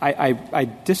 I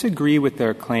disagree with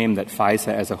their claim that FISA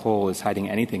as a whole is hiding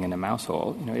anything in a mouse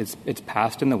hole. It's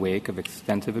passed in the wake of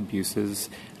extensive abuses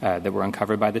that were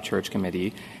uncovered by the Church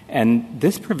Committee. And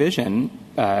this provision,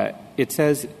 it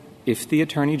says if the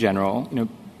Attorney General,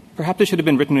 perhaps it should have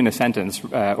been written in a sentence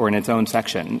or in its own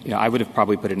section. I would have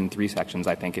probably put it in 3 sections,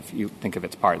 I think, if you think of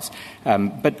its parts.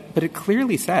 But it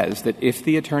clearly says that if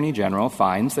the Attorney General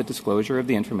finds that disclosure of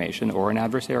the information or an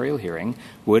adversarial hearing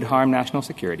would harm national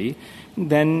security,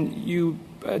 then you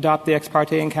adopt the ex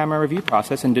parte in camera review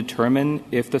process and determine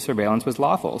if the surveillance was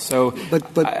lawful. So,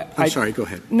 I'm sorry. Go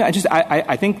ahead. No,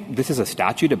 I think this is a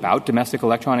statute about domestic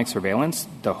electronic surveillance.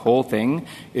 The whole thing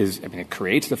is, it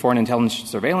creates the Foreign Intelligence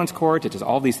Surveillance Court. It does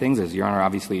all these things, as Your Honor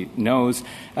obviously knows.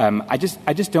 I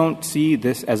just don't see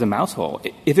this as a mouse hole.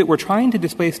 If it were trying to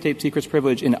displace state secrets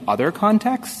privilege in other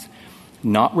contexts,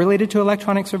 not related to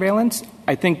electronic surveillance,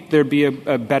 I think there'd be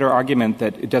a better argument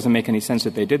that it doesn't make any sense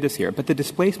that they did this here. But the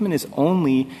displacement is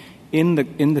only in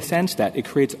the sense that it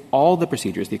creates all the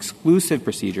procedures, the exclusive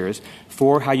procedures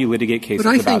for how you litigate cases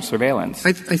about surveillance.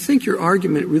 I think your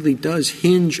argument really does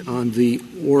hinge on the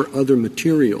or other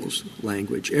materials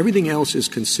language. Everything else is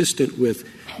consistent with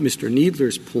Mr.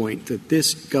 Needler's point that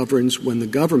this governs when the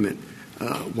government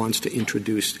wants to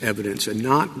introduce evidence and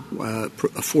not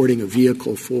affording a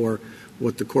vehicle for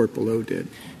what the court below did.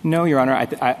 No, Your Honor.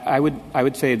 I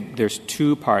would say there's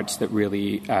 2 parts that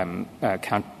really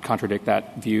contradict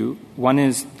that view. One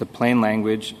is the plain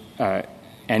language,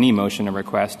 any motion or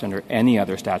request under any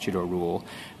other statute or rule,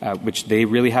 which they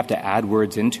really have to add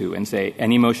words into and say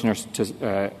any motion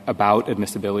about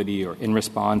admissibility or in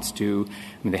response to.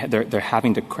 They're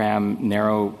having to cram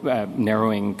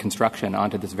narrowing construction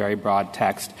onto this very broad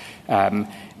text.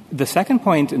 The second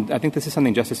point, and I think this is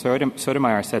something Justice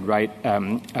Sotomayor said right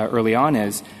early on,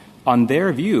 is on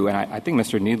their view, and I think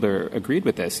Mr. Needler agreed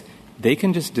with this, they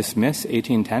can just dismiss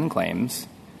 1810 claims.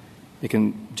 They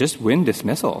can just win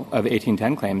dismissal of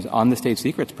 1810 claims on the state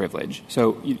secrets privilege.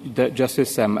 So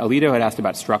Justice Alito had asked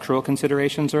about structural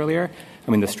considerations earlier.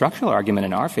 The structural argument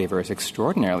in our favor is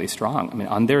extraordinarily strong.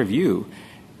 On their view,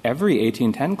 every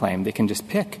 1810 claim they can just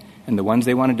pick. And the ones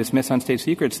they want to dismiss on state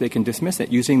secrets, they can dismiss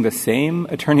it using the same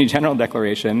Attorney General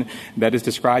declaration that is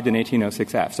described in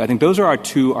 1806F. So I think those are our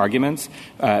 2 arguments,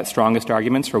 strongest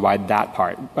arguments for why that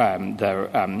part,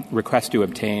 the request to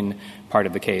obtain part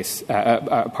of the case,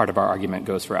 part of our argument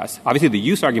goes for us. Obviously, the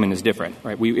use argument is different.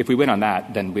 Right? If we win on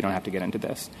that, then we don't have to get into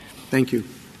this. Thank you.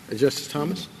 Justice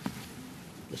Thomas?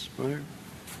 Mr.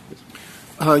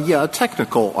 Breyer? A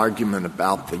technical argument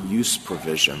about the use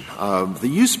provision. The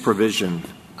use provision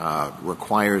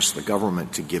requires the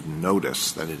government to give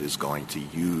notice that it is going to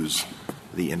use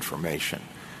the information.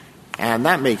 And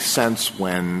that makes sense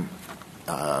when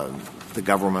the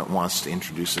government wants to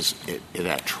introduce it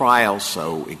at trial,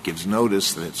 so it gives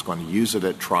notice that it's going to use it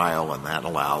at trial, and that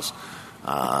allows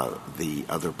the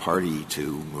other party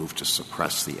to move to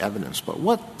suppress the evidence. But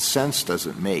what sense does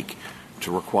it make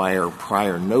to require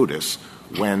prior notice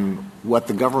when what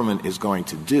the government is going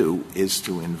to do is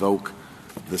to invoke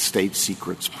the state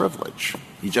secrets privilege?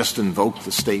 You just invoke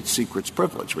the state secrets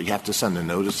privilege. We have to send a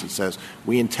notice that says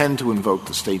we intend to invoke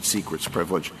the state secrets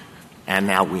privilege, and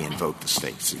now we invoke the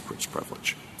state secrets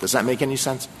privilege. Does that make any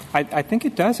sense? I think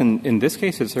it does. In this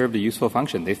case, it served a useful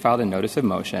function. They filed a notice of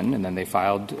motion, and then they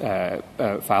filed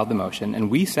the motion. And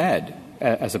we said,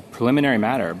 as a preliminary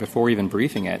matter, before even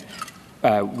briefing it,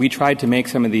 we tried to make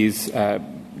some of these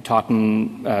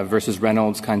Totten versus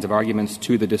Reynolds kinds of arguments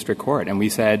to the district court. And we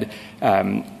said,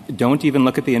 don't even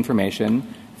look at the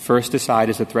information. First decide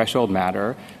as a threshold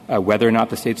matter whether or not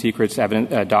the state secrets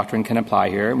doctrine can apply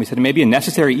here. And we said it may be a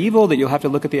necessary evil that you'll have to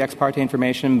look at the ex parte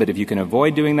information, but if you can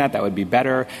avoid doing that, that would be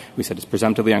better. We said it's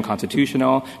presumptively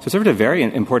unconstitutional. So it served a very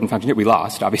important function here. We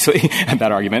lost, obviously,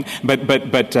 that argument.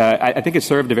 But I think it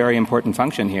served a very important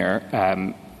function here.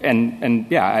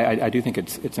 I do think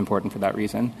it's important for that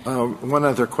reason. One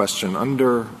other question.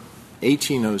 Under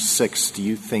 1806, do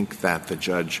you think that the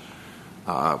judge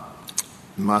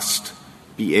must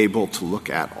be able to look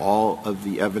at all of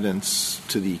the evidence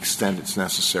to the extent it's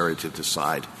necessary to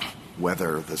decide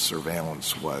whether the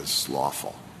surveillance was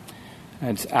lawful?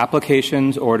 It's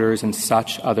applications, orders, and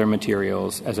such other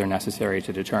materials as are necessary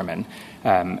to determine.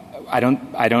 I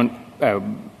don't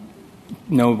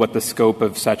know what the scope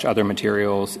of such other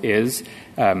materials is.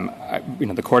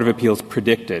 The Court of Appeals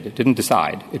didn't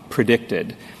decide, it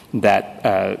predicted that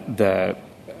the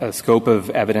scope of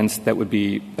evidence that would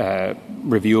be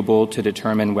reviewable to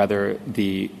determine whether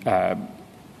the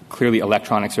clearly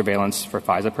electronic surveillance for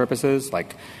FISA purposes,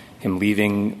 like him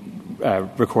leaving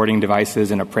recording devices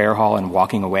in a prayer hall and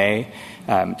walking away,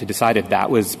 to decide if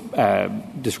that was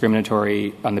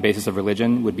discriminatory on the basis of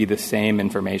religion would be the same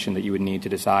information that you would need to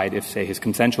decide if, say, his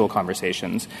consensual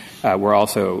conversations were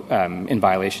also in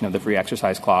violation of the Free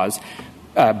Exercise Clause.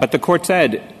 But the Court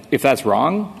said, if that's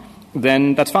wrong,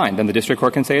 then that's fine. Then the district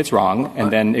court can say it's wrong,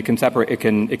 and then it can separate. It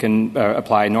can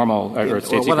apply normal or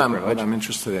state secret privilege. What I'm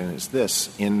interested in is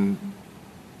this: in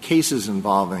cases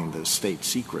involving the state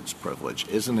secrets privilege,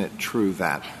 isn't it true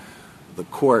that the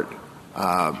court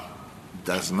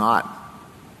does not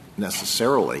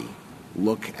necessarily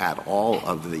look at all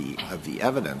of the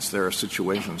evidence? There are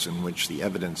situations in which the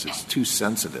evidence is too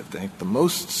sensitive. Think of the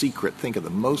most secret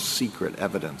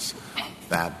evidence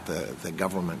that the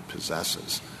government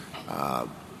possesses.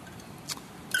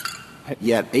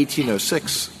 Yet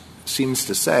 1806 seems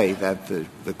to say that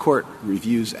the court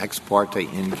reviews ex parte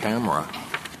in camera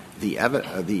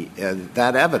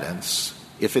that evidence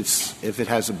if it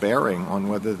has a bearing on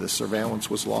whether the surveillance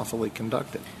was lawfully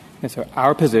conducted. And so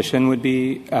our position would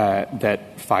be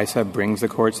that FISA brings the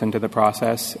courts into the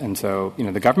process. And so,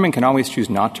 the government can always choose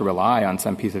not to rely on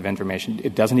some piece of information.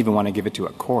 It doesn't even want to give it to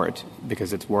a court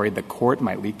because it's worried the court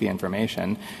might leak the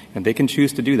information. And they can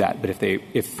choose to do that. But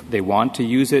if they want to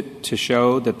use it to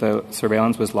show that the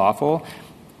surveillance was lawful,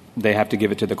 they have to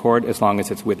give it to the court as long as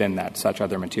it's within that such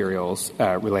other materials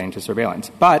relating to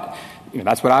surveillance. But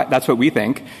that's what we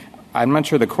think. I'm not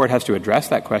sure the court has to address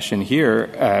that question here.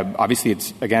 Obviously,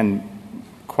 it's, again,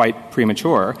 quite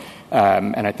premature.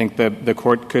 And I think the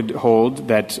court could hold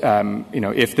that,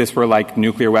 if this were like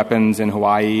nuclear weapons in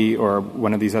Hawaii or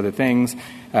one of these other things,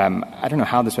 I don't know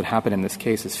how this would happen in this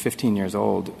case. It's 15 years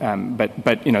old. But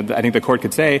I think the court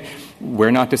could say,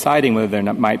 we're not deciding whether there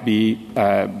might be,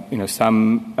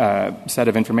 some set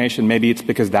of information. Maybe it's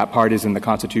because that part is in the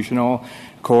constitutional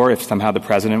core, if somehow the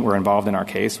president were involved in our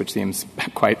case, which seems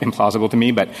quite implausible to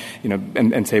me, but,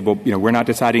 and say, well, we're not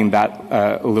deciding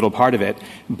that little part of it.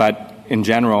 But in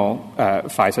general,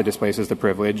 FISA displaces the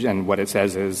privilege, and what it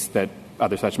says is that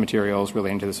other such materials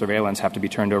relating to the surveillance have to be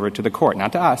turned over to the court,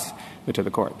 not to us, but to the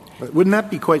court. But wouldn't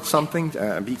that be quite something?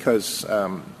 Because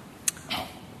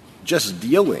just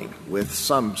dealing with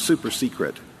some super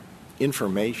secret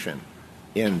information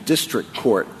in district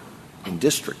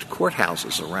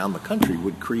courthouses around the country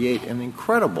would create an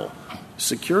incredible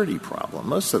security problem.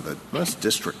 Most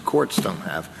district courts don't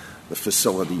have the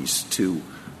facilities to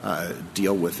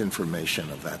deal with information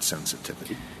of that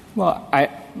sensitivity. Well,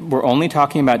 we're only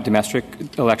talking about domestic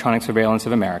electronic surveillance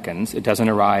of Americans. It doesn't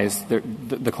arise,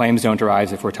 the claims don't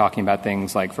arise if we're talking about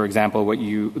things like, for example, what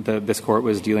this court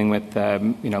was dealing with,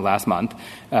 last month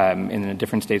in a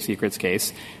different state secrets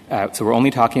case. So we're only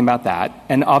talking about that.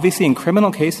 And obviously in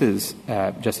criminal cases,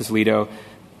 Justice Alito,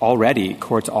 already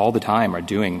courts all the time are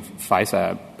doing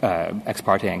FISA ex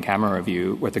parte and camera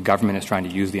review where the government is trying to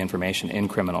use the information in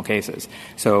criminal cases.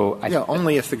 So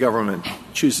only if the government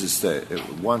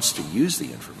wants to use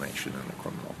the information in a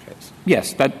criminal case.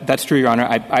 Yes, that's true, Your Honor.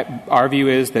 Our view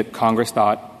is that Congress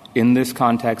thought in this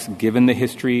context, given the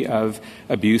history of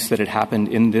abuse that had happened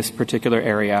in this particular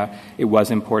area, it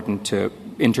was important to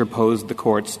interpose the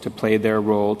courts to play their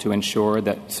role to ensure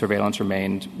that surveillance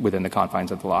remained within the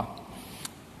confines of the law.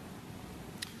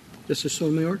 Justice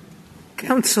Sotomayor?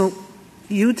 Counsel,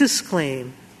 you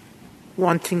disclaim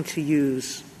wanting to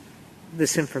use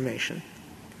this information.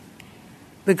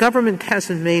 The government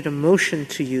hasn't made a motion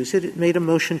to use it. It made a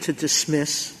motion to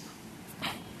dismiss.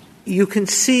 You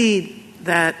concede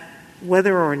that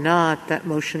whether or not that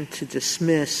motion to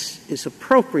dismiss is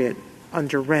appropriate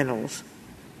under Reynolds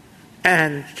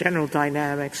and General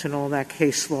Dynamics and all that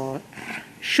case law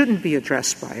shouldn't be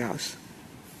addressed by us,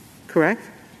 correct?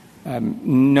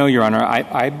 No, Your Honor.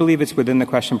 I believe it's within the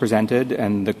question presented,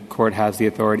 and the court has the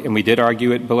authority. And we did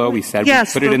argue it below. We said we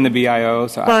put it in the BIO.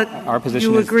 So but our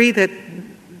position you is agree that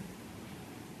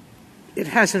it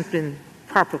hasn't been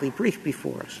properly briefed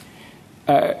before us.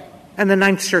 And the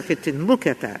Ninth Circuit didn't look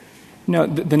at that. No,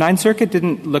 the Ninth Circuit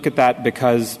didn't look at that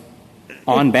because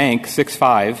on bank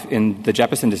 6-5 in the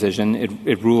Jeppesen decision,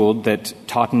 it ruled that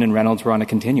Totten and Reynolds were on a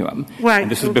continuum. Right.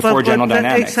 And this was before General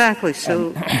Dynamics. Exactly. So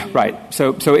right.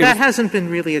 So that hasn't been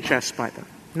really addressed by them,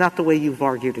 not the way you've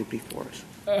argued it before.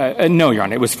 No, Your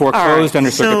Honor. It was foreclosed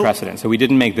under circuit precedent. So we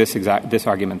didn't make this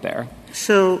argument there.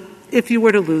 So if you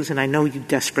were to lose, and I know you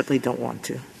desperately don't want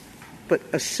to, but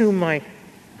assume my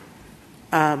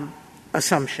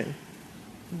assumption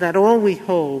that all we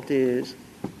hold is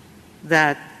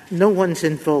that no one's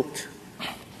invoked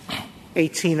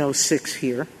 1806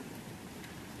 here,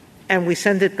 and we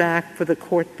send it back for the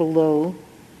court below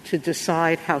to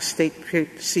decide how state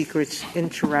secrets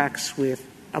interacts with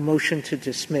a motion to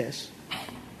dismiss.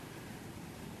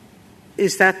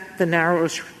 Is that the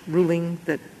narrowest ruling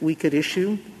that we could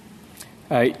issue?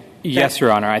 Yes,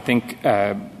 Your Honor. I think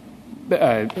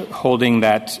holding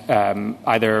that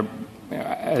either,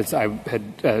 as I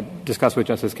had discussed with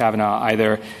Justice Kavanaugh,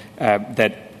 either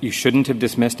that you shouldn't have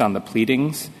dismissed on the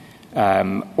pleadings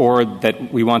or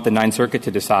that we want the Ninth Circuit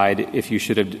to decide if you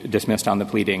should have dismissed on the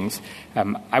pleadings.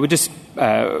 I would just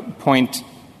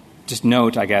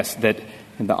note, I guess, that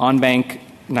the en-banc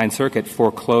Ninth Circuit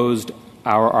foreclosed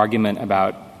our argument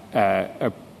about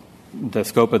the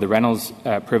scope of the Reynolds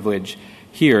privilege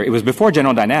here. It was before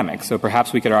General Dynamics, so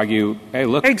perhaps we could argue, hey,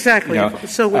 look. Exactly. You know,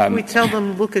 so if we tell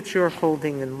them, look at your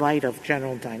holding in light of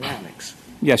General Dynamics.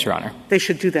 Yes, Your Honor. They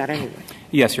should do that anyway.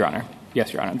 Yes, Your Honor.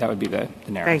 Yes, Your Honor. That would be the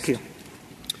narrowest. Thank you.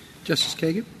 Justice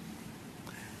Kagan?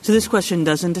 So this question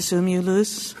doesn't assume you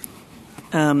lose.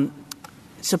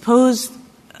 Suppose,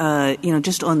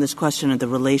 just on this question of the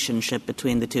relationship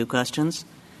between the two questions,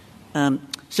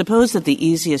 suppose that the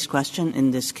easiest question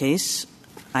in this case,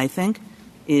 I think,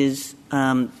 is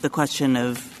the question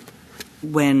of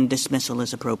when dismissal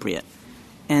is appropriate,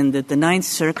 and that the Ninth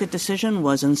Circuit decision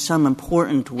was in some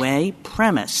important way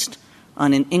premised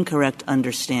on an incorrect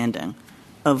understanding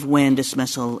of when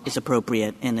dismissal is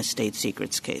appropriate in a state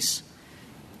secrets case.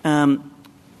 And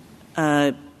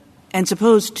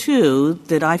suppose, too,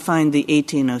 that I find the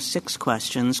 1806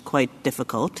 questions quite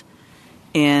difficult,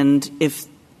 and if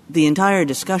the entire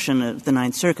discussion of the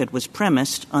Ninth Circuit was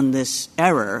premised on this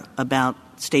error about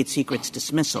state secrets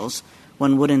dismissals,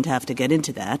 one wouldn't have to get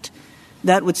into that.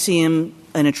 That would seem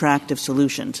an attractive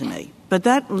solution to me. But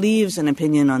that leaves an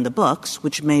opinion on the books,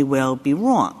 which may well be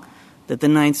wrong, that the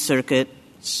Ninth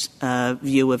Circuit's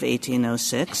view of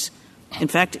 1806, in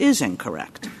fact, is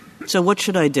incorrect. So what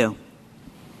should I do?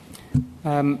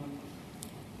 I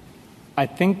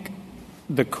think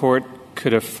the court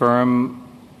could affirm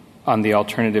on the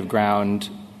alternative ground,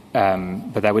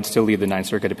 but that would still leave the Ninth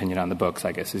Circuit opinion on the books,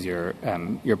 I guess, is your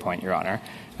point, Your Honor.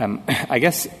 I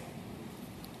guess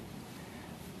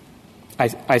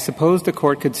I suppose the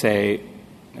court could say,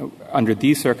 under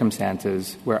these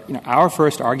circumstances, where our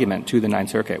first argument to the Ninth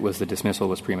Circuit was the dismissal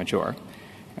was premature,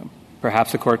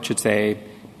 perhaps the court should say,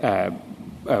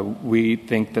 we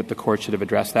think that the court should have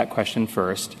addressed that question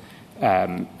first,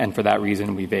 and for that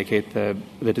reason we vacate the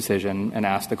decision and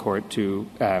ask the court to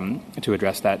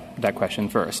address that question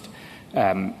first.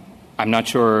 I'm not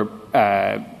sure.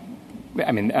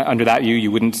 Under that view,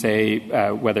 you wouldn't say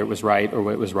whether it was right or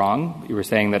whether it was wrong. You were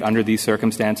saying that under these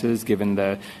circumstances, given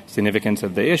the significance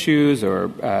of the issues or,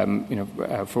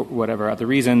 for whatever other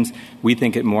reasons, we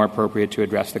think it more appropriate to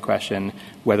address the question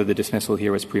whether the dismissal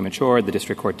here was premature. The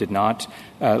district court did not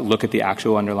look at the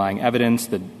actual underlying evidence.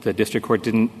 The district court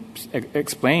didn't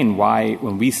explain why,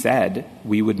 when we said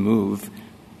we would move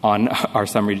on our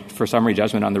summary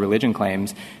judgment on the religion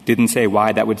claims, didn't say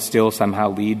why that would still somehow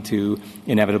lead to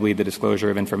inevitably the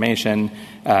disclosure of information,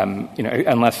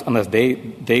 unless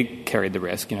they carried the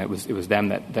risk. It was them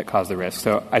that caused the risk.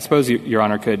 So I suppose Your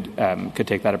Honor could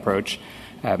take that approach.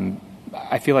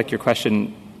 I feel like your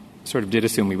question sort of did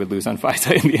assume we would lose on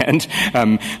FISA in the end.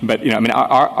 But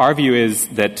our view is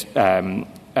that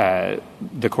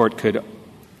the court could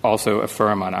also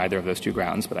affirm on either of those two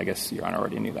grounds, but I guess Your Honor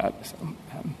already knew that. So,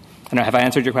 have I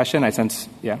answered your question? I sense,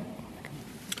 yeah.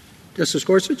 Justice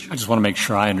Gorsuch? I just want to make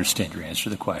sure I understand your answer to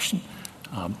the question.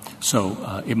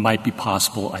 So it might be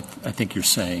possible, I think you're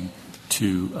saying,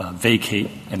 to vacate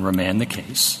and remand the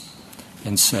case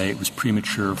and say it was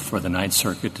premature for the Ninth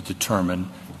Circuit to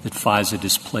determine that FISA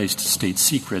displaced state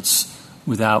secrets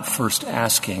without first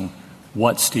asking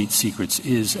what state secrets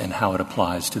is and how it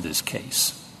applies to this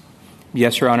case.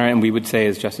 Yes, Your Honor, and we would say,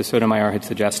 as Justice Sotomayor had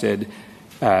suggested,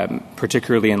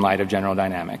 particularly in light of General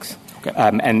Dynamics. Okay.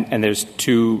 And there's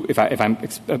two, if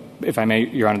I may,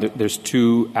 Your Honor, there's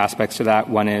two aspects to that.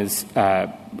 One is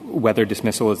whether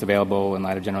dismissal is available in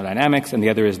light of general dynamics, and the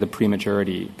other is the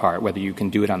prematurity part, whether you can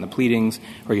do it on the pleadings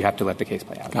or you have to let the case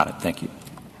play out. Got it. Thank you.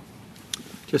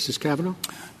 Justice Kavanaugh?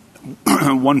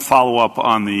 One follow-up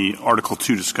on the Article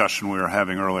 2 discussion we were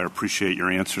having earlier. Appreciate your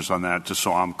answers on that, just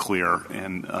so I'm clear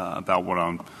and about what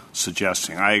I'm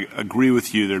suggesting. I agree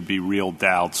with you there'd be real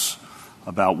doubts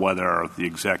about whether the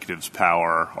executive's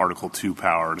power, Article 2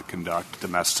 power to conduct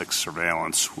domestic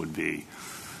surveillance would be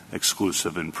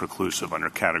exclusive and preclusive under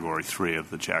Category 3 of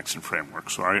the Jackson Framework.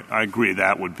 So I agree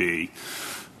that would be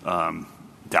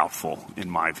doubtful in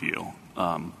my view,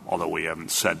 although we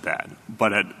haven't said that.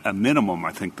 But at a minimum,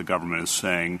 I think the government is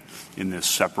saying in this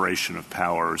separation of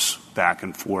powers back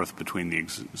and forth between the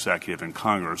executive and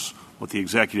Congress, what the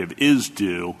executive is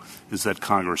due is that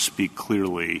Congress speak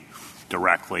clearly,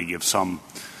 directly, give some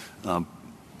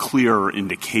clear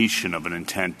indication of an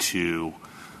intent to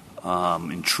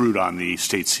intrude on the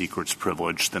state secrets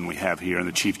privilege than we have here. And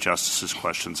the Chief Justice's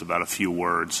questions about a few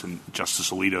words and Justice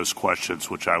Alito's questions,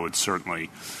 which I would certainly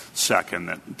second,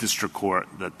 that district court,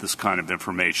 that this kind of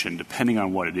information, depending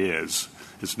on what it is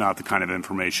not the kind of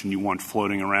information you want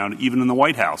floating around even in the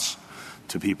White House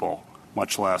to people,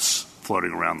 much less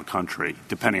floating around the country,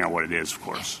 depending on what it is, of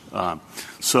course.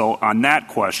 So on that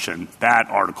question, that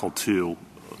Article 2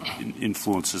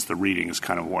 influences the reading is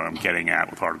kind of what I'm getting at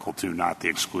with Article 2, not the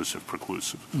exclusive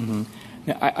preclusive. Mm-hmm.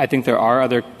 Yeah, I think there are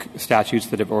other statutes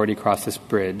that have already crossed this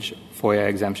bridge. FOIA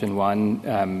Exemption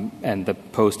 1 and the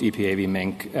post-EPA v.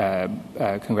 Mink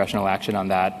congressional action on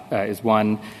that is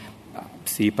one.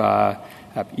 SEPA,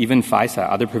 even FISA,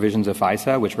 other provisions of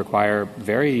FISA, which require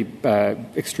very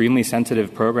extremely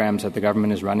sensitive programs that the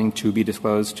government is running to be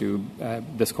disclosed to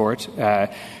this court.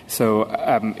 So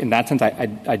in that sense,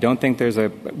 I don't think there's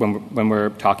when we're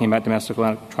talking about domestic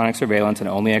electronic surveillance and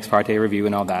only ex parte review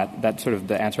and all that, that's sort of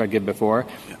the answer I'd give before.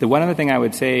 The one other thing I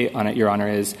would say on it, Your Honor,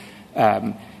 is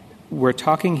we're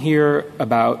talking here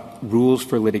about rules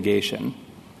for litigation.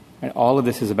 And all of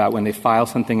this is about when they file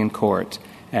something in court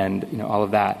and, all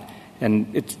of that.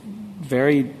 And it's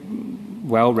very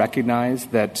well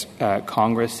recognized that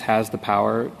Congress has the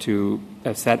power to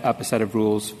set up a set of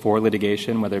rules for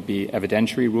litigation, whether it be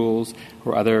evidentiary rules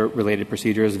or other related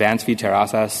procedures. Vance v.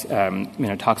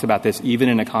 Terrazas, talks about this even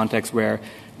in a context where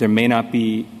there may not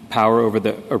be power over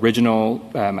the original,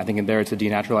 I think in there it's a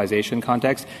denaturalization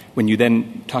context. When you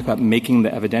then talk about making the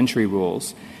evidentiary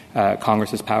rules,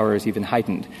 Congress's power is even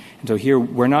heightened. And so here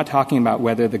we're not talking about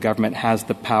whether the government has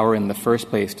the power in the first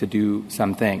place to do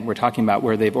something. We're talking about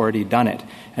where they've already done it,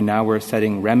 and now we're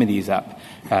setting remedies up.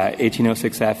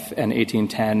 1806F and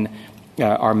 1810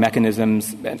 are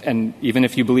mechanisms, and even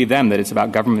if you believe them that it's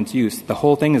about government's use, the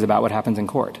whole thing is about what happens in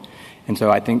court. And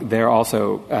so I think they're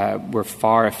also we're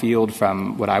far afield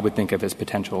from what I would think of as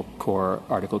potential core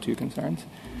Article 2 concerns.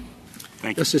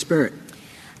 Thank you. Justice Barrett.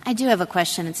 I do have a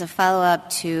question. It's a follow-up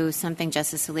to something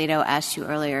Justice Alito asked you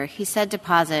earlier. He said to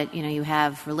posit, you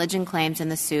have religion claims in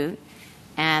the suit,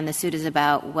 and the suit is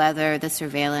about whether the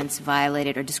surveillance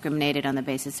violated or discriminated on the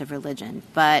basis of religion.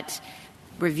 But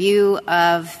review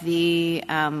of the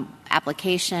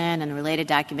application and the related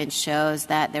documents shows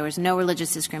that there was no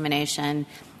religious discrimination.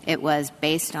 It was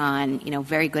based on,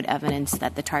 very good evidence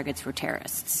that the targets were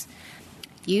terrorists.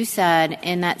 You said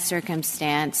in that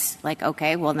circumstance,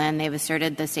 okay, well, then they've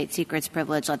asserted the state secrets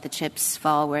privilege, let the chips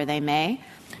fall where they may,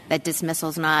 that dismissal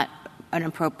is not an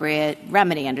appropriate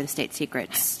remedy under the state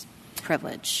secrets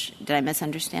privilege. Did I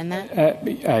misunderstand that?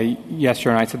 Yes,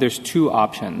 Your Honor. I said there's two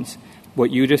options. What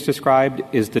you just described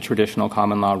is the traditional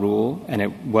common law rule, and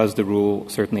it was the rule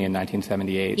certainly in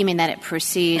 1978. You mean that it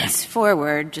proceeds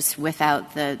forward just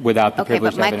without the privileged Okay,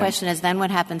 but my evidence. question is then what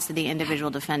happens to the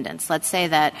individual defendants? Let's say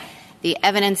that the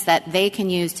evidence that they can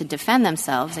use to defend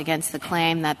themselves against the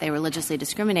claim that they religiously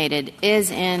discriminated is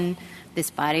in this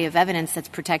body of evidence that's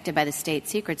protected by the state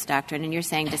secrets doctrine, and you're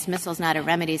saying dismissal is not a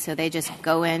remedy, so they just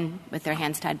go in with their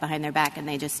hands tied behind their back and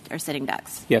they just are sitting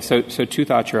ducks. Yes, so two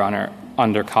thoughts, Your Honor.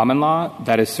 Under common law,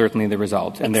 that is certainly the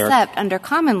result. And Except under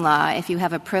common law, if you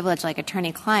have a privilege like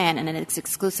attorney-client and it's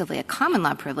exclusively a common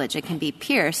law privilege, it can be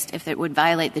pierced if it would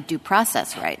violate the due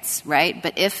process rights, right?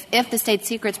 But if the state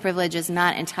secrets privilege is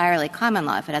not entirely common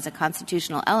law, if it has a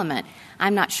constitutional element,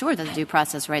 I'm not sure that the due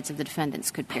process rights of the defendants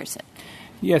could pierce it.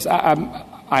 Yes,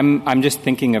 I'm just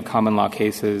thinking of common law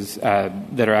cases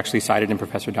that are actually cited in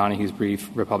Professor Donohue's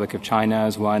brief. Republic of China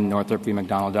is one, Northrop v.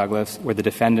 McDonnell Douglas, where the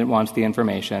defendant wants the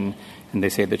information and they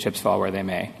say the chips fall where they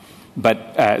may.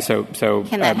 But so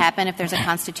can that happen if there's a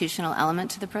constitutional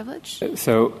element to the privilege?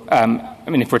 So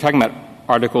if we're talking about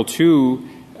Article 2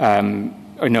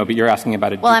 or no, but you're asking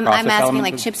about a due process process I'm asking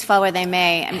element? like chips fall where they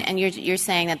may, and you're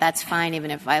saying that that's fine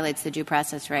even if it violates the due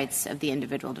process rights of the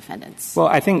individual defendants. Well,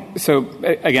 I think so.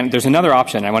 Again, there's another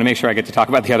option. I want to make sure I get to talk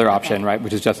about the other option, right,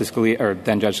 which is Justice Scalia or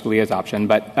then Judge Scalia's option.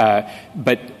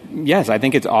 But yes, I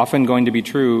think it's often going to be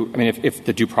true. I mean, if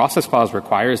the due process clause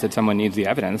requires that someone needs the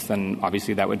evidence, then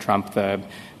obviously that would trump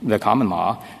the common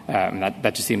law.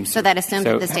 That just seems so. That assumes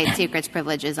that the state secrets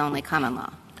privilege is only common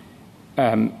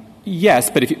law. Yes,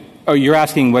 but if you're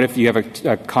asking what if you have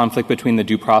a conflict between the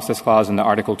due process clause and the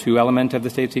Article 2 element of the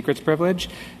state secrets privilege?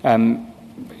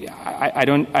 I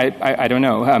don't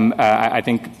know. I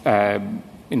think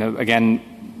again,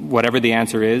 whatever the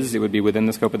answer is, it would be within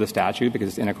the scope of the statute because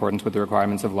it's in accordance with the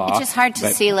requirements of law. It's just hard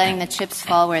to see letting the chips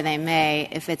fall where they may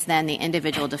if it's then the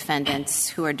individual defendants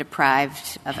who are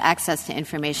deprived of access to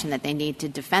information that they need to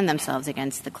defend themselves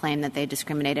against the claim that they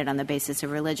discriminated on the basis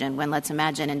of religion, when let's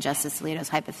imagine in Justice Alito's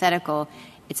hypothetical,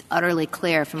 it's utterly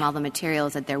clear from all the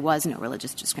materials that there was no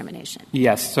religious discrimination.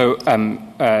 Yes. So,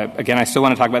 again, I still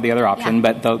want to talk about the other option,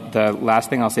 but the last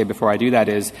thing I'll say before I do that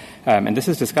is, and this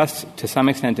is discussed to some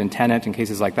extent in Tenet and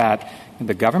cases like that,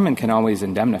 the government can always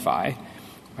indemnify.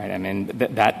 Right? I mean,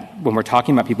 that when we're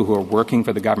talking about people who are working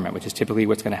for the government, which is typically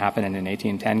what's going to happen in an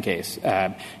 1810 case,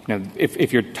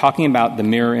 if you're talking about the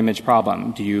mirror image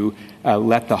problem, do you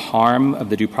let the harm of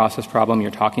the due process problem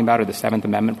you're talking about or the Seventh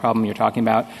Amendment problem you're talking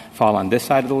about fall on this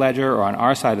side of the ledger or on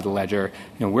our side of the ledger?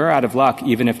 We're out of luck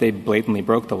even if they blatantly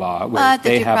broke the law. The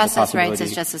due process rights,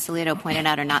 as Justice Alito pointed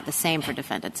out, are not the same for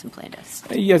defendants and plaintiffs.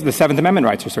 Yes, the Seventh Amendment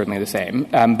rights are certainly the same.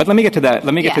 But let me get to that.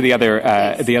 Let me get to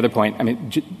the other point. I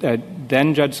mean,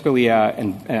 then Judge Scalia,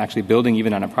 and actually building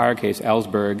even on a prior case,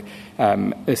 Ellsberg,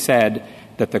 said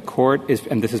that the court is,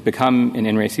 and this has become an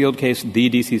In re Sealed case, the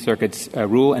D.C. Circuit's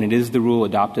rule, and it is the rule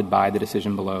adopted by the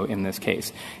decision below in this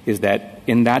case, is that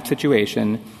in that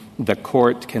situation, the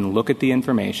court can look at the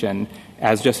information,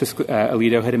 as Justice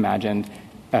Alito had imagined,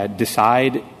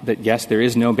 decide that, yes, there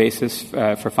is no basis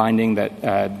for finding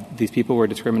that these people were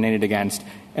discriminated against,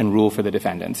 and rule for the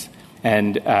defendants.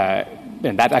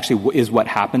 And that actually is what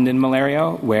happened in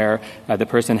Malario, where the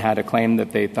person had a claim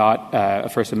that they thought, a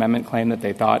First Amendment claim that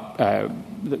they thought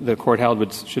the court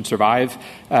held should survive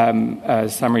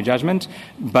summary judgment.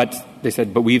 But they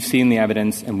said, but we've seen the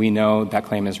evidence and we know that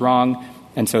claim is wrong.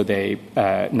 And so they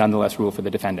nonetheless rule for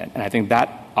the defendant. And I think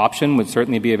that option would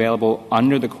certainly be available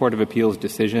under the Court of Appeals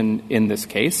decision in this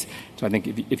case. So I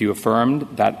think if you affirmed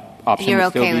that option would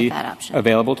still be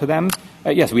available to them.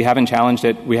 Yes, we haven't challenged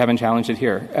it. We haven't challenged it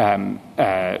here.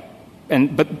 But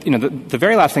the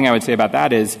very last thing I would say about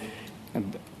that is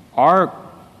our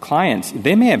clients,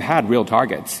 they may have had real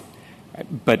targets, right?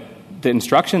 But the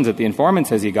instructions that the informant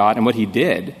says he got and what he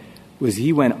did was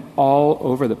he went all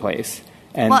over the place.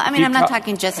 And I'm not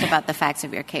talking just about the facts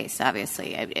of your case,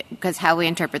 obviously, because how we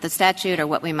interpret the statute or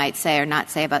what we might say or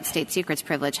not say about state secrets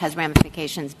privilege has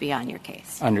ramifications beyond your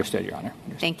case. Understood, Your Honor.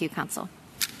 Thank you, counsel.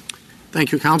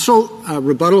 Thank you, counsel.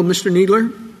 Rebuttal, Mr.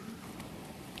 Kneedler.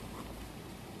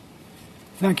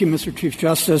 Thank you, Mr. Chief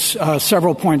Justice.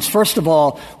 Several points. First of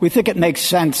all, we think it makes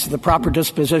sense the proper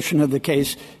disposition of the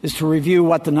case is to review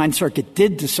what the Ninth Circuit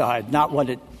did decide, not what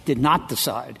it did not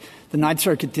decide. The Ninth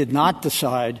Circuit did not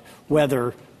decide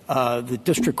whether the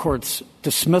district court's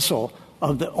dismissal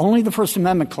of only the First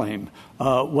Amendment claim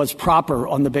was proper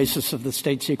on the basis of the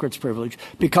state secrets privilege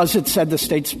because it said the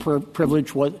state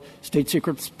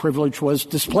secrets privilege was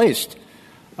displaced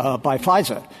by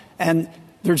FISA. And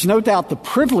there's no doubt the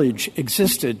privilege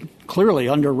existed clearly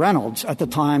under Reynolds at the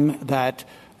time that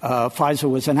FISA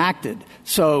was enacted.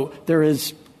 So there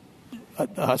is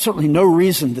certainly no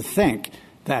reason to think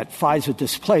that FISA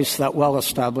displaced that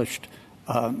well-established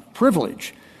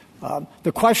privilege.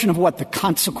 The question of what the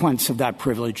consequence of that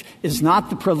privilege is not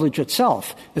the privilege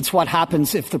itself. It's what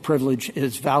happens if the privilege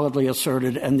is validly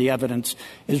asserted and the evidence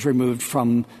is removed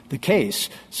from the case.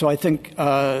 So I think,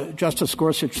 Justice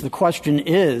Gorsuch, the question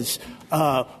is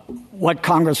what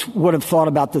Congress would have thought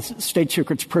about the state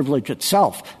secrets privilege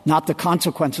itself, not the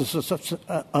consequences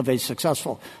of a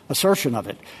successful assertion of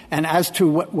it. And as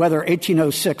to whether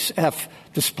 1806F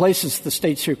displaces the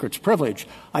state secrets privilege,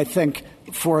 I think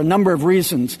for a number of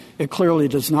reasons it clearly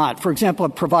does not. For example,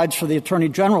 it provides for the Attorney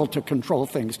General to control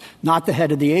things, not the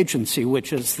head of the agency,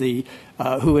 which is the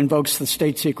who invokes the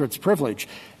state secrets privilege.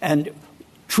 And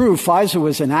true, FISA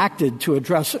was enacted to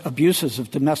address abuses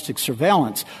of domestic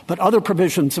surveillance, but other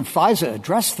provisions of FISA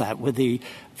address that with the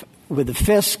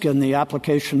FISC and the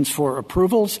applications for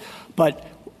approvals. But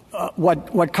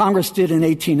what Congress did in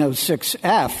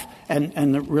 1806F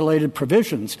and the related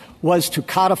provisions was to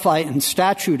codify in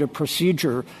statute a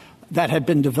procedure that had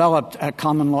been developed at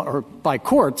common law or by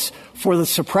courts for the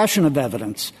suppression of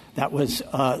evidence that was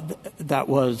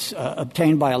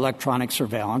obtained by electronic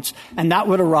surveillance, and that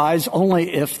would arise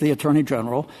only if the Attorney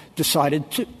General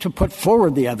decided to put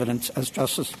forward the evidence, as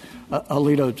Justice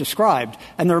Alito described.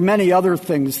 And there are many other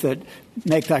things that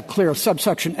make that clear.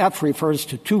 Subsection F refers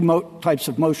to two types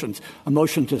of motions: a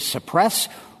motion to suppress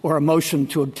or a motion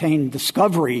to obtain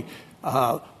discovery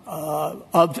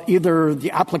of either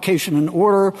the application in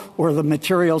order or the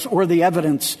materials or the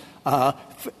evidence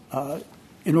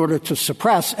in order to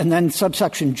suppress. And then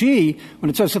subsection G, when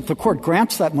it says if the court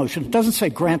grants that motion, it doesn't say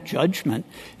grant judgment.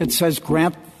 It says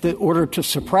grant the order to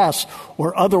suppress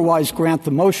or otherwise grant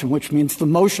the motion, which means the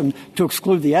motion to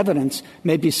exclude the evidence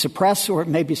may be suppressed, or it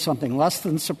may be something less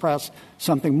than suppressed,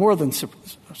 something more than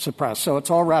suppressed. So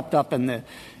it's all wrapped up in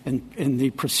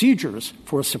the procedures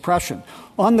for suppression.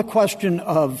 On the question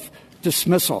of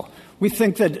dismissal, we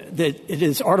think that it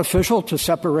is artificial to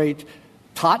separate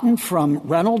Totten from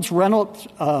Reynolds. Reynolds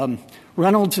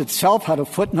itself had a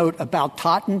footnote about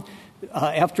Totten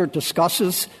after it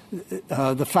discusses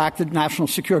the fact that national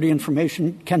security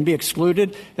information can be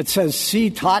excluded. It says, see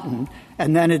Totten,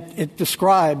 and then it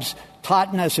describes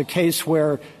Totten as a case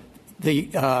where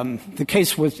the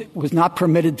case was not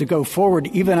permitted to go forward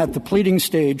even at the pleading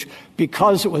stage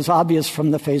because it was obvious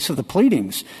from the face of the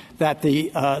pleadings that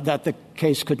the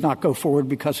case could not go forward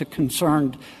because it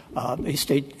concerned a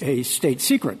state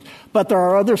secret. But there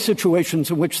are other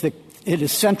situations in which it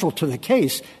is central to the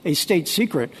case, a state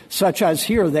secret, such as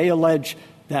here they allege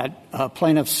that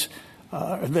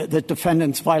that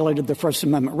defendants violated their First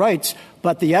Amendment rights,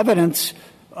 but the evidence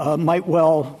might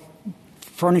well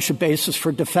furnish a basis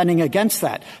for defending against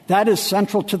that. That is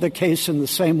central to the case in the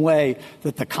same way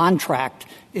that the contract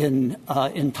in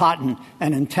Totten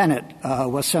and in Tenet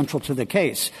was central to the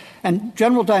case. And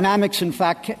General Dynamics, in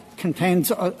fact, contains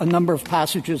a number of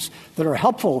passages that are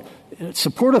helpful,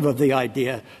 supportive of the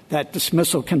idea that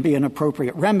dismissal can be an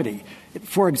appropriate remedy.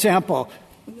 For example,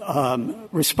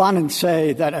 respondents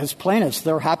say that as plaintiffs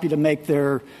they're happy to make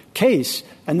their case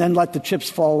and then let the chips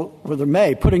fall where they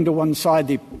may, putting to one side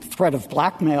the threat of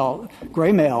blackmail,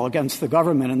 gray mail against the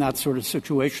government in that sort of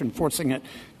situation, forcing it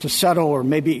to settle or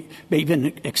maybe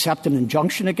even accept an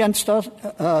injunction against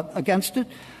it.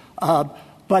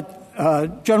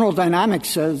 But General Dynamics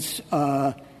says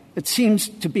it seems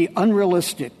to be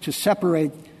unrealistic to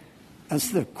separate,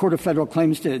 as the Court of Federal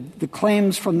Claims did, the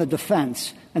claims from the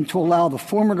defense and to allow the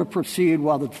former to proceed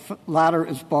while the latter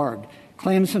is barred.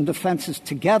 Claims and defenses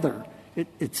together,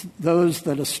 it's those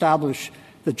that establish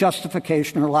the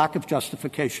justification or lack of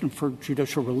justification for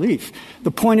judicial relief.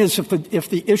 The point is if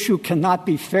the issue cannot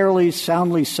be fairly,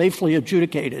 soundly, safely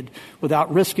adjudicated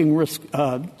without risking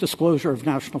disclosure of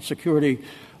national security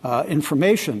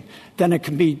information, then it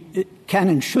can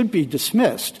and should be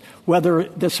dismissed, whether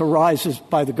this arises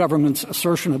by the government's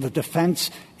assertion of a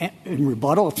defense in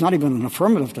rebuttal. It's not even an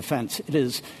affirmative defense. It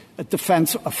is a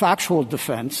defense, a factual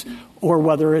defense, or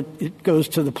whether it goes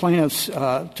to the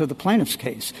plaintiff's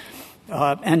case.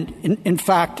 And in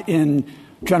fact, in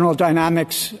General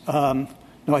Dynamics, I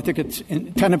think it's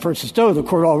in Tenet versus Doe, the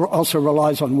court also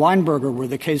relies on Weinberger, where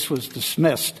the case was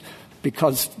dismissed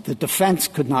because the defense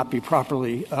could not be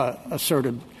properly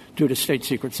asserted due to state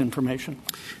secrets information.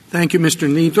 Thank you, Mr.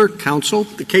 Kneedler. Counsel,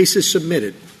 the case is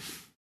submitted.